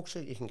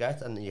that you can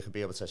get, and you can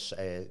be able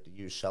to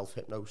use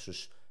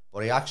self-hypnosis.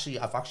 But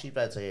I've actually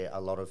read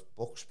a lot of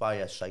books by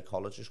a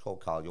psychologist called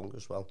Carl Jung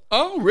as well.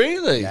 Oh,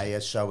 really? Yeah.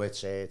 So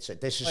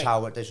this is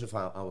how I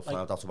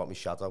found out about my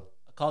shadow.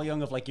 Carl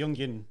Jung of like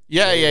Jungian.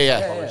 Yeah.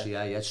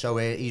 Yeah. So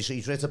he's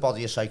written a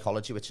body of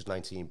psychology, which is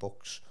 19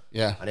 books.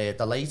 Yeah. And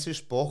the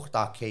latest book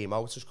that came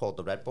out is called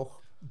The Red Book.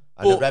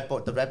 And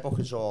the red book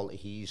is all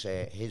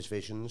his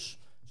visions.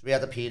 So we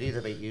had a period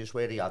of 8 years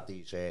where he had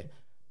these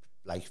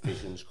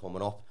visions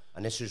coming up,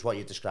 and this is what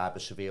you describe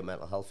as severe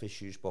mental health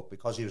issues. But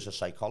because he was a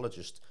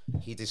psychologist,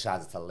 he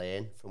decided to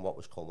learn from what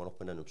was coming up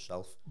in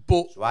himself.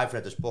 So I've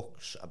read his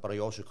books, but I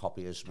also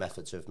copy his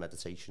methods of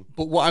meditation.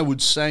 But what I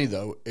would say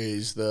though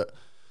is that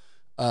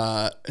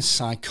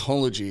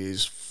psychology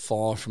is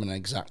far from an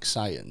exact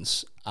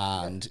science,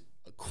 and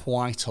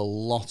quite a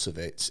lot of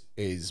it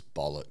is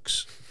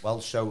bollocks. Well,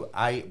 so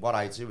what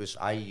I do is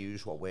I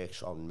use what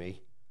works on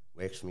me,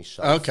 works for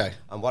myself. Okay.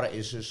 And what it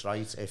is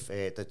right, if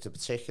the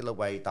particular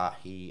way that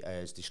he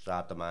has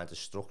described the mind is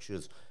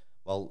structured,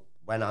 well,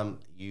 when I'm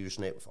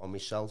using it on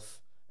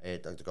myself,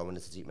 going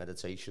into deep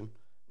meditation,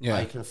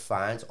 I can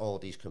find all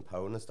these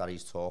components that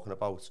he's talking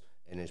about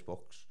in his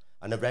books.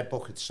 And the Red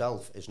Book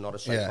itself is not a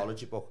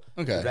psychology book.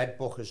 Okay. The Red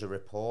Book is a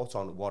report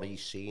on what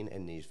he's seen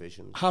in these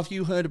visions. Have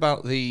you heard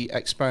about the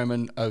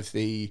experiment of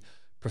the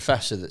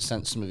professor that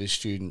sent some of his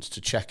students to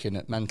check in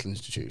at mental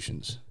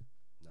institutions?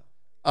 No.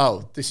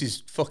 Oh, this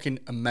is fucking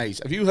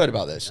amazing. Have you heard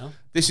about this? No.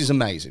 This is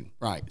amazing.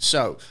 Right.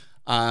 So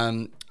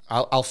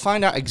I'll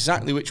find out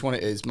exactly which one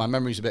it is. My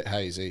memory's a bit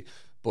hazy.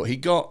 But he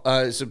got,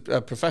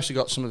 a professor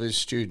got some of his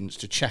students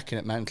to check in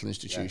at mental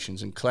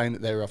institutions and claim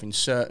that they were having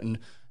certain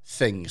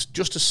things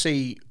just to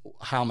see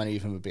how many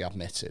of them would be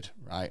admitted,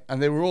 right?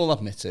 And they were all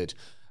admitted,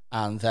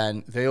 and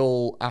then they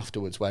all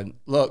afterwards went,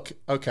 look,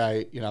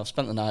 okay, I've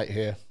spent the night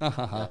here.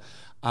 I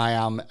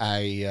am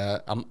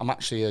I'm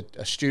actually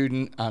a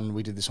student, and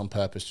we did this on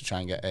purpose to try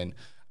and get in.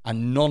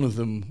 And none of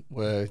them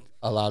were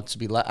allowed to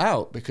be let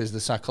out because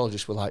the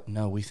psychologists were like,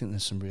 no, we think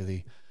there's some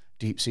really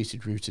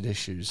deep-seated rooted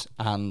issues.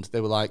 And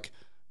they were like,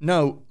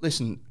 no,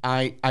 listen,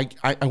 I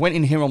went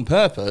in here on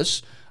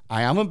purpose.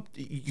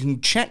 You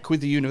can check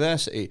with the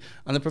university,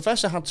 and the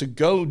professor had to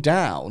go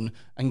down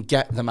and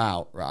get them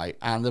out, right?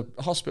 And the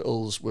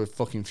hospitals were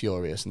fucking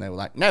furious, and they were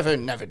like, never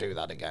do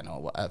that again,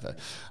 or whatever.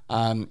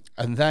 And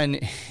then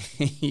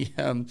he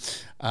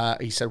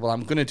said, well,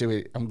 I'm going to do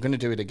it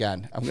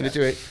again. I'm going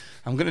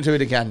to do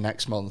it again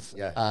next month.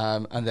 Yeah.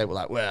 And they were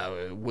like,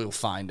 well, we'll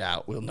find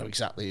out. We'll know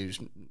exactly who's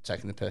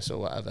taking the piss or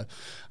whatever.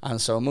 And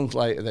so a month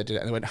later they did it,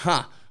 and they went,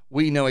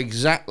 we know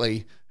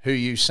exactly who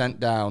you sent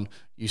down.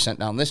 You sent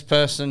down this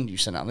person, you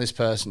sent down this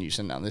person, you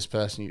sent down this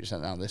person, you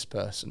sent down this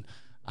person.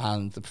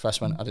 And the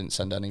professor went, I didn't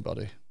send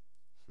anybody.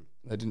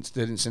 They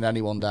didn't send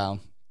anyone down.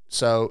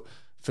 So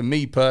for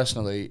me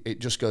personally, it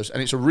just goes,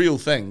 and it's a real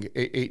thing,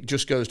 it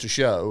just goes to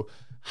show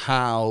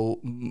how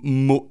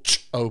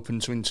much open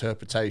to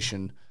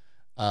interpretation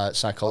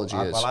psychology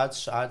is. Well,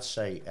 I'd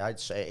say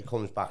it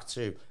comes back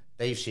to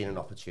they've seen an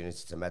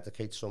opportunity to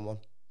medicate someone.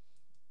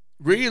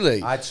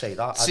 Really? I'd say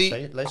that.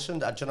 Listen,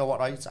 do you know what?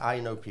 I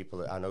know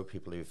people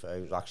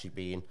who've actually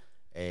been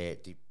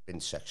been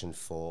sectioned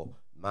for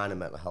minor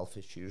mental health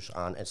issues,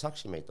 and it's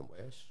actually made them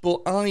worse.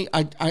 But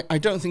I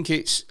don't think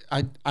it's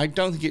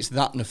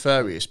that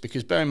nefarious,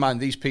 because bear in mind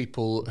these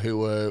people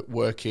who are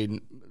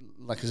working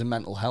like as a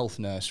mental health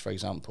nurse, for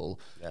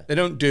example, they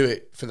don't do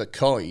it for the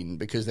coin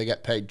because they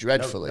get paid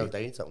dreadfully. No,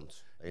 they don't.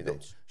 They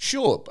don't.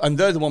 Sure, and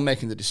they're the one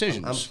making the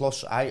decisions. And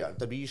plus,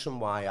 the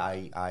reason why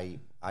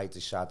I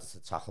decided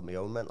to tackle my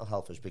own mental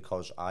health is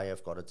because I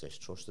have got a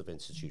distrust of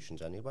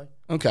institutions anyway.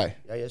 Okay.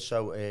 Yeah.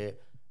 So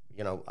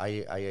you know,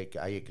 I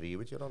agree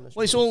with you on this.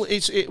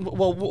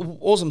 Well,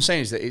 all I'm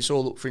saying is that it's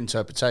all up for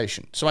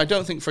interpretation. So I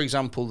don't think, for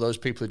example, those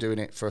people are doing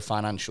it for a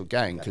financial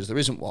gain, because there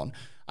isn't one.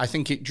 I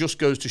think it just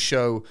goes to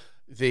show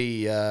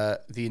the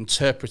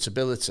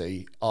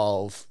interpretability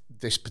of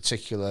this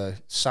particular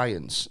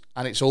science,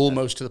 and it's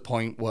almost to the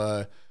point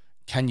where,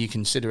 can you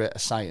consider it a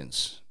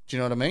science? Do you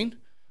know what I mean?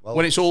 Well,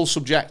 when it's all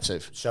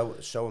subjective. So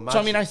imagine, So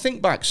I mean, I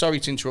think back. Sorry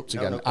to interrupt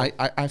again.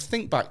 I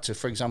think back to,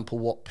 for example,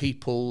 what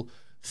people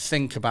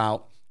think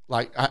about.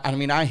 Like, I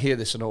mean, I hear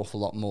this an awful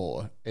lot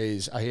more.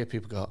 Is I hear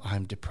people go,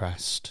 "I'm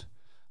depressed.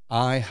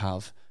 I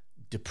have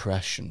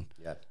depression."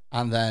 Yeah.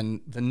 And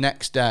then the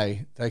next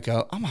day they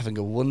go, "I'm having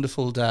a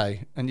wonderful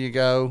day," and you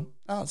go,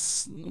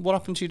 "That's what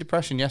happened to your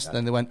depression yesterday?"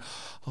 And they went,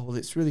 "Oh, well,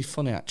 it's really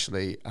funny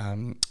actually.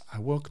 I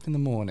woke up in the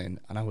morning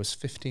and I was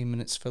 15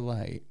 minutes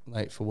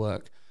late for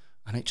work,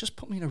 and it just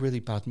put me in a really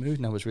bad mood,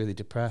 and I was really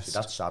depressed." See,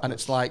 that's sadness. And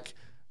it's like,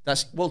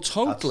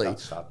 totally.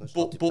 That's sadness,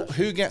 but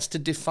who gets to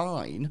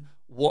define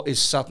what is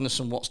sadness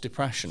and what's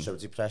depression? So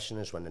depression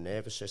is when the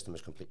nervous system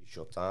is completely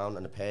shut down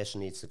and the person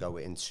needs to go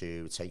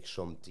into take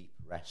some deep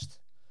rest.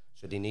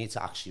 So they need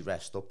to actually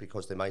rest up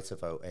because they might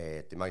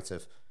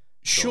have.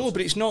 Sure,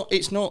 but it's not.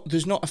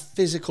 There's not a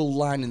physical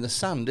line in the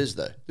sand, is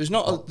there? There's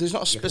not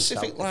a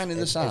specific line in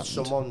the sand. If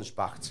someone's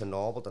back to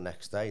normal the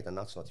next day, then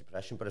that's not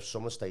depression. But if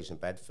someone stays in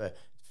bed for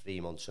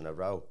 3 months in a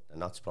row, then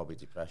that's probably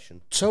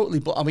depression. Totally,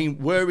 but I mean,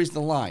 where is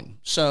the line?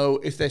 So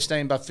if they stay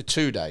in bed for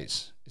 2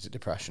 days, is it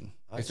depression?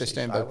 If they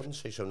stay in bed, I wouldn't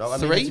say so. No, I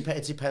mean,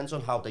 it depends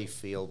on how they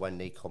feel when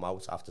they come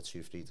out after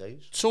 2-3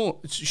 days.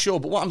 So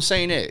sure, but what I'm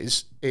saying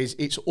is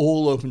it's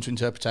all open to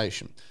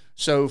interpretation.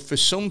 So for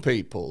some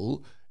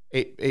people,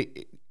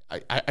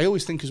 I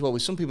always think as well,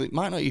 with some people, it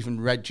might not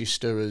even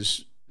register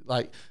as,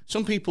 like,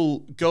 some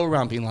people go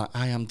around being like,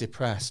 I am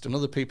depressed, and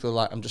other people are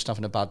like, I'm just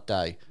having a bad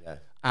day. Yeah.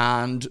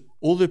 And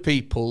other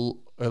people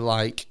are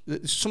like,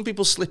 some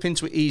people slip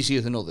into it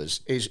easier than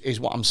others, is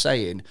what I'm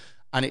saying.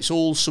 And it's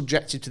all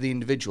subjective to the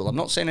individual. I'm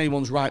not saying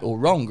anyone's right or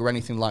wrong or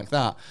anything like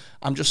that.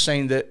 I'm just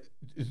saying that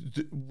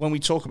when we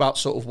talk about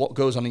sort of what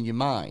goes on in your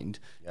mind,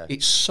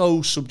 it's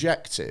so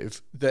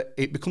subjective that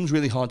it becomes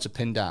really hard to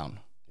pin down.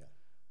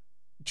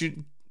 Yeah.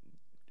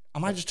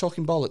 Am I just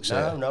talking bollocks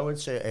here? No,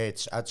 it's.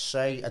 I'd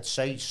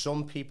say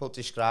some people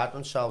describe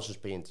themselves as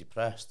being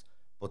depressed,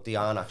 but they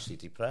aren't actually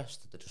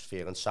depressed. They're just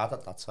feeling sad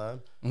at that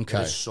time. Okay.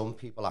 Whereas some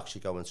people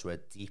actually go into a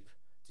deep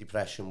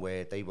depression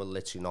where they will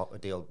literally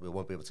they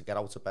won't be able to get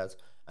out of bed,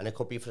 and it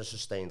could be for a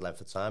sustained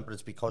length of time. But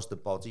it's because the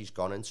body's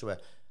gone into a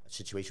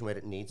situation where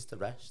it needs to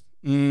rest.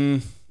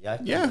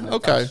 Yeah.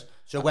 Okay.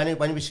 So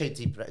when we say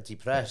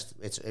depressed,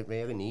 it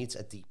really needs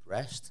a deep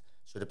rest.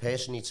 So the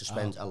person needs to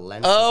spend a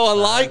length of time I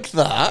like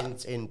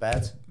that. in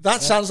bed.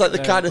 That sounds like the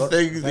kind of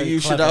thing that you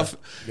should have.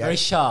 Very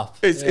sharp.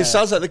 It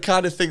sounds like the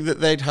kind of thing that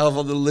they'd have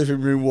on the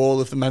living room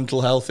wall of the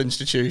mental health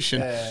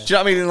institution. Do you know what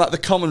I mean? In like the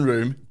common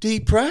room,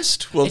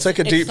 depressed? We'll take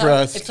a deep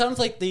breath. It sounds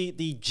like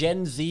the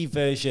Gen Z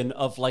version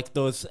of like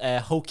those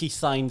hokey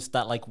signs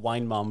that like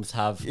wine moms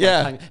have.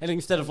 Yeah. And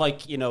instead of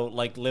like,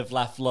 like live,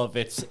 laugh, love,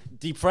 it's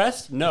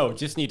depressed? No,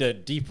 just need a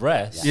deep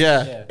rest.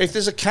 Yeah. If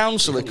there's a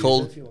counsellor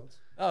called...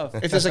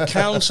 If there's a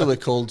counsellor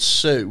called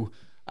Sue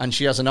and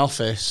she has an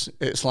office,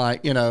 it's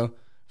like,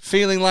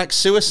 feeling like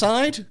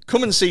suicide?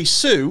 Come and see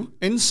Sue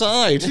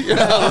inside.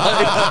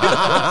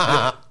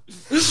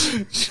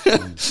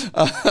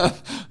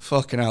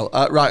 Fucking hell.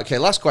 Right, okay,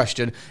 last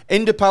question.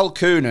 Indipal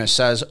Kuna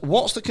says,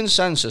 what's the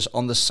consensus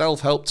on the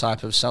self-help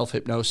type of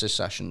self-hypnosis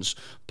sessions?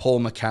 Paul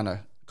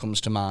McKenna comes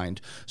to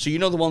mind. So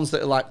the ones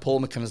that are like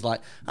Paul McKenna's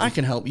like, I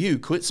can help you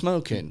quit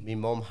smoking. My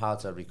mum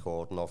had a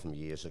recording of him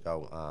years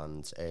ago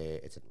and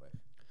it didn't work.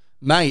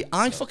 Mate,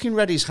 I fucking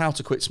read his How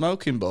to Quit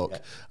Smoking book,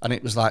 and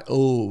it was like,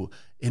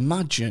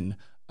 imagine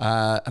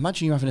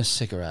you having a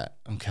cigarette.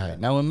 Okay,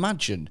 now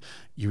imagine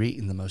you're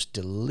eating the most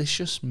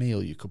delicious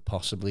meal you could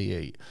possibly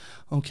eat.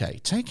 Okay,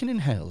 take an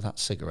inhale of that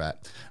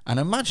cigarette, and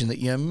imagine that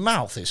your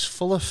mouth is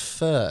full of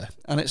fur.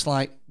 And it's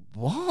like,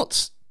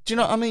 what? Do you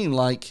know what I mean?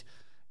 Like,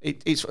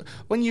 it's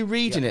when you're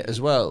reading it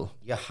as well.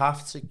 You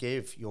have to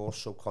give your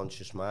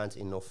subconscious mind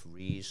enough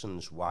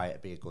reasons why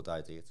it'd be a good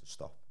idea to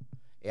stop.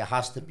 It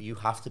has to be. You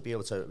have to be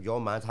able to. Your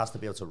mind has to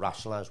be able to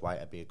rationalize why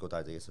it'd be a good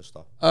idea to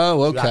stop.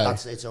 Oh, okay.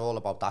 So it's all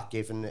about that,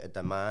 giving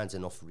the mind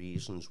enough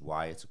reasons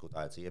why it's a good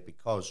idea.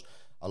 Because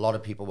a lot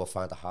of people will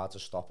find it hard to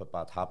stop a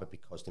bad habit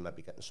because they might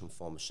be getting some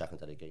form of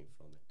secondary gain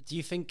from it. Do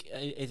you think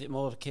is it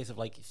more of a case of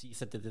like you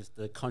said that there's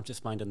the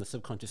conscious mind and the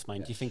subconscious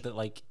mind? Yes. Do you think that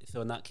like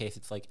so in that case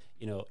it's like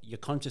your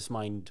conscious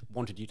mind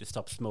wanted you to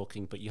stop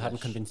smoking, but you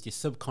hadn't convinced your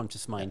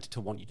subconscious mind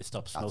to want you to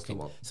stop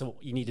smoking. So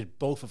you needed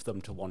both of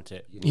them to want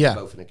it. You need them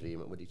both in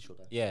agreement with each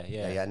other. Yeah.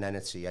 And then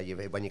it's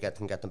when you get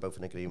them both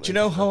in agreement. Do you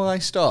know how I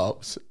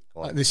stopped?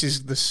 This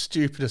is the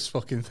stupidest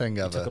fucking thing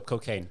ever. You took up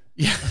cocaine.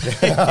 Yeah.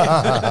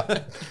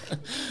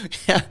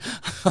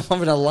 I'm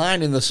having a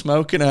line in the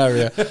smoking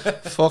area.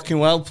 Fucking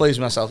well pleased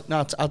with myself.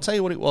 No, I'll tell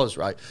you what it was,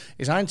 right?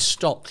 Is I'd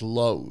stopped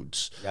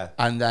loads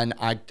and then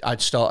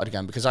I'd started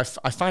again because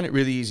I find it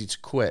really easy to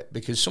quit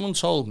because someone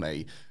told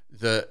me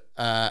that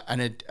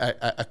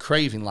a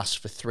craving lasts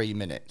for 3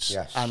 minutes.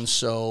 Yes. And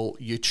so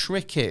your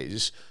trick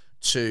is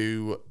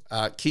to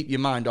keep your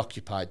mind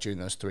occupied during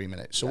those 3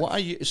 minutes. So what I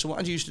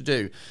used to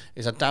do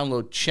is I'd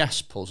download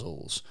chess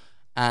puzzles,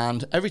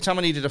 and every time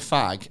I needed a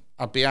fag,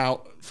 I'd be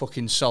out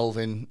fucking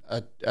solving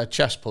a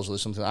chess puzzle or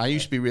something. I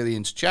used to be really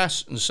into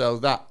chess, and so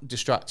that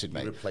distracted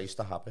me. Replace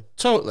the habit.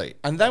 Totally.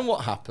 And then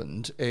what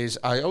happened is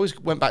I always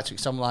went back to it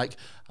because I'm like,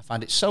 I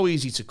find it so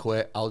easy to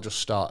quit, I'll just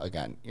start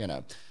again, you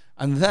know.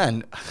 And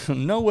then,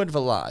 no word of a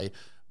lie,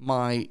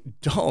 my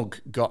dog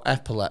got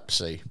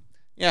epilepsy.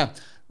 Yeah,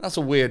 that's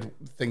a weird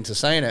thing to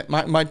say, innit?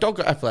 My dog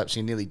got epilepsy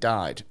and nearly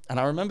died. And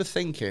I remember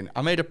thinking,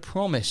 I made a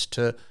promise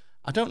to,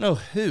 I don't know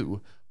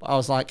who, but I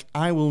was like,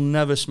 I will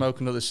never smoke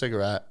another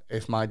cigarette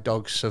if my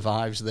dog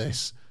survives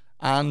this.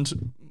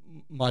 And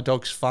my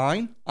dog's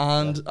fine.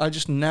 And I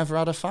just never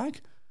had a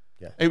fag.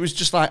 Yeah. It was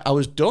just like, I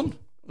was done.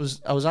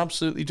 I was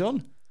absolutely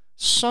done.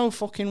 So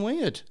fucking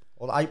weird.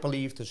 Well, I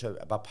believe there's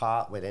a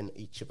part within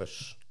each of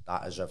us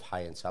that is of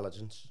high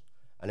intelligence.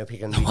 And if we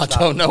can I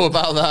don't know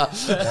about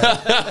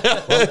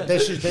that. Well,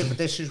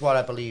 this is what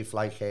I believe,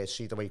 like,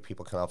 see the way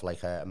people can have,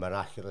 like, a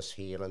miraculous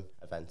healing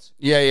event.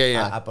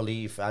 Yeah. I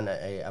believe, and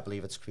I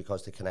believe it's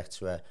because they connect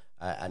to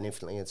an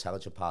infinitely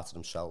intelligent part of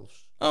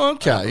themselves. Oh,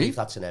 okay. And I believe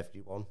that's in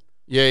everyone.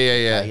 Yeah.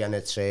 Okay, and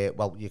it's,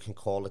 well, you can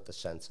call it the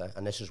centre,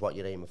 and this is what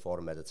you're aiming for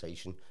in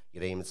meditation.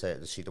 You're aiming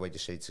to see the way they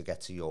say to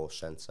get to your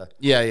centre.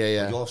 Yeah.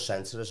 Your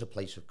centre is a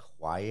place of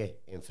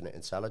quiet, infinite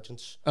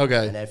intelligence.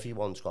 Okay. And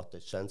everyone's got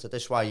this centre.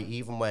 This is why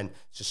even when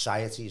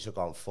societies have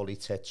gone fully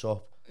tits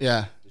up,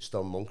 Yeah. there's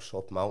still monks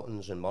up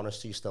mountains and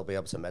monasteries still be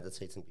able to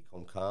meditate and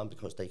become calm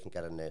because they can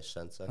get in their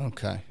centre.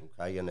 Okay.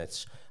 Okay, and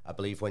it's, I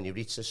believe when you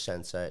reach this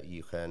centre,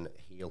 you can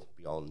heal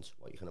beyond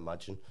what you can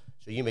imagine.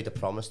 So you made a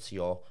promise to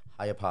your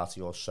higher part of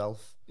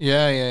yourself.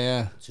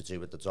 Yeah. To do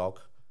with the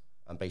dog.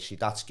 And basically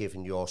that's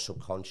giving your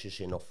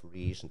subconscious enough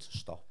reason to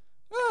stop.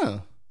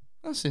 Oh,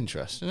 that's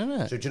interesting, isn't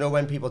it? So do you know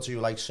when people do,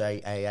 like,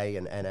 say AA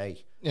and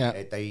NA,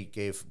 Yeah. they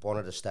give, one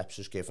of the steps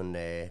is giving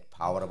their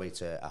power away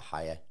to a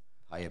higher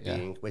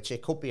being, which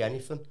it could be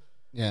anything.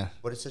 Yeah.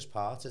 But it's this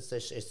part, it's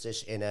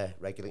this inner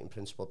regulating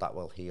principle that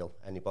will heal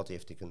anybody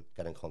if they can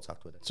get in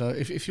contact with it. So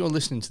if you're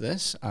listening to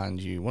this and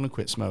you want to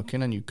quit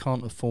smoking and you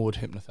can't afford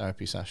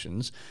hypnotherapy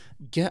sessions,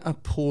 get a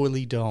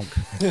poorly dog.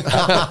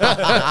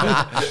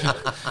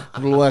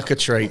 It'll work a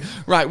treat.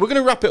 Right, we're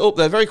going to wrap it up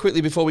there very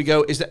quickly before we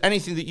go. Is there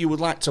anything that you would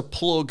like to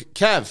plug,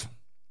 Kev?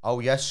 Oh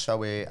yes,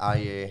 so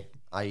I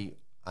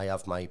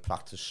have my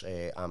practice.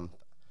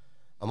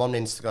 I'm on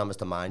Instagram as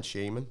the Mind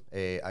Shaman.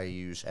 I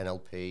use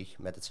NLP,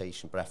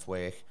 meditation,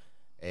 breathwork,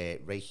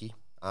 Reiki,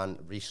 and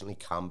recently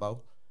Kambo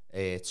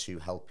to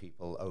help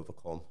people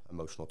overcome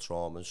emotional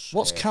traumas.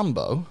 What's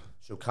Kambo?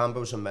 So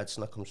Kambo is a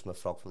medicine that comes from a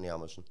frog from the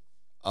Amazon.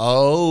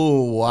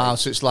 Oh, wow.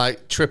 So it's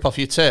like trip off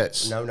your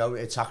tits? No,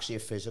 it's actually a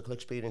physical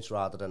experience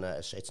rather than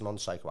it's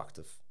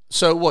non-psychoactive.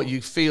 So what, you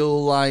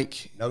feel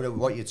like... No,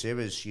 what you do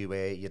is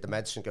the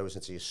medicine goes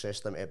into your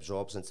system, it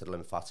absorbs into the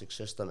lymphatic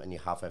system, and you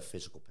have a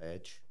physical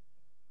purge.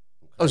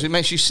 Oh, so it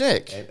makes you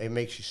sick? It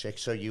makes you sick,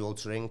 so you'll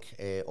drink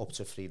up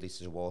to 3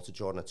 litres of water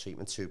during a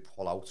treatment to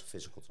pull out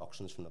physical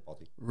toxins from the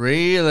body.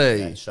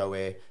 Really? Yeah, so do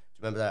you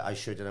remember that I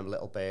showed you them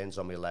little burns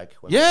on my leg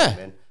when Yeah. we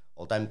came in?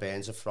 Well, them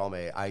burns are from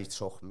I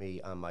took me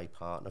and my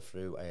partner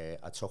through,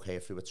 I took her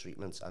through a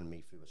treatment and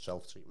me through a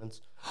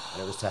self-treatment.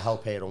 And it was to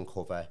help her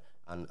uncover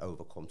and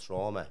overcome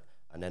trauma.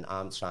 And then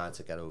I'm trying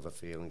to get over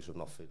feelings of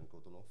not feeling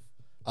good enough.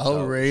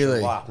 Oh, really?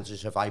 So what happens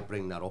is if I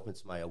bring that up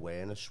into my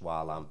awareness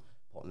while I'm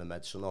putting the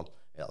medicine on,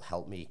 it'll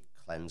help me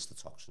cleanse the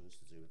toxins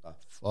to do with that.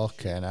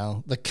 Fucking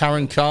hell. The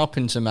Karen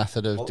Carpenter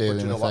method of dealing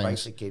but you know with what,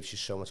 things. it gives you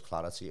so much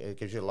clarity. It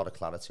gives you a lot of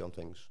clarity on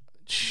things.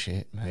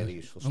 Shit, man. Really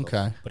useful stuff.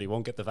 Okay. But he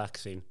won't get the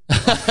vaccine. No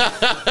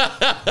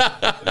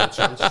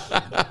chance.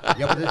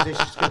 Yeah, but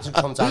this doesn't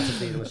come down to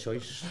freedom of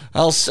choice.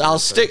 I'll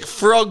stick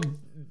frog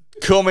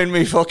cum in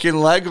me fucking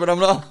leg, but I'm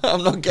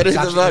not getting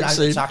the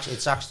vaccine.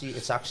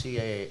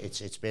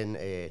 It's been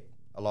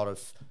a lot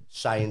of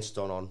science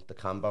done on the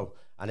Kambo,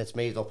 and it's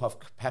made up of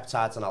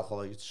peptides and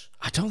alkaloids.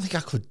 I don't think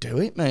I could do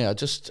it, mate. I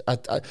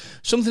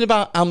something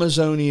about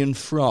Amazonian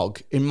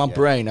frog in my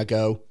brain. I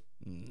go,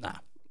 nah.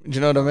 Do you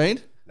know what I mean?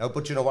 No,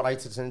 but you know what?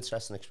 It's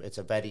interesting. It's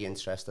a very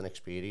interesting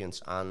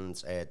experience, and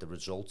the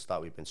results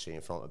that we've been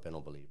seeing from it have been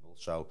unbelievable.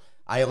 So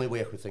I only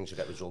work with things that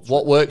get results.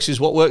 What works is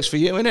what works for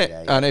you, innit?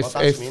 Yeah. And if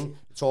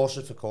it's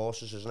horses for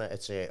courses, isn't it?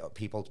 It's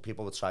people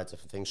will try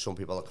different things. Some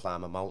people will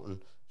climb a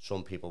mountain.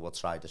 Some people will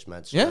try this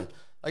medicine. Yeah.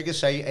 Like I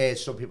say,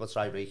 some people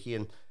try Reiki,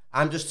 and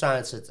I'm just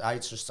trying to.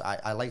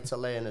 I like to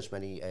learn as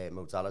many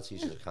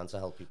modalities as I can to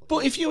help people.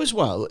 But if you as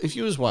well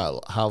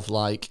have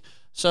like.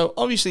 So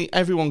obviously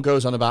everyone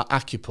goes on about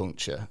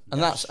acupuncture,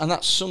 and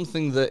that's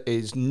something that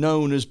is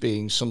known as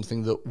being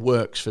something that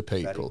works for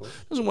people.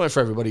 It doesn't work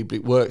for everybody, but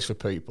it works for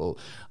people.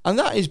 And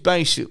that is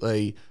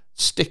basically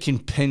sticking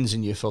pins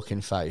in your fucking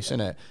face,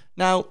 isn't it?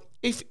 Now,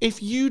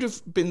 if you'd have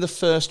been the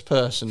first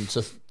person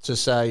to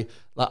say,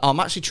 like, I'm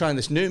actually trying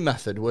this new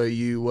method where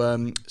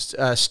you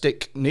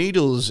stick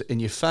needles in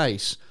your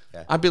face,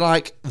 I'd be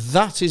like,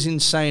 that is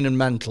insane and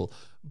mental.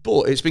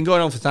 But it's been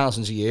going on for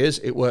thousands of years.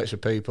 It works for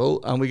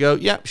people. And we go,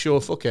 yep, sure,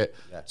 fuck it.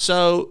 Yeah.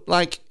 So,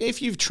 like,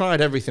 if you've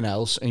tried everything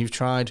else and you've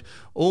tried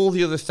all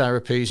the other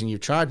therapies and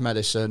you've tried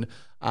medicine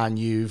and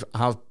you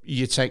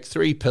take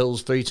 3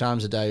 pills 3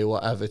 times a day or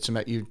whatever to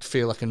make you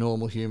feel like a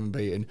normal human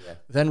being,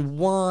 then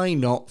why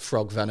not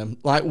frog venom?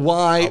 Like,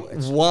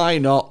 why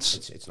not?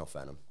 It's not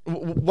venom.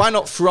 Why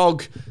not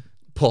frog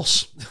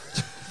pus?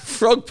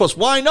 Frog pus.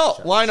 Why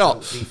not? Why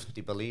not?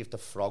 They believe the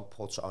frog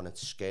puts it on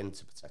its skin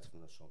to protect it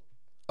from the sun.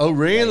 Oh,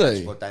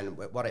 really? But then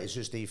what it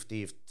is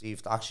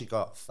they've actually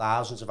got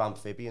thousands of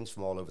amphibians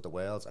from all over the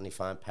world, and they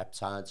find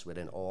peptides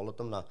within all of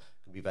them that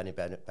can be very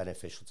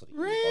beneficial to the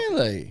human body.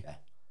 Really? Yeah.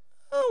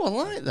 Oh, I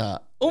like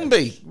that.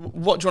 Umbi,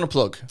 what do you want to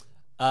plug?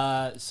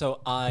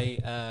 So I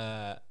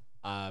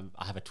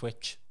have a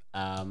Twitch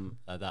that I'm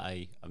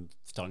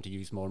starting to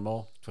use more and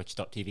more.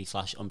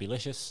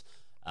 Twitch.tv/Umbilicious.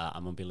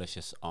 I'm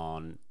Umbilicious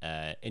on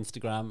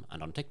Instagram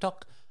and on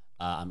TikTok.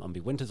 I'm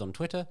Umbi Winters on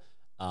Twitter.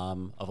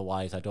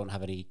 Otherwise, I don't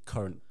have any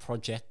current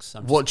projects.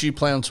 What do you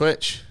play on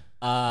Twitch?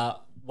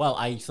 Well,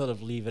 I sort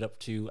of leave it up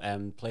to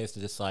players to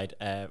decide.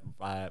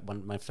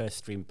 When my first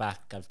stream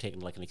back, I've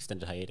taken like an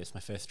extended hiatus. My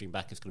first stream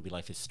back is going to be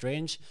Life is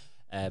Strange.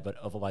 But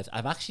otherwise,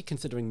 I'm actually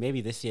considering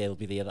maybe this year will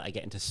be the year that I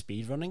get into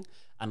speedrunning.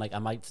 And like I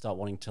might start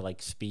wanting to like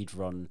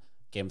speedrun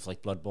games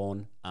like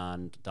Bloodborne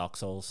and Dark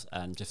Souls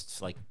and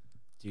just like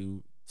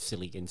do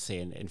silly,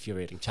 insane,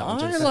 infuriating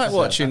challenges. I like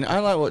watching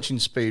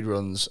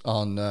speedruns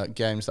on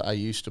games that I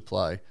used to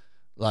play.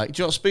 Like,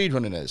 do you know what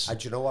speedrunning is? Do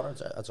you know what?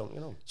 I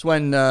don't, It's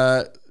when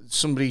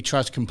somebody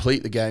tries to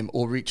complete the game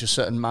or reach a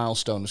certain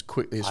milestone as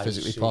quickly as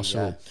physically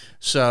possible. Yeah.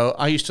 So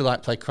I used to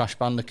like play Crash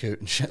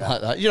Bandicoot and shit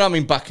like that. You know what I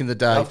mean? Back in the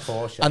day. Of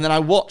course, yeah. And then I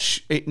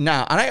watch it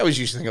now, and I always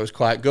used to think it was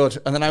quite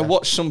good. And then I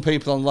watch some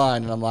people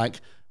online, and I'm like,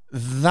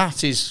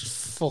 that is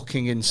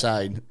fucking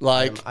insane.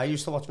 Like, I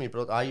used to watch my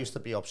brother. I used to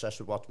be obsessed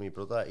with watching my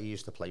brother. He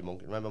used to play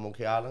Monkey. Remember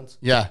Monkey Island?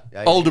 Yeah.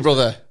 Older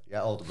brother.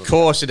 Yeah, older brother. Of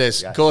course it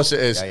is. Yeah. Of course it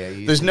is.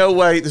 There's no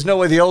way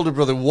the older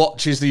brother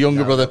watches the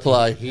younger brother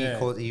play.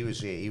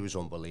 He was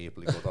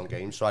unbelievably good on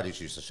games. So I just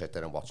used to sit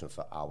there and watch him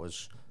for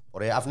hours.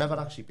 But I've never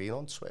actually been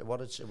on Twitch.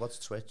 What's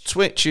Twitch?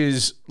 Twitch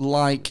is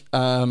like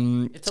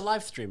it's a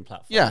live stream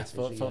platform. Yeah, it's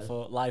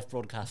for live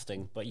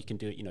broadcasting. But you can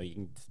do it. You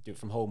can do it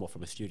from home or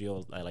from a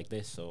studio like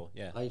this. So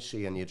yeah, I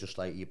see. And you just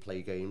like you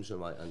play games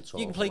and talk.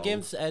 You can play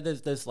games.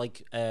 There's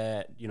like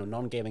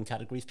non-gaming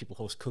categories. People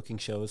host cooking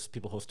shows.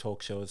 People host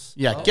talk shows.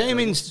 Yeah,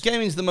 gaming's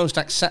the most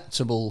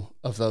acceptable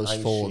of those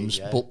forms.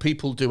 But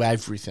people do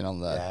everything on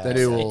there. Yeah. They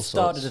do all sorts. It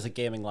started as a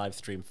gaming live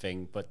stream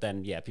thing, but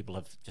then people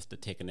have just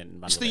taken it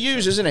and it's the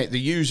users, isn't it? The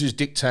users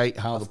dictate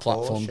how the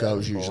platform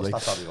goes usually.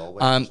 That's how we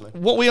always,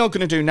 what we are going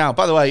to do now,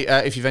 by the way,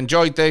 if you've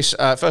enjoyed this,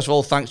 first of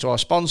all, thanks to our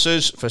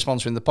sponsors for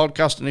sponsoring the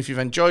podcast, and if you've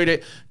enjoyed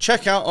it,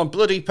 check out on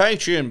bloody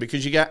Patreon,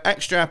 because you get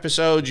extra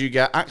episodes, you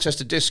get access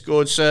to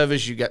Discord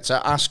servers, you get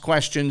to ask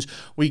questions.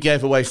 We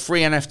gave away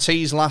free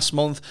NFTs last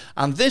month,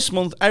 and this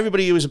month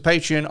everybody who is a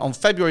Patreon on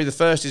February the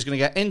 1st is going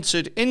to get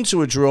entered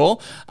into a draw,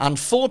 and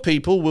 4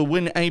 people will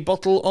win a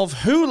bottle of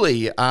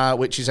Hooli,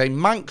 which is a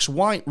Manx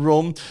white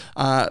rum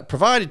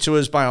provided to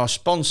us by our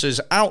sponsors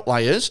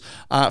Outliers.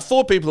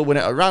 4 people will win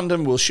it at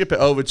random. We'll ship it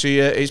over to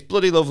you. It's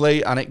bloody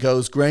lovely, and it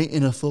goes great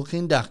in a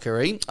fucking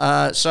daiquiri.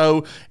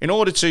 So in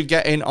order to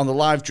get in on the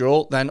live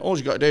draw, then all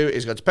you got to do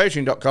is go to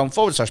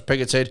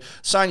patreon.com/Pigoted,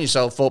 sign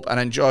yourself up, and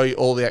enjoy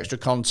all the extra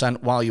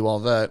content while you are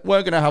there.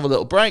 We're going to have a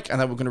little break, and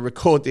then we're going to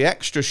record the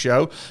extra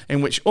show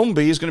in which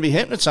Umbi is going to be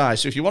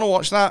hypnotised. So if you want to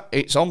watch that,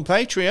 it's on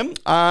Patreon.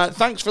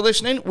 Thanks for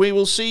listening. We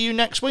will see you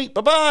next week.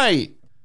 Bye-bye.